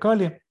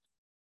Гухьякали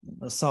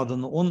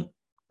садану, он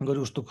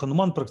говорил, что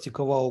Хануман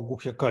практиковал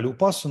Гухьякали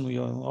Упасану,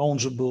 а он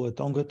же был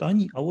это. Он говорит,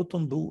 а вот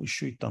он был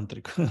еще и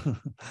тантрик.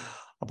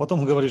 А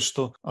потом говорит,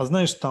 что, а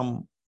знаешь,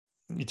 там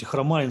этих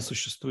рамаин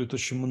существует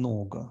очень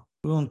много.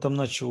 И он там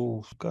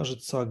начал,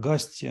 кажется,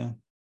 Агастия,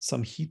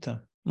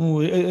 Самхита.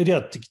 Ну,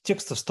 ряд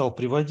текстов стал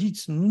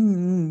приводить.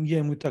 Ну, я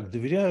ему и так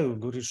доверяю.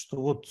 Говорит,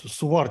 что вот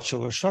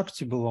Суварчева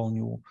Шакти была у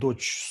него,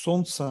 дочь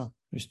солнца,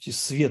 то есть из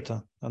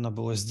света она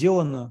была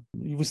сделана.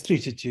 И вы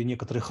встретите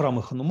некоторые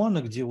храмы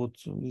Ханумана, где вот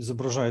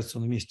изображается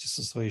он вместе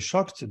со своей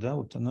Шакти, да,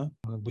 вот она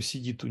как бы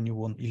сидит у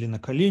него, или на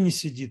колене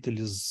сидит,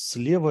 или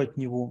слева от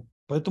него.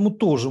 Поэтому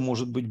тоже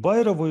может быть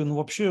Байровой, но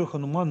вообще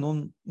Хануман,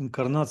 он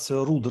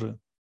инкарнация Рудры.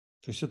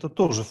 То есть это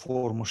тоже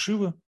форма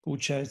Шивы,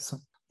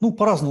 получается. Ну,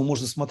 по-разному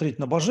можно смотреть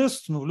на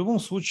божеств, но в любом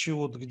случае,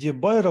 вот где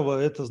Байрова,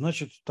 это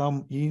значит,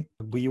 там и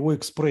как бы его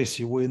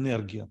экспрессия, его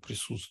энергия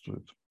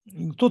присутствует.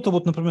 И кто-то,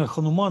 вот, например,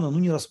 Ханумана, ну,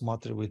 не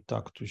рассматривает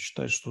так, то есть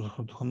считает, что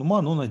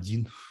Хануман, он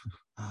один.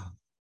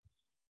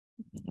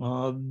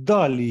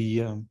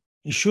 Далее.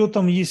 Еще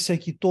там есть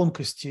всякие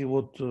тонкости,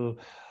 вот,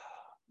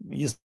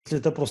 если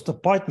это просто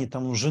патни,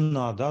 там,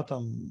 жена, да,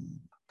 там,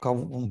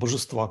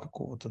 божества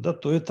какого-то, да,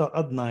 то это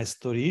одна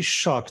история. Есть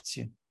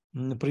шакти,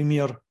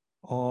 например,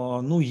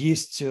 ну,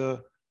 есть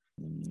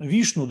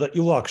Вишну, да, и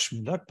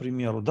Лакшми, да, к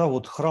примеру, да,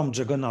 вот храм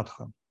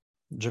Джаганатха,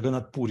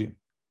 Джаганатпури.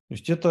 То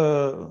есть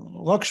это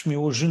Лакшми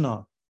его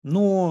жена,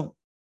 но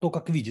то,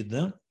 как видит,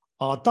 да.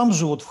 А там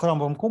же вот в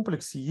храмовом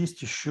комплексе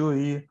есть еще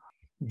и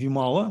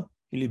Вимала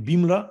или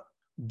Бимла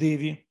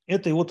Деви.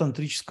 Это его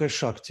тантрическая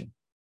шакти,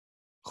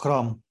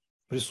 храм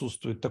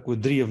присутствует такой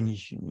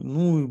древний,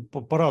 ну,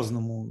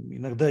 по-разному.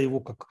 Иногда его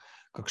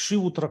как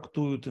Шиву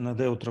трактуют,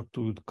 иногда его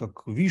трактуют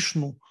как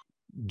Вишну,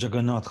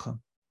 Джаганатха.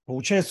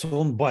 Получается,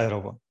 он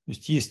Байрова. То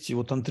есть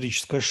его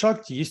тантрическая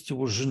шакти, есть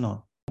его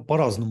жена.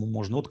 По-разному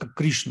можно. Вот как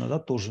Кришна, да,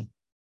 тоже.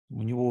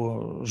 У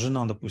него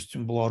жена,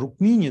 допустим, была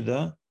Рукмини,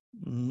 да,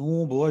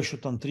 но была еще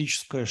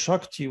тантрическая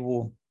шакти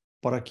его,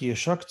 Паракия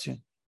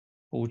шакти,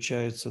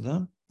 получается,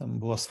 да. Там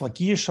была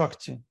Свакия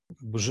шакти,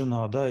 как бы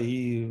жена, да,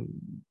 и,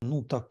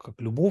 ну, так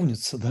как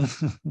любовница, да,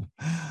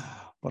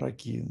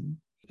 Паракия.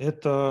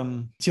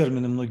 Это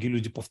термины многие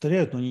люди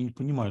повторяют, но они не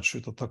понимают, что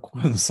это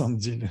такое на самом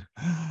деле.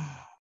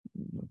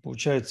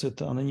 Получается,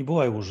 это она не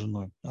была его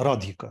женой,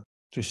 Радхика.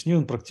 То есть с ней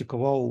он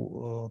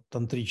практиковал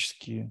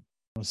тантрические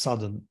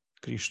садханы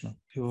Кришна.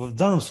 И в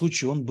данном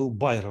случае он был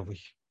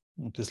Байровый,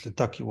 вот если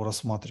так его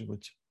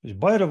рассматривать. То есть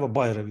Байрова,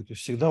 Байрови, то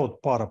есть всегда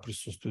вот пара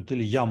присутствует,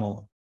 или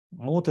Ямала.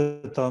 Вот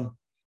это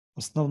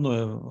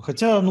основное.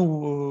 Хотя,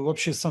 ну,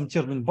 вообще сам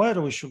термин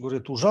Байрова еще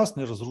говорит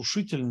ужасный,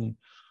 разрушительный.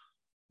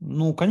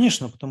 Ну,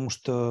 конечно, потому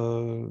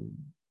что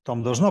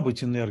там должна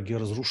быть энергия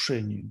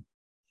разрушения.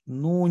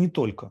 Но не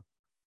только.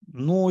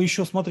 Но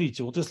еще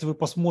смотрите, вот если вы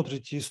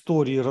посмотрите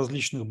истории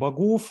различных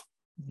богов,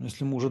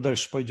 если мы уже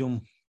дальше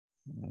пойдем,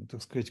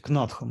 так сказать, к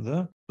надхам,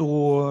 да,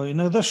 то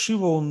иногда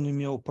Шива, он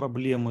имел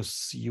проблемы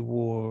с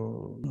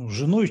его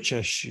женой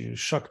чаще,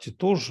 Шакти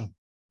тоже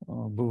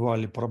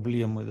бывали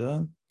проблемы,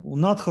 да. У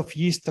надхов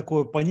есть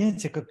такое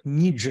понятие, как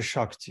ниджа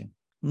Шакти.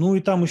 Ну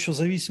и там еще в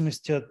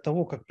зависимости от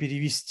того, как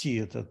перевести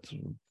этот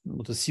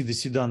Сида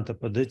Сиданта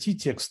Падати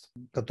текст,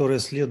 который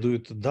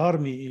следует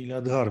Дharме или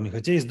Адхарме.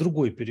 Хотя есть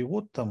другой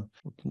перевод там.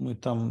 Вот мы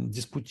там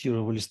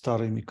диспутировали с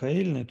Тарой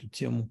Микаэль на эту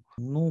тему.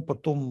 Ну,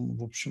 потом,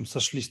 в общем,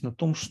 сошлись на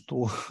том,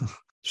 что,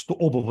 что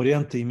оба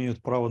варианта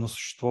имеют право на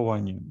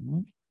существование.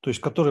 Ну, то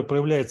есть, которое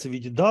проявляется в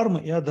виде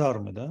Дharмы и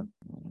Адхармы, да?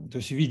 То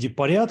есть в виде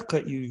порядка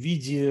и в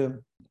виде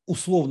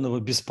условного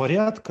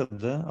беспорядка,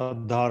 да,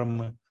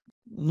 Адхармы.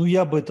 Ну,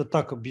 я бы это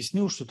так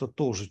объяснил, что это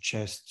тоже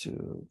часть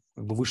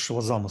как бы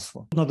высшего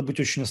замысла. Надо быть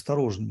очень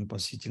осторожными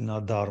относительно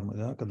адхармы,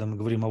 да? Когда мы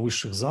говорим о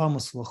высших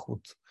замыслах.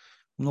 Вот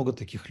много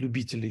таких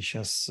любителей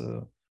сейчас,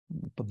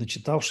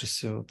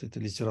 подначитавшихся вот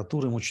этой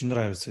литературы, им очень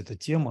нравится эта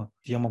тема.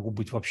 Я могу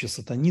быть вообще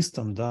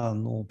сатанистом, да,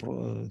 но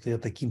я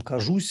таким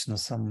кажусь, на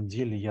самом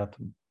деле я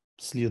там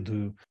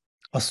следую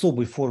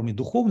особой форме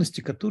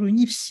духовности, которую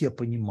не все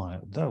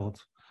понимают, да,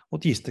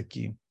 вот есть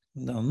такие.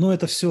 Да, но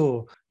это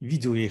все,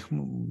 видел я их,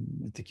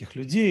 таких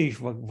людей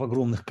в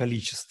огромных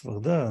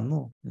количествах, да,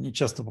 ну, они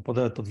часто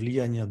попадают под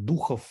влияние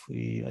духов,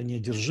 и они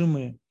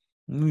одержимые,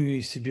 ну, и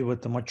себе в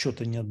этом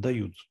отчета не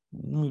отдают.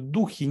 Ну, и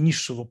духи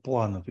низшего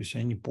плана, то есть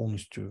они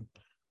полностью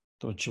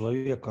этого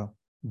человека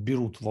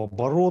берут в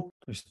оборот,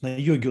 то есть на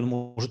йоге он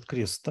может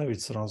крест ставить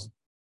сразу.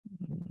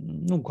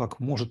 Ну, как,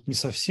 может, не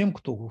совсем,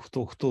 кто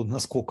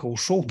насколько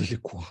ушел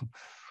далеко,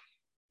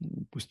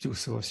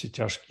 пустился во все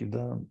тяжкие,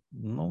 да,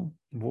 ну,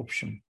 в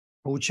общем.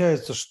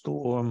 Получается,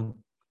 что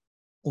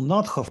у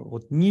надхов,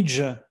 вот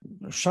ниджа,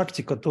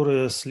 шакти,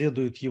 которая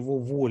следует его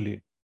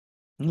воле.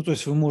 Ну, то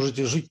есть вы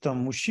можете жить там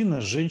мужчина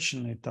с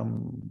женщиной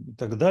там, и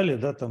так далее,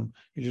 да, там,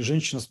 или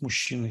женщина с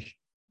мужчиной.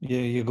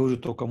 Я говорю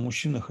только о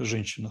мужчинах и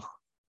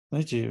женщинах.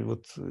 Знаете,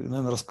 вот,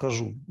 наверное,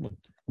 расскажу. Вот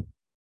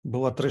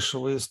была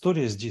трэшевая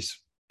история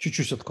здесь.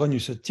 Чуть-чуть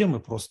отклонюсь от темы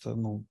просто,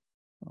 ну,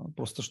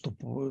 просто чтобы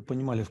вы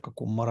понимали, в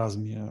каком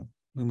маразме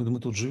мы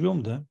тут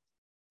живем, да.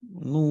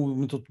 Ну,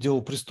 мы тут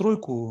делал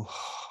пристройку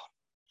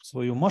в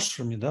своем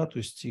ашраме, да, то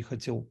есть и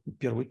хотел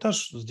первый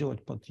этаж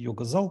сделать под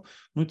йога-зал.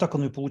 Ну и так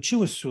оно и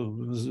получилось,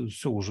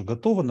 все уже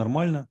готово,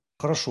 нормально,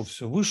 хорошо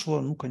все вышло.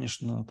 Ну,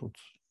 конечно, тут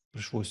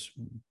пришлось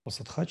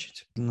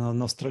посадхачить на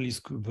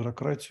австралийскую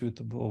бюрократию.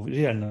 Это была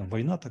реально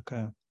война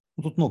такая.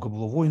 Ну, тут много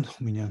было войн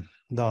у меня.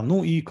 Да,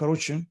 ну и,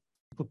 короче,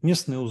 тут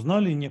местные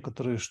узнали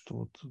некоторые, что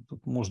вот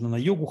тут можно на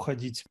йогу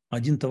ходить.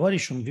 Один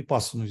товарищ, он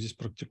випассану здесь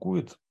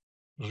практикует,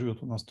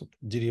 живет у нас тут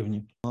в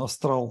деревне,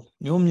 Астрал.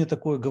 И он мне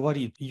такое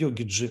говорит: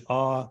 йогиджи,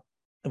 а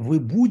вы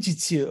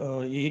будете...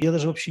 И я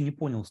даже вообще не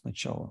понял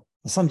сначала.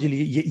 На самом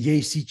деле я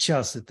и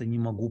сейчас это не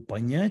могу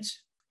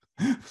понять.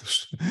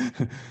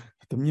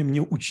 Это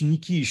мне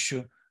ученики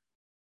еще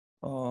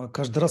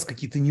каждый раз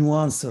какие-то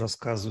нюансы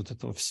рассказывают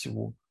этого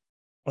всего.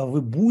 А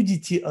вы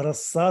будете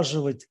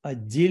рассаживать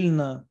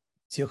отдельно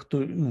тех, кто...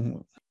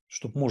 Ну,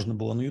 чтобы можно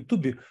было на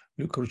Ютубе,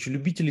 короче,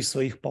 любителей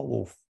своих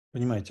полов.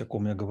 Понимаете, о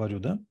ком я говорю,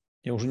 да?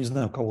 Я уже не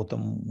знаю, кого там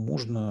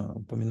можно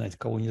упоминать,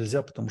 кого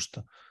нельзя, потому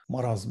что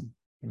маразм,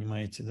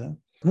 понимаете, да?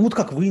 Ну вот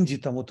как в Индии,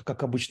 там вот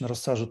как обычно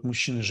рассаживают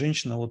мужчин и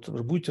женщин, а вот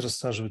вы будете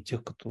рассаживать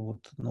тех, кто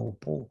вот одного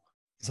пола.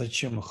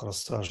 Зачем их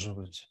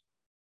рассаживать?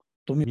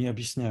 То мне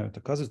объясняют,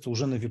 оказывается,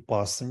 уже на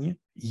випассане,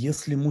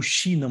 если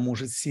мужчина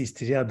может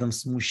сесть рядом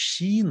с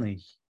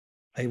мужчиной,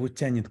 а его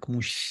тянет к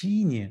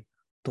мужчине,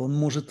 то он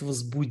может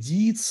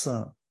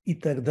возбудиться, и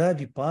тогда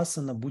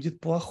випассана будет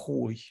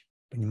плохой.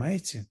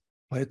 Понимаете?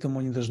 Поэтому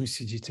они должны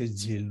сидеть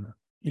отдельно.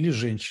 Или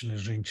женщина с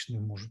женщиной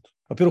может.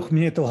 Во-первых, у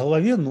меня это в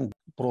голове, ну,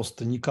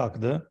 просто никак,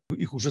 да?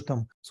 Их уже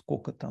там,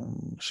 сколько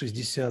там,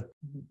 60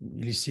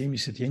 или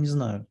 70, я не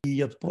знаю. И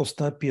я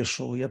просто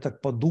опешил. Я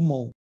так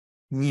подумал,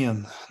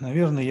 нет,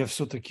 наверное, я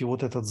все-таки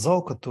вот этот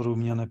зал, который у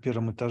меня на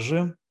первом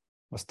этаже,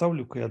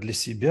 оставлю-ка я для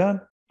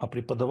себя, а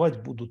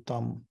преподавать буду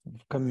там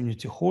в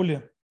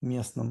комьюнити-холле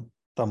местном.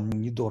 Там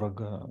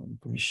недорого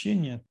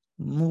помещение.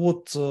 Ну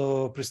вот,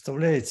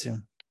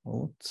 представляете,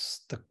 вот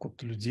так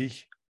вот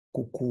людей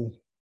куку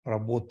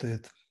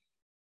работает.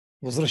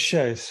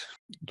 Возвращаясь,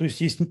 то есть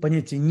есть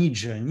понятие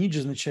ниджа. Ниджа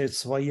означает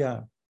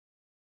своя,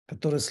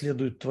 которая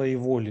следует твоей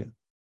воле.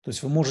 То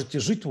есть вы можете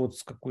жить вот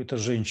с какой-то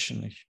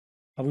женщиной,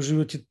 а вы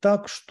живете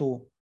так,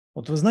 что...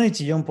 Вот вы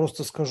знаете, я вам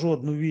просто скажу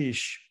одну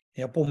вещь.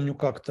 Я помню,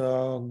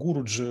 как-то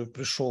Гуруджи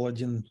пришел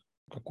один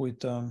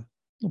какой-то,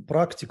 ну,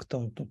 практик,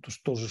 там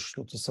тоже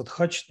что-то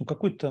садхач, ну,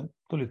 какой-то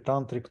то ли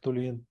тантрик, то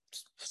ли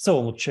в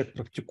целом вот человек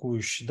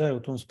практикующий, да, и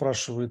вот он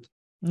спрашивает,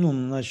 ну,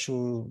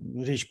 начал,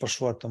 речь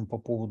пошла там по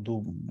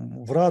поводу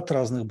врат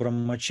разных,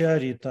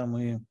 брамачарий там,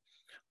 и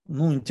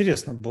ну,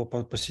 интересно было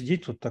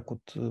посидеть вот так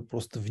вот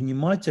просто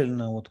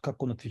внимательно, вот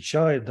как он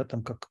отвечает, да,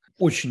 там как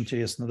очень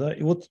интересно, да.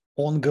 И вот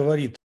он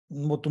говорит,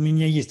 вот у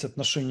меня есть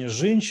отношения с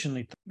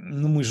женщиной,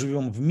 ну, мы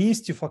живем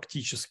вместе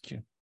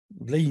фактически.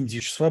 Для Индии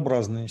очень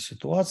своеобразная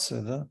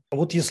ситуация, да. А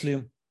вот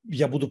если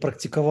я буду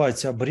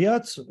практиковать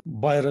обряд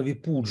Байрави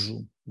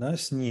Пуджу, да,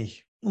 с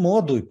ней, ну,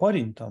 молодой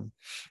парень там,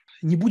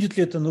 не будет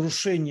ли это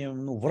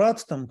нарушением, ну,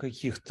 врат там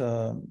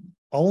каких-то?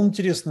 А он,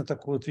 интересно,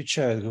 такой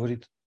отвечает,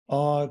 говорит,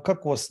 А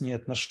как у вас с ней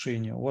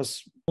отношения? У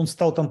вас он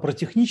стал там про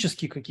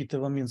технические какие-то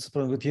моменты,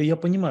 он говорит, я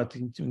понимаю, ты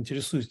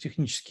интересуюсь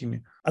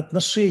техническими.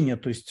 Отношения,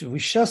 то есть вы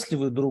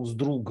счастливы друг с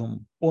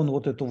другом? Он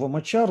вот эту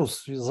вамачару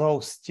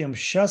связал с тем,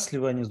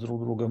 счастливы они с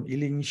друг другом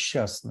или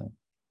несчастны.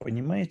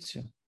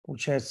 Понимаете?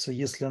 Получается,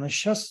 если она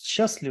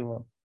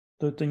счастлива,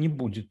 то это не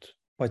будет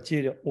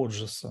потеря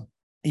отжаса.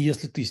 И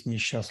если ты с ней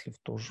счастлив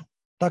тоже.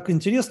 Так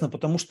интересно,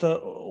 потому что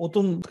вот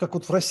он, как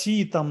вот в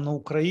России, там на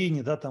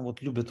Украине, да, там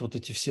вот любят вот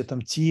эти все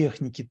там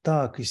техники,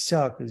 так и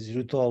сяк, эти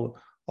ритуалы.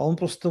 А он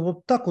просто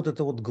вот так вот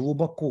это вот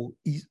глубоко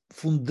и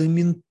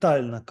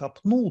фундаментально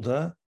копнул,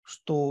 да,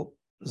 что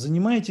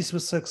занимаетесь вы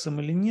сексом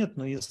или нет,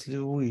 но если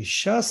вы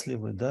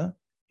счастливы, да,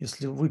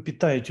 если вы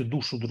питаете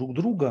душу друг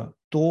друга,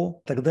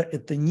 то тогда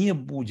это не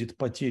будет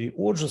потерей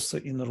отжаса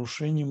и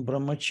нарушением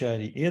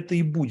брамачари. И это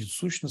и будет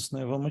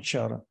сущностная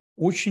вамачара.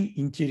 Очень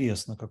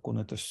интересно, как он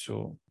это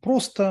все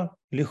просто,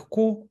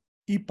 легко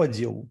и по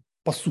делу,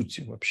 по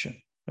сути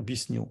вообще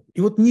объяснил.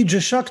 И вот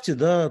ниджа шакти,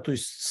 да, то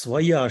есть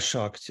своя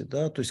шакти,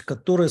 да, то есть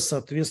которая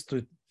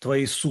соответствует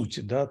твоей сути,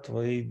 да,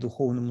 твоим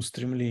духовным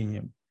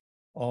устремлениям.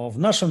 А в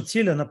нашем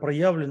теле она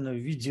проявлена в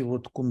виде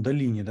вот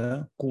кундалини,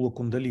 да, кула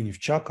кундалини в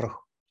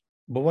чакрах.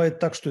 Бывает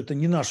так, что это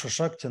не наша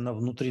шакти, она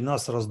внутри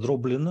нас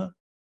раздроблена,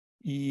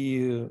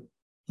 и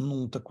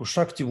ну, такой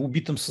шакти в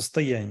убитом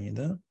состоянии,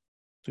 да,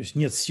 то есть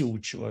нет сил у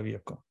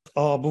человека.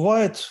 А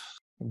бывает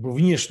как бы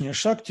внешняя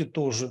шакти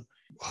тоже.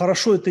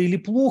 Хорошо это или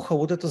плохо,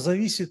 вот это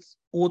зависит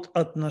от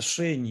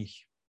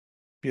отношений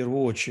в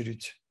первую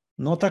очередь.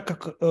 Но так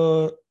как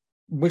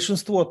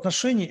большинство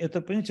отношений,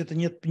 это, понимаете, это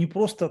не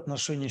просто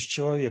отношения с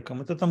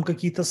человеком, это там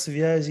какие-то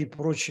связи и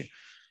прочее.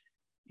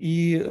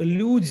 И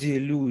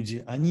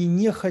люди, они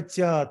не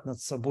хотят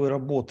над собой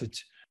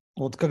работать.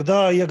 Вот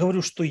когда я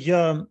говорю, что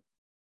я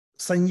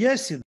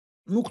саньяси,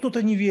 ну,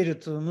 кто-то не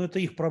верит, ну, это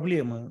их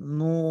проблемы,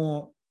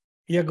 но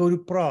я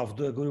говорю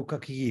правду, я говорю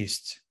как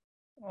есть.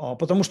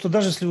 Потому что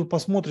даже если вы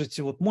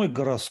посмотрите вот мой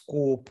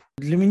гороскоп,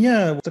 для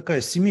меня вот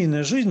такая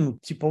семейная жизнь, ну,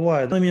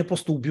 типовая, она меня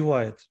просто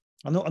убивает.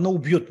 Она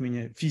убьет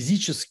меня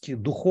физически,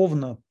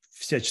 духовно,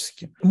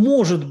 всячески.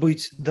 Может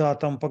быть, да,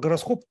 там по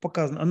гороскопу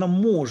показано, она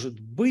может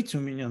быть у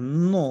меня,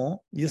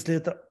 но если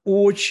это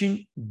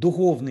очень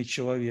духовный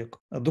человек.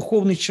 А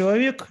духовный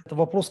человек – это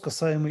вопрос,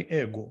 касаемый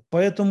эго.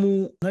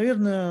 Поэтому,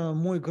 наверное,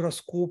 мой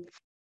гороскоп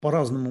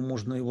по-разному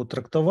можно его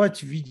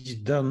трактовать,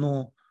 видеть, да,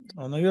 но,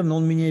 наверное,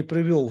 он меня и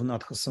привел в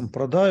Надха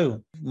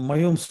Сампрадаю. В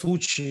моем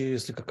случае,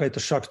 если какая-то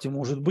шакти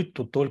может быть,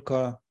 то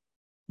только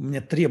у меня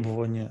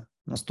требования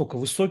настолько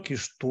высокие,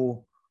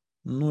 что,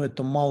 ну,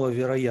 это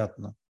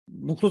маловероятно.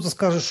 Ну, кто-то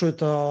скажет, что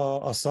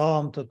это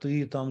сам-то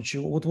ты там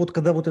чего. Вот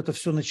когда вот это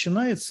все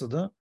начинается,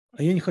 да,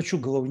 а я не хочу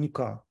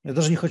головника. Я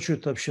даже не хочу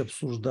это вообще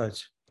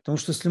обсуждать. Потому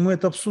что если мы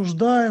это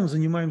обсуждаем,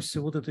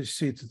 занимаемся вот этой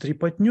всей этой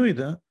трепотней,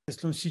 да,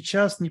 если он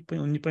сейчас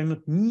он не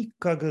поймет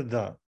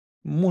никогда,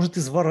 может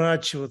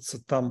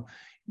изворачиваться там,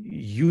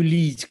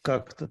 юлить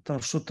как-то там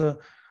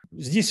что-то.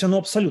 Здесь оно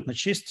абсолютно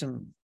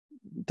честен.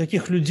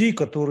 Таких людей,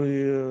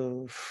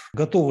 которые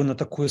готовы на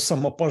такое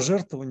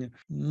самопожертвование,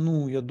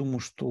 ну, я думаю,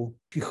 что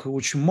их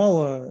очень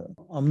мало,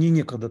 а мне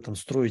некогда там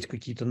строить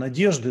какие-то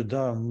надежды,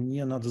 да,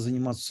 мне надо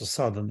заниматься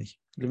саданой.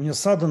 Для меня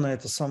садана –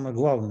 это самое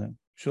главное.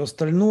 Все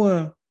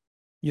остальное,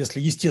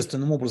 если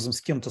естественным образом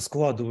с кем-то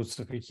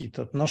складываются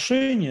какие-то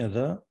отношения,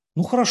 да,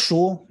 ну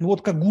хорошо, ну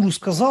вот как гуру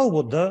сказал,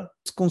 вот, да,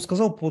 он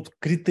сказал под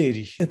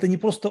критерий. Это не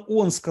просто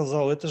он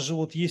сказал, это же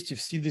вот есть и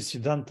в Сиддха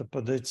Сиданта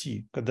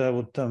Падати, когда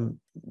вот там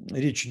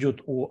речь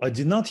идет о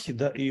Адинатхе,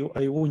 да, и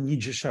о его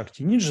ниджи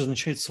шакти. Ниджи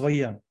означает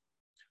своя.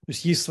 То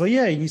есть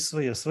своя и не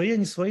своя. Своя,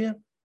 не своя.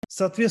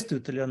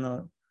 Соответствует ли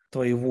она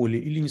твоей воле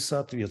или не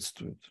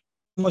соответствует?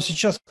 Ну, а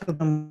сейчас,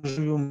 когда мы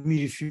живем в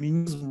мире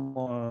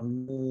феминизма,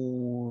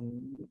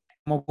 ну,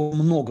 могу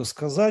много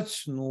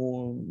сказать,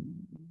 но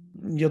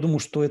я думаю,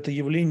 что это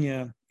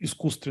явление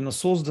искусственно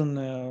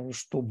созданное,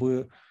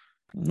 чтобы,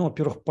 ну,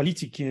 во-первых,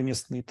 политики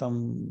местные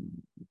там,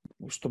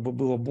 чтобы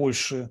было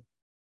больше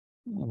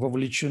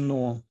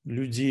вовлечено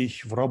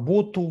людей в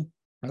работу,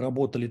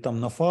 работали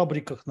там на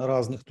фабриках, на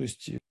разных, то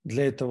есть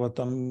для этого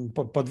там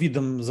под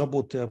видом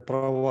заботы о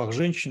правах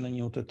женщин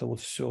они вот это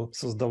вот все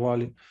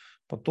создавали.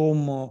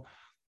 Потом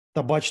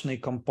табачные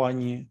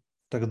компании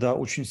тогда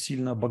очень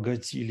сильно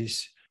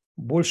обогатились,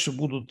 больше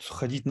будут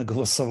ходить на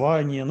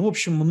голосование. Ну, в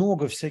общем,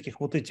 много всяких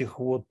вот этих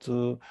вот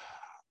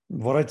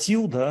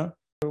воротил, да,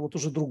 вот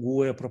уже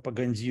другое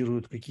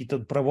пропагандируют, какие-то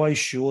права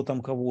еще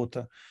там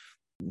кого-то.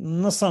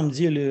 На самом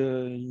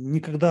деле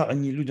никогда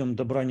они людям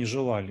добра не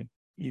желали.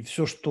 И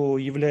все, что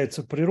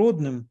является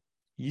природным,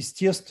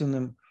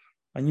 естественным,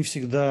 они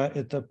всегда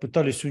это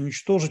пытались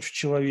уничтожить в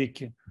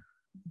человеке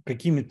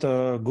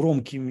какими-то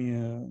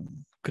громкими,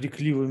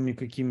 крикливыми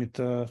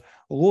какими-то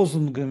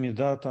лозунгами,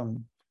 да,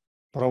 там,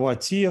 права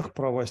тех,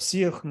 права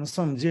всех. На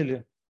самом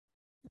деле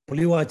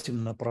плевать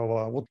им на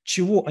права. Вот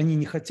чего они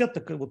не хотят,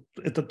 так вот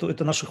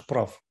это наших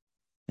прав.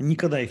 Они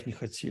никогда их не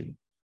хотели.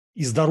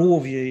 И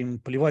здоровье им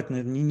плевать,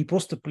 не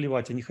просто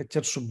плевать, они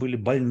хотят, чтобы были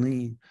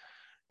больные.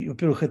 И,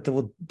 во-первых, это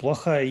вот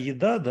плохая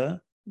еда,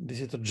 да, то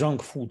есть это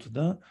junk food,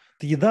 да,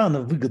 еда,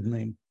 она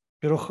выгодная им.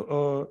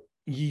 Во-первых,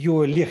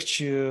 ее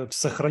легче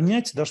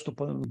сохранять, да,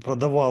 чтобы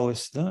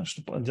продавалась, да,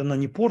 чтобы она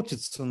не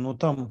портится, но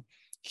там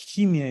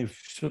химия и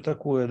все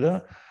такое,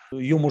 да,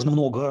 ее можно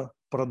много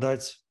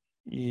продать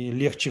и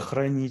легче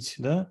хранить,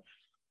 да,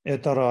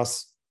 это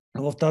раз.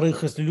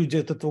 Во-вторых, если люди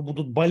от этого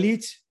будут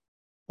болеть,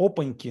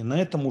 опаньки,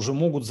 на этом уже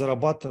могут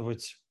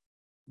зарабатывать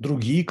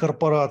другие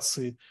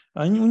корпорации.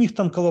 У них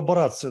там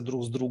коллаборация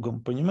друг с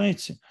другом,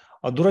 понимаете?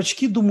 А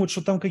дурачки думают,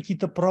 что там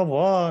какие-то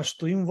права,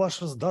 что им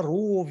ваше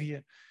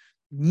здоровье.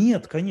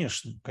 Нет,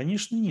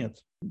 конечно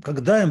нет.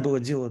 Когда им было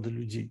дело до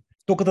людей?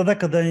 Только тогда,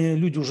 когда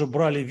люди уже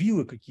брали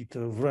вилы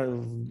какие-то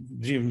в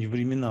древние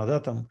времена, да,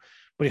 там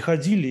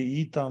приходили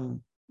и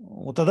там,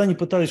 вот тогда они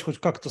пытались хоть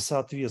как-то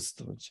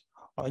соответствовать.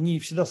 Они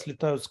всегда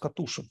слетают с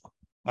катушек.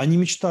 Они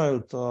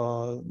мечтают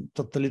о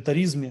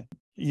тоталитаризме,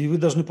 и вы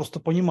должны просто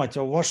понимать,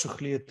 а в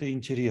ваших ли это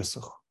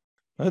интересах.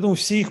 Поэтому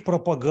все их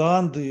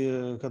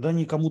пропаганды, когда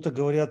они кому-то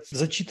говорят,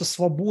 за чьи-то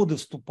свободы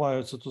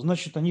вступаются, то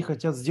значит, они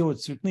хотят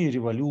сделать цветные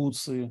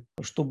революции,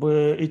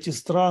 чтобы эти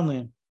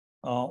страны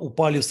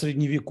упали в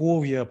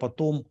средневековье, а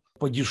потом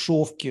по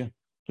дешевке,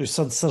 то есть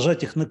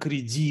сажать их на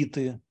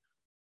кредиты,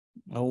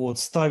 вот,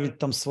 ставить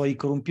там свои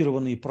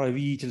коррумпированные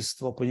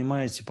правительства,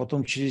 понимаете,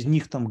 потом через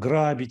них там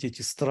грабить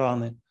эти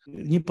страны.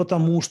 Не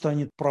потому, что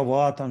они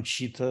права там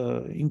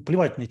чьи-то, им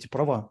плевать на эти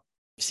права.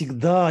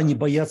 Всегда они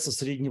боятся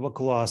среднего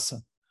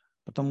класса,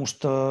 потому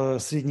что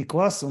средний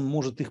класс, он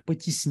может их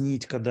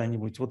потеснить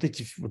когда-нибудь. Вот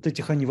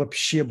этих они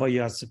вообще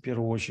боятся в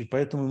первую очередь,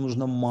 поэтому им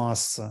нужна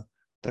масса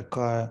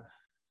такая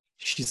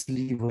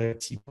счастливая,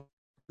 типа.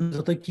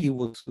 Это такие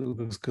вот,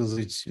 как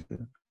сказать,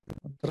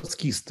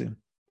 троцкисты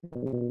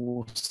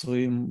по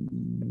своему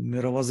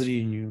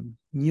мировоззрению,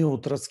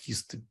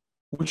 неотроцкисты.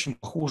 Очень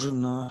похожи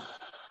на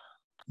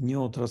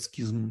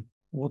неотроцкизм.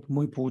 Вот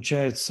мы,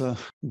 получается,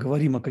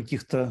 говорим о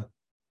каких-то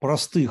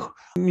простых.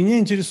 Меня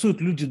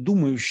интересуют люди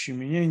думающие,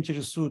 меня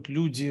интересуют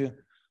люди,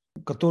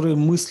 которые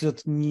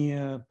мыслят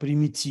не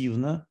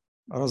примитивно,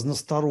 а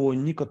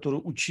разносторонне,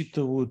 которые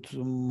учитывают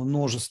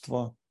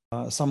множество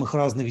самых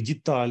разных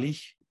деталей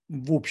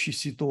в общей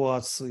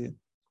ситуации.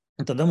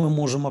 И тогда мы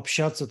можем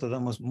общаться, тогда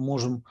мы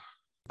можем,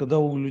 когда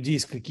у людей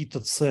есть какие-то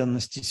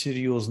ценности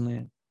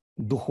серьезные,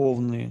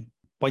 духовные,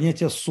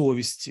 понятие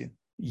совести.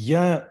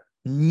 Я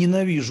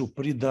ненавижу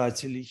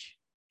предателей.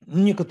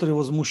 Некоторые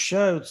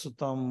возмущаются,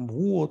 там,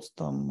 вот,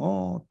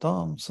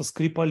 там, со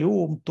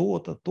Скрипалем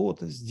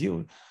то-то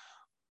сделали.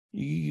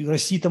 И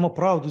Россия там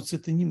оправдывается,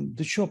 это не...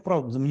 Да что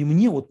оправдываться?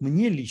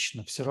 Мне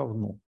лично все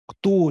равно.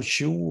 Кто,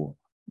 чего.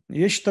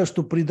 Я считаю,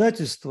 что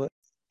предательство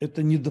 –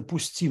 это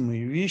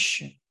недопустимые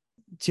вещи.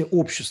 Те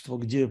общества,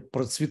 где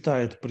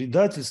процветает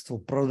предательство,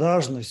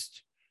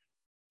 продажность,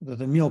 вот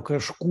эта мелкая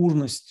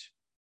шкурность,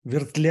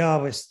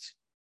 вертлявость,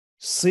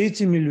 с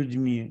этими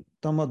людьми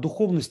там о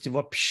духовности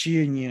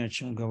вообще не о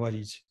чем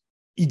говорить.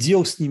 И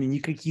дел с ними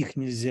никаких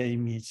нельзя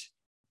иметь.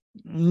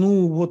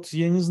 Ну, вот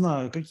я не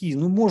знаю, какие.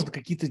 Ну, может,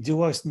 какие-то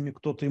дела с ними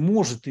кто-то и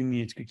может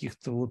иметь,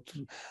 каких-то вот.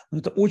 Но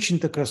это очень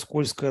такая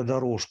скользкая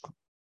дорожка.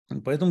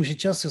 Поэтому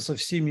сейчас я со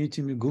всеми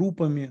этими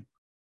группами,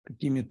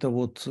 какими-то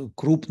вот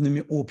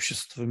крупными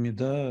обществами,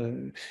 да,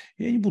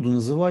 я не буду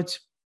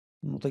называть,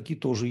 но такие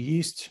тоже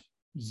есть.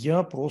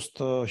 Я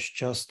просто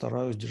сейчас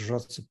стараюсь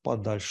держаться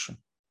подальше.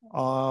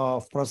 А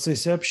в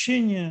процессе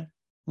общения,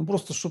 ну,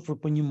 просто чтобы вы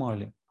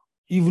понимали,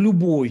 и в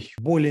любой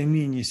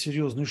более-менее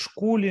серьезной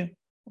школе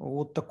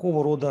вот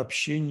такого рода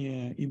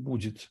общение и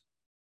будет.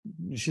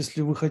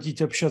 Если вы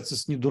хотите общаться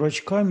с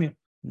недурачками,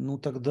 ну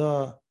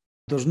тогда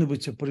должны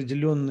быть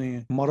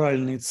определенные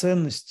моральные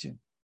ценности,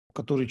 в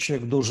которые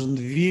человек должен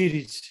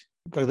верить,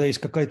 когда есть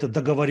какая-то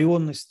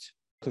договоренность.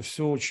 Это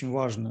все очень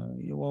важно.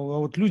 А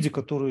вот люди,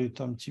 которые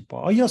там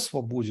типа, а я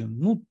свободен,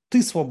 ну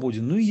ты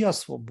свободен, ну и я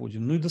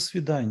свободен, ну и до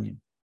свидания.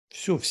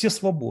 Все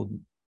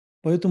свободны.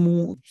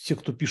 Поэтому те,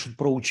 кто пишут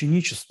про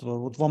ученичество,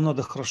 вот вам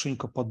надо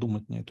хорошенько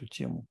подумать на эту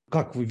тему.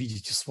 Как вы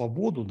видите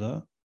свободу,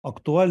 да?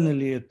 Актуально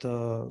ли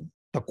это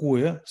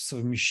такое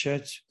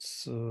совмещать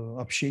с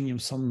общением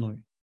со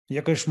мной?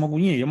 Я, конечно,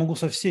 я могу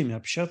со всеми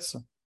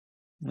общаться.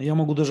 Я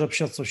могу даже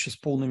общаться вообще с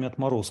полными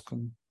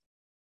отморозками.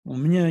 У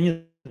меня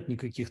нет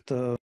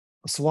никаких-то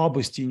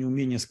слабостей,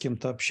 неумения с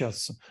кем-то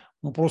общаться.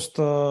 Ну,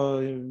 просто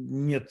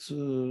нет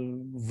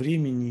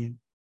времени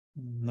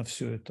на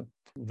все это.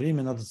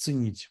 Время надо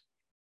ценить.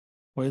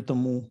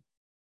 Поэтому,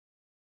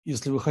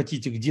 если вы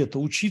хотите где-то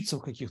учиться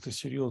в каких-то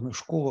серьезных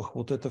школах,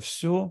 вот это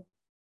все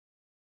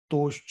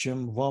то, с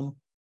чем вам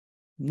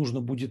нужно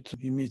будет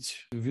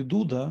иметь в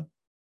виду, да,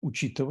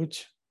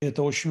 учитывать.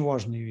 Это очень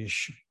важные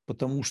вещи,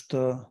 потому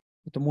что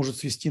это может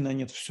свести на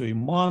нет все, и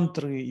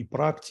мантры, и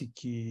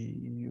практики,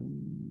 и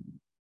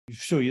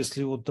все.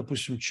 Если вот,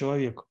 допустим,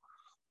 человек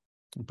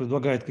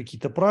предлагает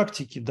какие-то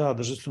практики, да,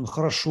 даже если он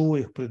хорошо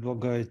их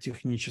предлагает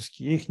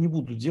технически, я их не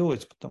буду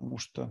делать, потому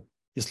что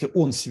если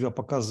он себя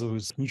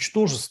показывает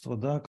ничтожество,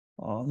 да,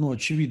 ну,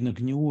 очевидно,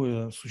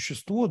 гнилое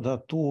существо, да,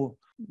 то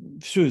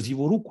все из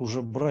его рук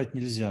уже брать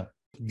нельзя.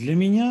 Для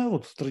меня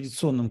вот в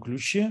традиционном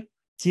ключе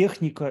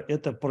техника –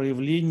 это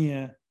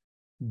проявление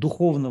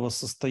духовного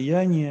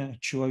состояния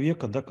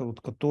человека, да,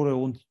 которое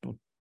он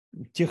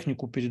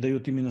технику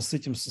передает именно с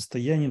этим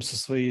состоянием, со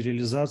своей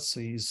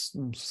реализацией,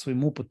 со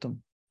своим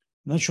опытом.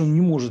 Иначе он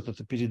не может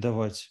это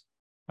передавать.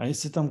 А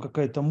если там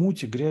какая-то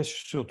муть и грязь,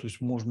 все, то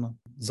есть можно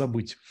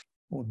забыть.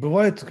 Вот.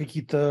 Бывают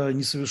какие-то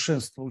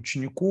несовершенства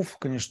учеников,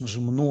 конечно же,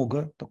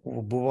 много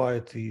такого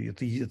бывает, и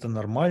это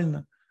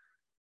нормально.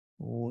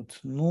 Вот.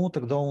 Но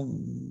тогда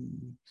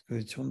он, так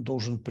сказать, он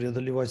должен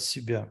преодолевать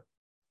себя.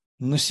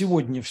 На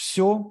сегодня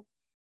все.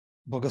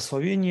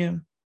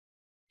 Благословение.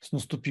 С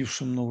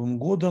наступившим Новым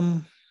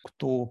годом.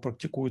 Кто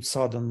практикует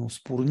садану с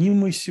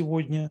Пурнимой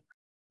сегодня.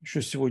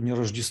 Еще сегодня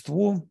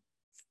Рождество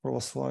в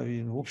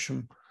православии. В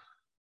общем,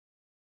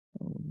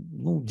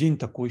 ну, день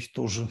такой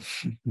тоже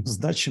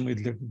значимый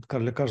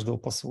для каждого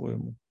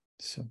по-своему.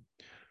 Все.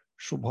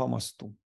 Шубхамасту.